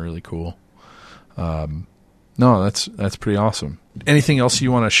looking really cool. No, that's pretty awesome. Anything else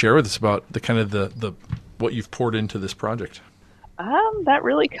you want to share with us about the kind of the what you've poured into this project? That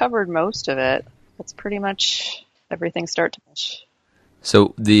really covered most of it. That's pretty much everything start to finish.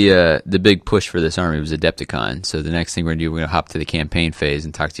 So the big push for this army was Adepticon. So the next thing we're going to do, we're going to hop to the campaign phase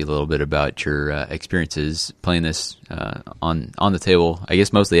and talk to you a little bit about your experiences playing this on the table, I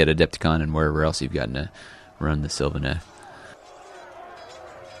guess mostly at Adepticon and wherever else you've gotten to run the Sylvaneth.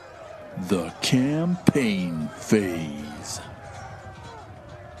 The campaign phase.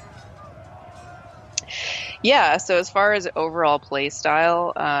 Yeah, so as far as overall play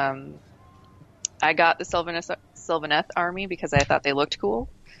style, I got the Sylvaneth army because I thought they looked cool,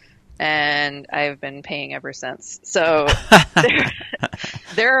 and I've been paying ever since. So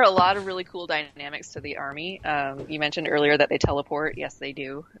there are a lot of really cool dynamics to the army. You mentioned earlier that they teleport. Yes, they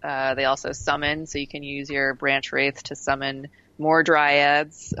do. They also summon, so you can use your Branch Wraith to summon more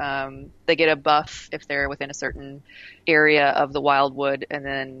dryads. They get a buff if they're within a certain area of the wildwood, and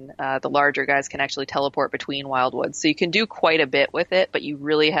then the larger guys can actually teleport between wildwoods. So you can do quite a bit with it, but you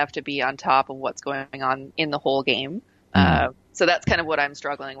really have to be on top of what's going on in the whole game. So that's kind of what I'm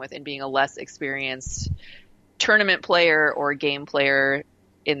struggling with in being a less experienced tournament player or game player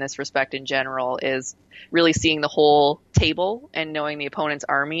in this respect in general, is really seeing the whole table and knowing the opponent's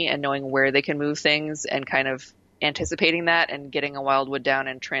army and knowing where they can move things and kind of anticipating that and getting a wildwood down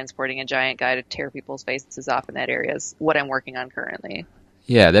and transporting a giant guy to tear people's faces off in that area is what I'm working on currently.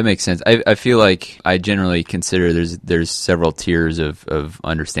 Yeah, that makes sense. I feel like I generally consider there's several tiers of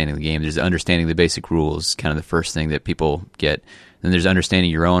understanding the game. There's understanding the basic rules, kind of the first thing that people get. Then there's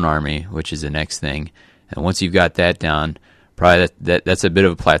understanding your own army, which is the next thing. And once you've got that down, probably that's a bit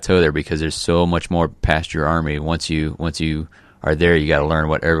of a plateau there because there's so much more past your army. Once you are there, you got to learn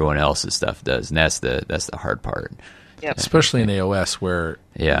what everyone else's stuff does, and that's the hard part. Yep. Especially in AOS where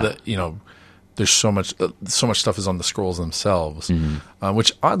Yeah. there's so much stuff is on the scrolls themselves,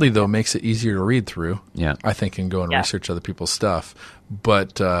 which oddly though makes it easier to read through. Yeah. I think, and go and research other people's stuff,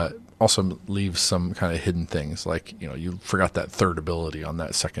 but also leaves some kind of hidden things like you forgot that third ability on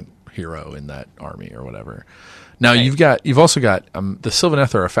that second hero in that army or whatever. Now you've also got the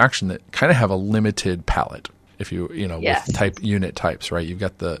Sylvaneth are a faction that kind of have a limited palette. If with unit types, right? You've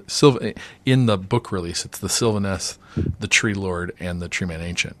got the in the book release. It's the Sylvaneth, the Tree Lord, and the Tree Man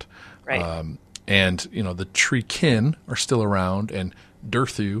Ancient. Right. And the Tree Kin are still around, and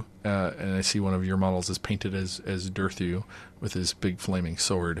Durthu, and I see one of your models is painted as Durthu with his big flaming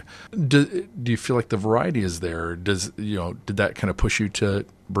sword. Do you feel like the variety is there? Did that kind of push you to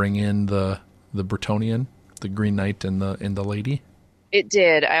bring in the Bretonnian, the Green Knight, and the Lady? It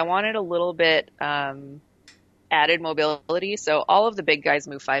did. I wanted a little bit added mobility. So all of the big guys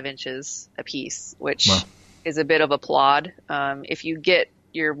move 5 inches apiece, which is a bit of a plod. If you get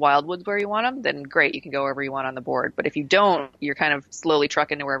your wildwoods where you want them, then great, you can go wherever you want on the board. But if you don't, you're kind of slowly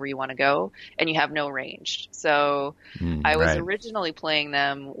trucking to wherever you want to go, and you have no range. So I was originally playing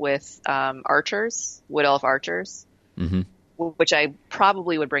them with archers, wood elf archers, which I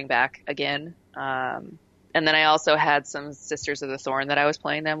probably would bring back again. And then I also had some Sisters of the Thorn that I was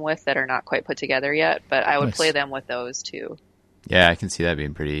playing them with that are not quite put together yet, but I would play them with those too. Yeah, I can see that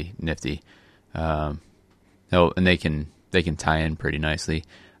being pretty nifty. And they can tie in pretty nicely.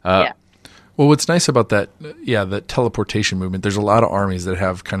 Well, what's nice about that, that teleportation movement, there's a lot of armies that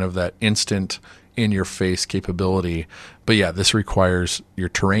have kind of that instant in-your-face capability. But this requires your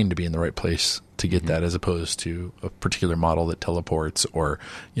terrain to be in the right place to get that, as opposed to a particular model that teleports, or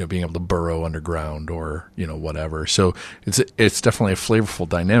being able to burrow underground, or whatever. So it's definitely a flavorful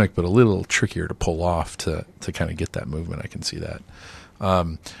dynamic, but a little trickier to pull off to kind of get that movement. I can see that.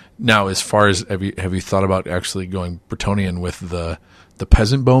 Now, as far as have you thought about actually going Bretonnian with the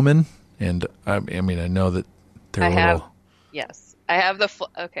peasant bowmen? And I know that they're yes. I have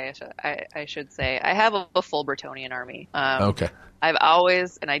I should say I have a full Bretonnian army. Okay. I've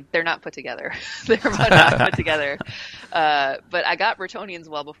always, they're not put together. They're not put together. But I got Bretonnians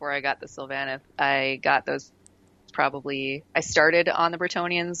well before I got the Sylvaneth. I got those I started on the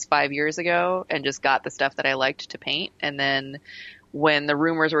Bretonnians 5 years ago and just got the stuff that I liked to paint. And then when the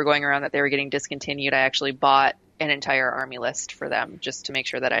rumors were going around that they were getting discontinued, I actually bought an entire army list for them just to make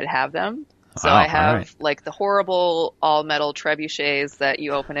sure that I'd have them. So I have like the horrible all metal trebuchets that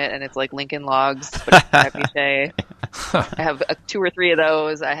you open it and it's like Lincoln Logs, but it's a trebuchet. I have 2 or 3 of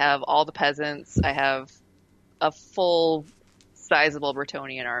those. I have all the peasants. I have a full sizable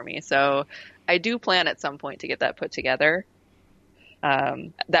Bretonnian army. So I do plan at some point to get that put together.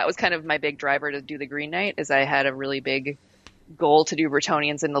 That was kind of my big driver to do the Green Knight, is I had a really big goal to do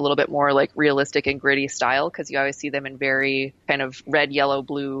Bretonnians in a little bit more like realistic and gritty style, because you always see them in very kind of red, yellow,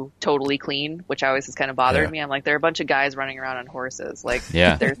 blue, totally clean, which always has kind of bothered me. I'm like, there are a bunch of guys running around on horses, like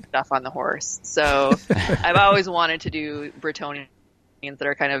there's stuff on the horse. So I've always wanted to do Bretonnians that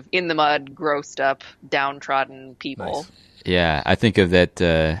are kind of in the mud, grossed up, downtrodden people. Nice. Yeah, I think of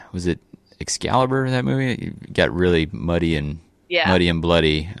that. Was it Excalibur? That movie it got really muddy and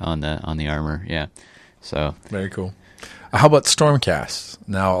bloody on the armor. Yeah, so very cool. How about Stormcast?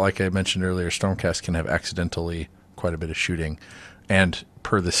 Now, like I mentioned earlier, Stormcast can have accidentally quite a bit of shooting. And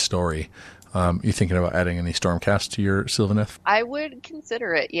per this story, you thinking about adding any Stormcast to your Sylvaneth? I would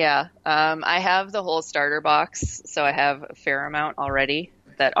consider it, yeah. I have the whole starter box, so I have a fair amount already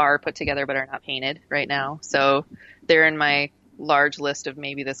that are put together but are not painted right now. So they're in my large list of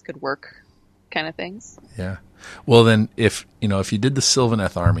maybe this could work kind of things. Yeah. Well, then, if you did the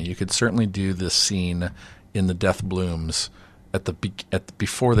Sylvaneth army, you could certainly do this scene in the Death Blooms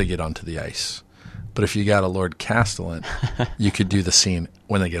before they get onto the ice. But if you got a Lord Castellan, you could do the scene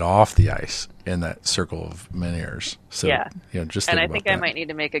when they get off the ice in that circle of Menhirs. So just think and I about think that. I might need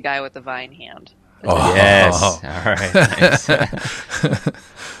to make a guy with a vine hand. Oh yes, all right, nice.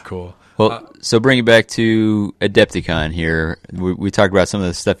 Cool. Well, so bring it back to Adepticon here. We talked about some of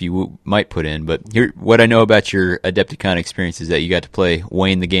the stuff you might put in, but here, what I know about your Adepticon experience is that you got to play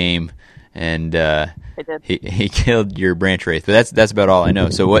Wayne the Game and I did. he killed your branch wraith. But that's about all I know.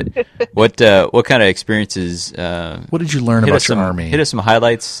 So what kind of experiences? What did you learn about your army? Hit us some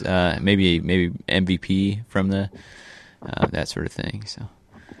highlights. Maybe MVP from the that sort of thing. So.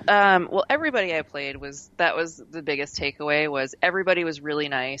 Well, everybody I played that was the biggest takeaway, was everybody was really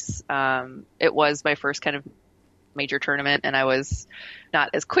nice. It was my first kind of major tournament, and I was not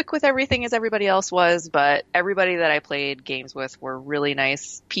as quick with everything as everybody else was, but everybody that I played games with were really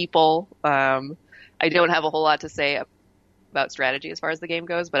nice people. I don't have a whole lot to say about strategy as far as the game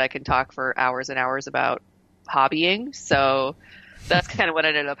goes, but I can talk for hours and hours about hobbying. So that's kind of what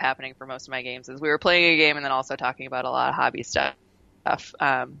ended up happening for most of my games, is we were playing a game and then also talking about a lot of hobby stuff.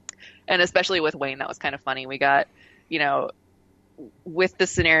 And especially with Wayne, that was kind of funny. We got, with the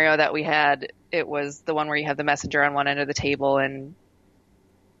scenario that we had, it was the one where you have the messenger on one end of the table and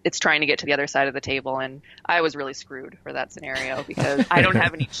it's trying to get to the other side of the table. And I was really screwed for that scenario because I don't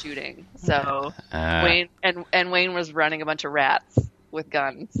have any shooting. So Wayne was running a bunch of rats with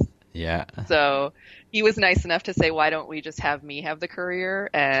guns. Yeah. So he was nice enough to say, why don't we just have me have the courier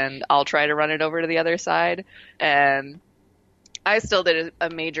and I'll try to run it over to the other side. And I still did a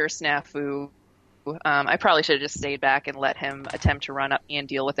major snafu. I probably should have just stayed back and let him attempt to run up me and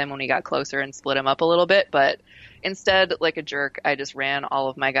deal with him when we got closer and split him up a little bit. But instead, like a jerk, I just ran all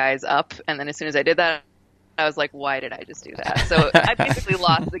of my guys up. And then as soon as I did that, I was like, why did I just do that? So I basically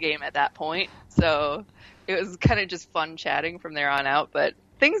lost the game at that point. So it was kind of just fun chatting from there on out. But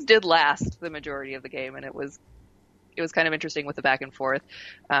things did last the majority of the game, and it was kind of interesting with the back and forth.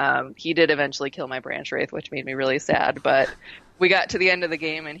 He did eventually kill my branch wraith, which made me really sad. But we got to the end of the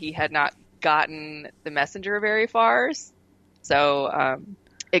game, and he had not gotten the messenger very far. So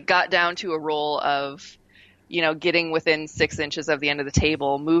it got down to a roll of, getting within 6 inches of the end of the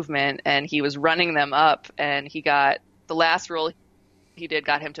table movement, and he was running them up, and he got the last roll he did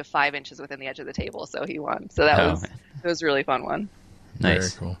got him to 5 inches within the edge of the table, so he won. So it was a really fun one.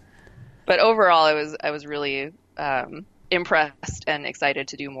 Nice. Very cool. But overall, I was really impressed and excited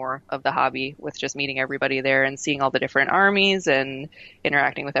to do more of the hobby, with just meeting everybody there and seeing all the different armies and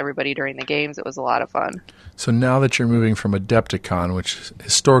interacting with everybody during the games. It was a lot of fun. So now that you're moving from Adepticon, which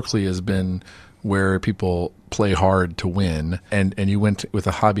historically has been where people play hard to win, and you went with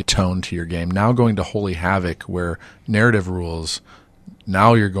a hobby tone to your game, now going to Holy Havoc, where narrative rules,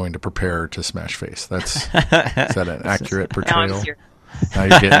 now you're going to prepare to smash face. Is that an accurate portrayal? Now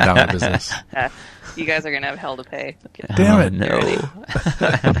you're getting down to business. Yeah. You guys are going to have hell to pay. Damn it. No.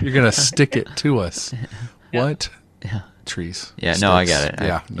 You're going to stick it to us. Yeah. What? Yeah. Trees. Yeah, Sticks. no, I got it.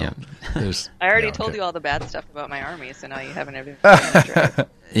 Yeah, no. Yeah. I already told you all the bad stuff about my army, so now you have everything.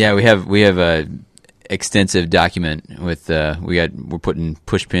 Yeah, we have a extensive document with we're putting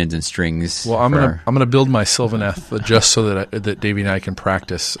push pins and strings. Well, I'm gonna build my Sylvaneth just so that Davey and I can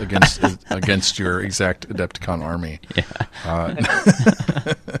practice against your exact Adepticon army. Yeah.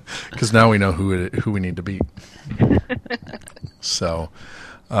 Because now we know who we need to beat. So,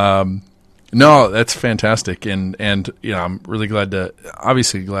 no, that's fantastic, and I'm really glad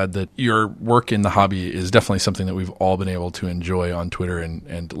that your work in the hobby is definitely something that we've all been able to enjoy on Twitter,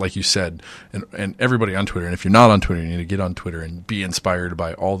 and like you said, and everybody on Twitter. And if you're not on Twitter, you need to get on Twitter and be inspired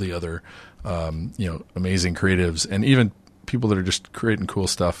by all the other amazing creatives, and even people that are just creating cool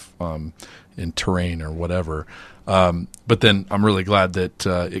stuff in terrain or whatever. But then I'm really glad that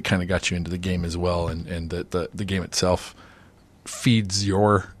it kind of got you into the game as well, and that the game itself feeds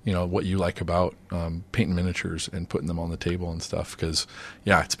your what you like about painting miniatures and putting them on the table and stuff, because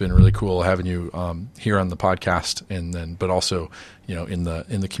it's been really cool having you here on the podcast, and then but also in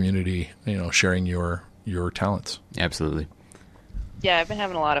the community, sharing your talents. Absolutely. Yeah, I've been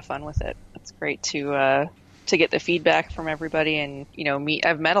having a lot of fun with it. It's great to get the feedback from everybody, and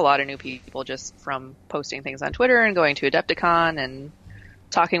I've met a lot of new people just from posting things on Twitter and going to Adepticon and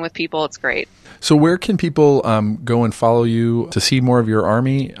talking with people. It's great. So where can people go and follow you to see more of your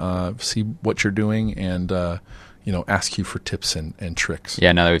army, see what you're doing, and ask you for tips and tricks?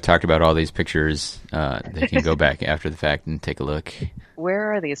 Yeah, now that we've talked about all these pictures, they can go back after the fact and take a look.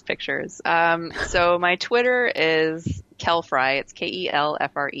 Where are these pictures? So my Twitter is Kelfrei. It's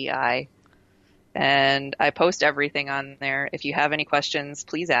KELFREI. And I post everything on there. If you have any questions,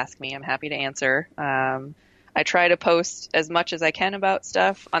 please ask me. I'm happy to answer. I try to post as much as I can about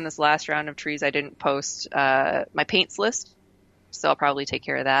stuff. On this last round of trees, I didn't post my paints list, so I'll probably take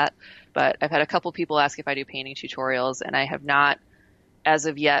care of that. But I've had a couple people ask if I do painting tutorials, and I have not as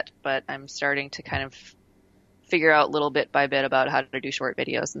of yet, but I'm starting to kind of figure out little bit by bit about how to do short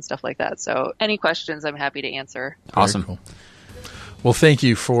videos and stuff like that. So any questions, I'm happy to answer. Awesome. Cool. Well, thank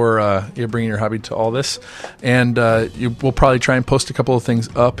you for you bringing your hobby to all this. And we'll probably try and post a couple of things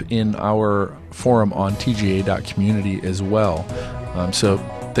up in our forum on tga.community as well. So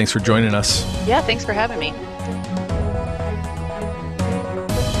thanks for joining us. Yeah, thanks for having me.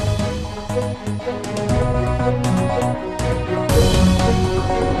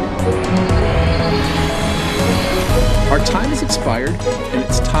 Our time has expired, and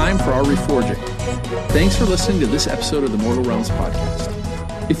it's time for our reforging. Thanks for listening to this episode of the Mortal Realms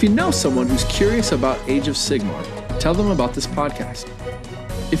podcast. If you know someone who's curious about Age of Sigmar, tell them about this podcast.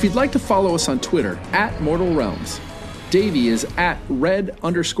 If you'd like to follow us on Twitter, @MortalRealms, Davey is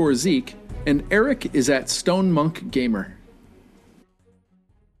 @Red_Zeke, and Eric is @StoneMonkGamer.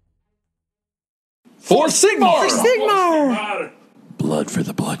 For Sigmar! For Sigmar! Blood for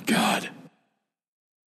the Blood God.